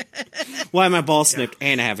 Why my ball snipped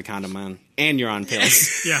and I have a condom on, and you're on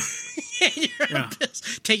pills. Yeah. You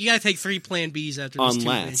gotta take 3 Plan Bs after this 2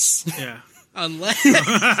 weeks. Unless Yeah. Unless...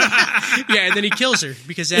 yeah, and then he kills her,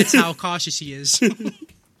 because that's how cautious he is.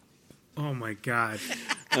 Oh my god.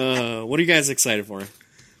 what are you guys excited for?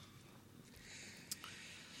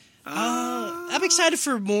 I'm excited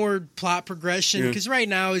for more plot progression, because right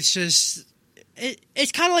now it's just...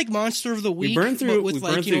 it's kind of like Monster of the Week. We burned through, but with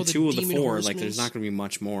like, you know, the two of the Demon four. Like, Horsemen. there's not going to be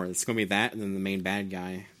much more. It's going to be that and then the main bad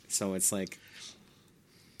guy. So it's like...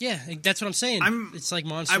 Yeah, that's what I'm saying. It's like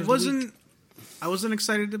Monster of the Week. I wasn't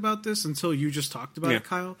excited about this until you just talked about Yeah. it,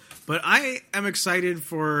 Kyle. But I am excited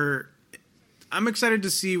I'm excited to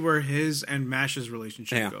see where his and Mash's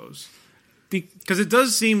relationship Yeah. goes. Because it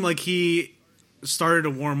does seem like he started to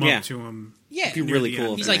warm Yeah. up to him. Yeah. it'd be really the cool.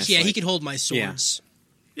 end. if He's Mash, like, yeah, he could hold my swords.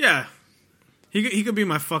 Yeah. He could be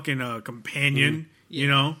my fucking companion, you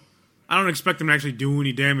know? I don't expect him to actually do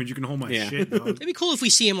any damage. You can hold my Yeah. shit, dog. It'd be cool if we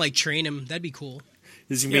see him like train him. That'd be cool.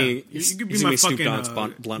 He's going to be, Yeah. he's You could be gonna my be Snoop fucking,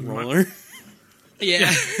 Dogg's blunt roller.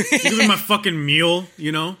 Yeah. You could be my fucking mule,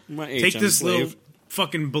 you know? My Take HM this slave. little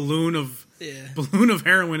fucking balloon of yeah.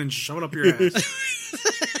 heroin and shove it up your ass.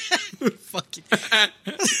 Fuck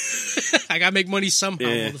it. I gotta make money somehow,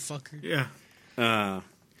 Yeah. motherfucker. Yeah.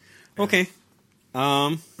 Okay.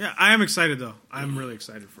 Yeah, I am excited though. I'm really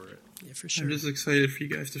excited for it. Yeah, for sure. I'm just excited for you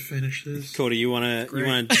guys to finish this. Cody, you wanna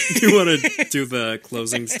Great. do the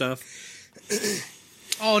closing stuff?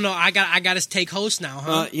 Oh no, I got to take host now,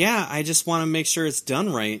 huh? Yeah, I just want to make sure it's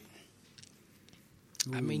done right.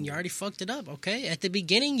 I mean, you already fucked it up. Okay, at the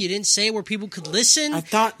beginning, you didn't say where people could listen. I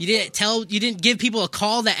thought- you didn't give people a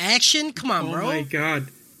call to action. Come on, Oh bro. my god.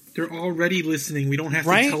 They're already listening. We don't have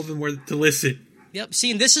Right? to tell them where to listen. Yep.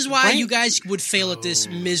 See, and this is why Right? you guys would fail at this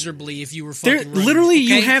miserably if you were There, fucking running, literally,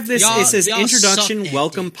 okay? you have this. Y'all- It says y'all introduction, suck at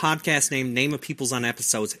welcome, it. podcast name of people's on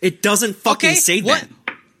episodes. It doesn't fucking Okay, say what? that.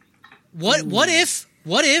 What if?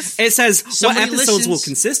 It says what Somebody episodes will listens-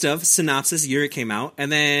 consist of, synopsis, year it came out,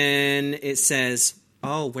 and then it says,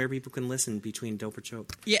 where people can listen between Dope or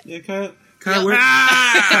Choke. Yeah. Yeah, Kyle, Yeah. where, Yeah,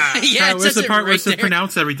 Kyle, it where's says the it part where right it says there.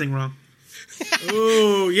 pronounce everything wrong?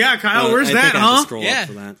 Ooh, yeah, Kyle, where's I that, think I have to huh? scroll Yeah. up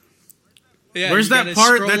for that. Yeah, Where's you that gotta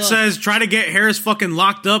part scroll that up. says try to get Harris fucking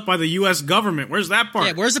locked up by the U.S. government? Where's that part?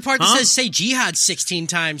 Yeah, where's the part that Huh? says say jihad 16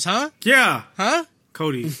 times, huh? Yeah. Huh?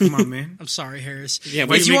 Cody, come on, man. I'm sorry, Harris. Yeah,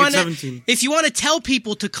 why if you you make it want 17? if you want to tell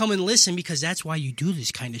people to come and listen, because that's why you do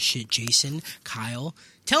this kind of shit, Jason, Kyle.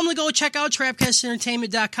 Tell them to go check out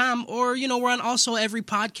TrapcastEntertainment.com, or we're on also every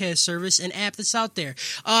podcast service and app that's out there.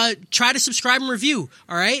 Try to subscribe and review.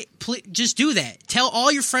 All right, just do that. Tell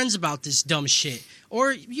all your friends about this dumb shit,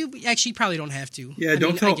 or you actually probably don't have to. Yeah, I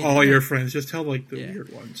don't mean, I tell get all it. your friends. Just tell, like, the Yeah.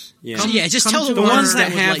 weird ones. Yeah. So, yeah, just come tell to The the ones that that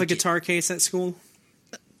would have like a it. guitar case at school.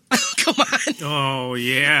 Come on. Oh,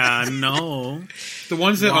 yeah, no. The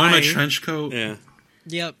ones that own Why? a trench coat. Yeah.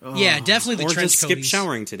 Yep. Yeah, definitely the Or trench just skip coaties.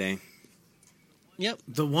 showering today. Yep.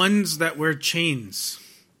 The ones that wear chains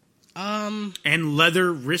and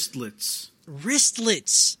leather wristlets.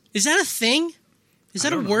 Wristlets. Is that a thing? Is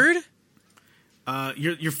that a don't know. word?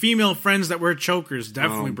 Your female friends that wear chokers,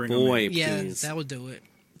 definitely Oh, bring boy, them Yeah, please. that would do it.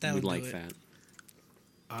 That We'd would like do it.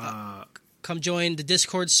 that. Come join the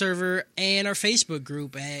Discord server and our Facebook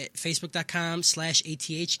group at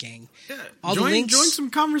facebook.com/ATHgang. in. Yeah, All the join, links- join some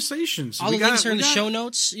conversations. All We the got- links are in we the got- show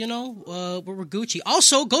notes, we're Gucci.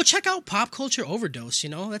 Also, go check out Pop Culture Overdose,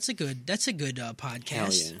 that's a good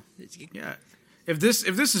podcast. Hell Yeah. If this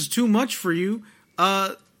is too much for you,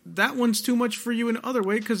 that one's too much for you in other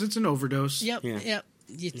way because it's an overdose. Yep, Yeah. yep.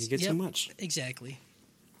 You get too much. Exactly.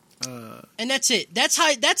 And that's it. That's how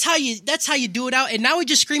you do it out. And now we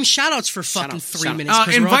just scream shout outs for fucking out, 3 shout out. minutes. 'Cause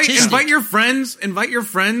we're Invite autistic. your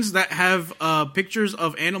friends that have pictures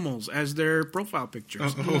of animals as their profile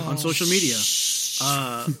pictures on social media.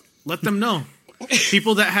 Let them know.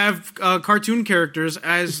 People that have cartoon characters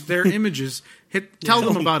as their images, tell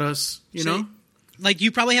them about us. You know, Like,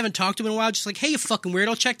 you probably haven't talked to him in a while. Just like, hey, you fucking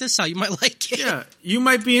weirdo, check this out. You might like it. yeah, you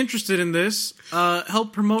might be interested in this.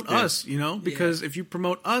 Help promote us. Because if you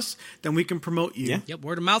promote us, then we can promote you. Yeah. Yep,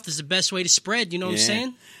 word of mouth is the best way to spread. You know what I'm Yeah.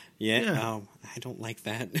 saying? Yeah. Yeah. Oh, I don't like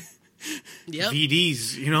that. Yep.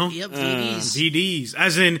 VDs. Yep, VDs. VDs,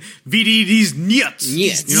 as in VDs nuts.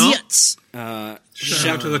 Nuts. You know? Nuts. Shout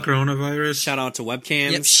out to the coronavirus. Shout out to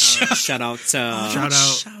webcams. Yep. Shout out to Shout out.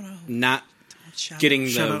 Shout out. not Shout getting out.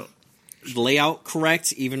 Shout the out. layout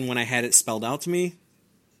correct, even when I had it spelled out to me.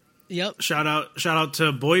 Yep. Shout out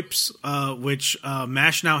to Boips, which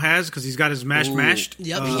Mash now has because he's got his Mash Ooh. mashed.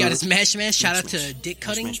 Yep, he got his mash. Shout out to Dick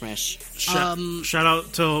Cutting. Smash. Shout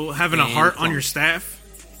out to having a And heart on Clunk. your staff.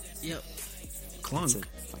 Yep. Clunk.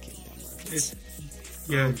 Fucking dumb reference.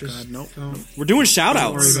 Yeah, just God, nope. don't We're doing shout worry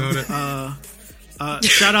outs. about it.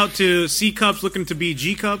 Shout out to C Cups looking to be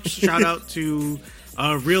G Cups. Shout out to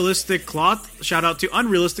Realistic Cloth. Shout out to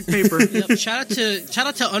Unrealistic Paper. Yep. Shout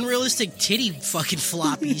out to unrealistic titty fucking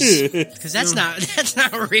floppies, because that's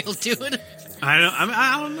not real, dude.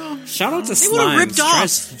 I don't know. Shout out to would've Slimes. ripped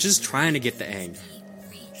off. Just trying to get the egg.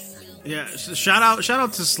 Yeah, shout out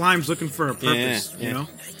to Slimes looking for a purpose, Yeah. you know?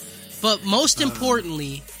 But most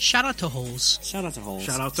importantly, shout out to Holes. Shout out to Holes.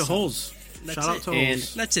 Shout out to Holes. That's Shout out it. to And-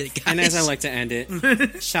 Holes. That's it, guys. And as I like to end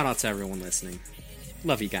it, shout out to everyone listening.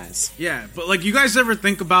 Love you guys. Yeah, but like, you guys ever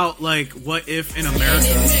think about like, what if in America?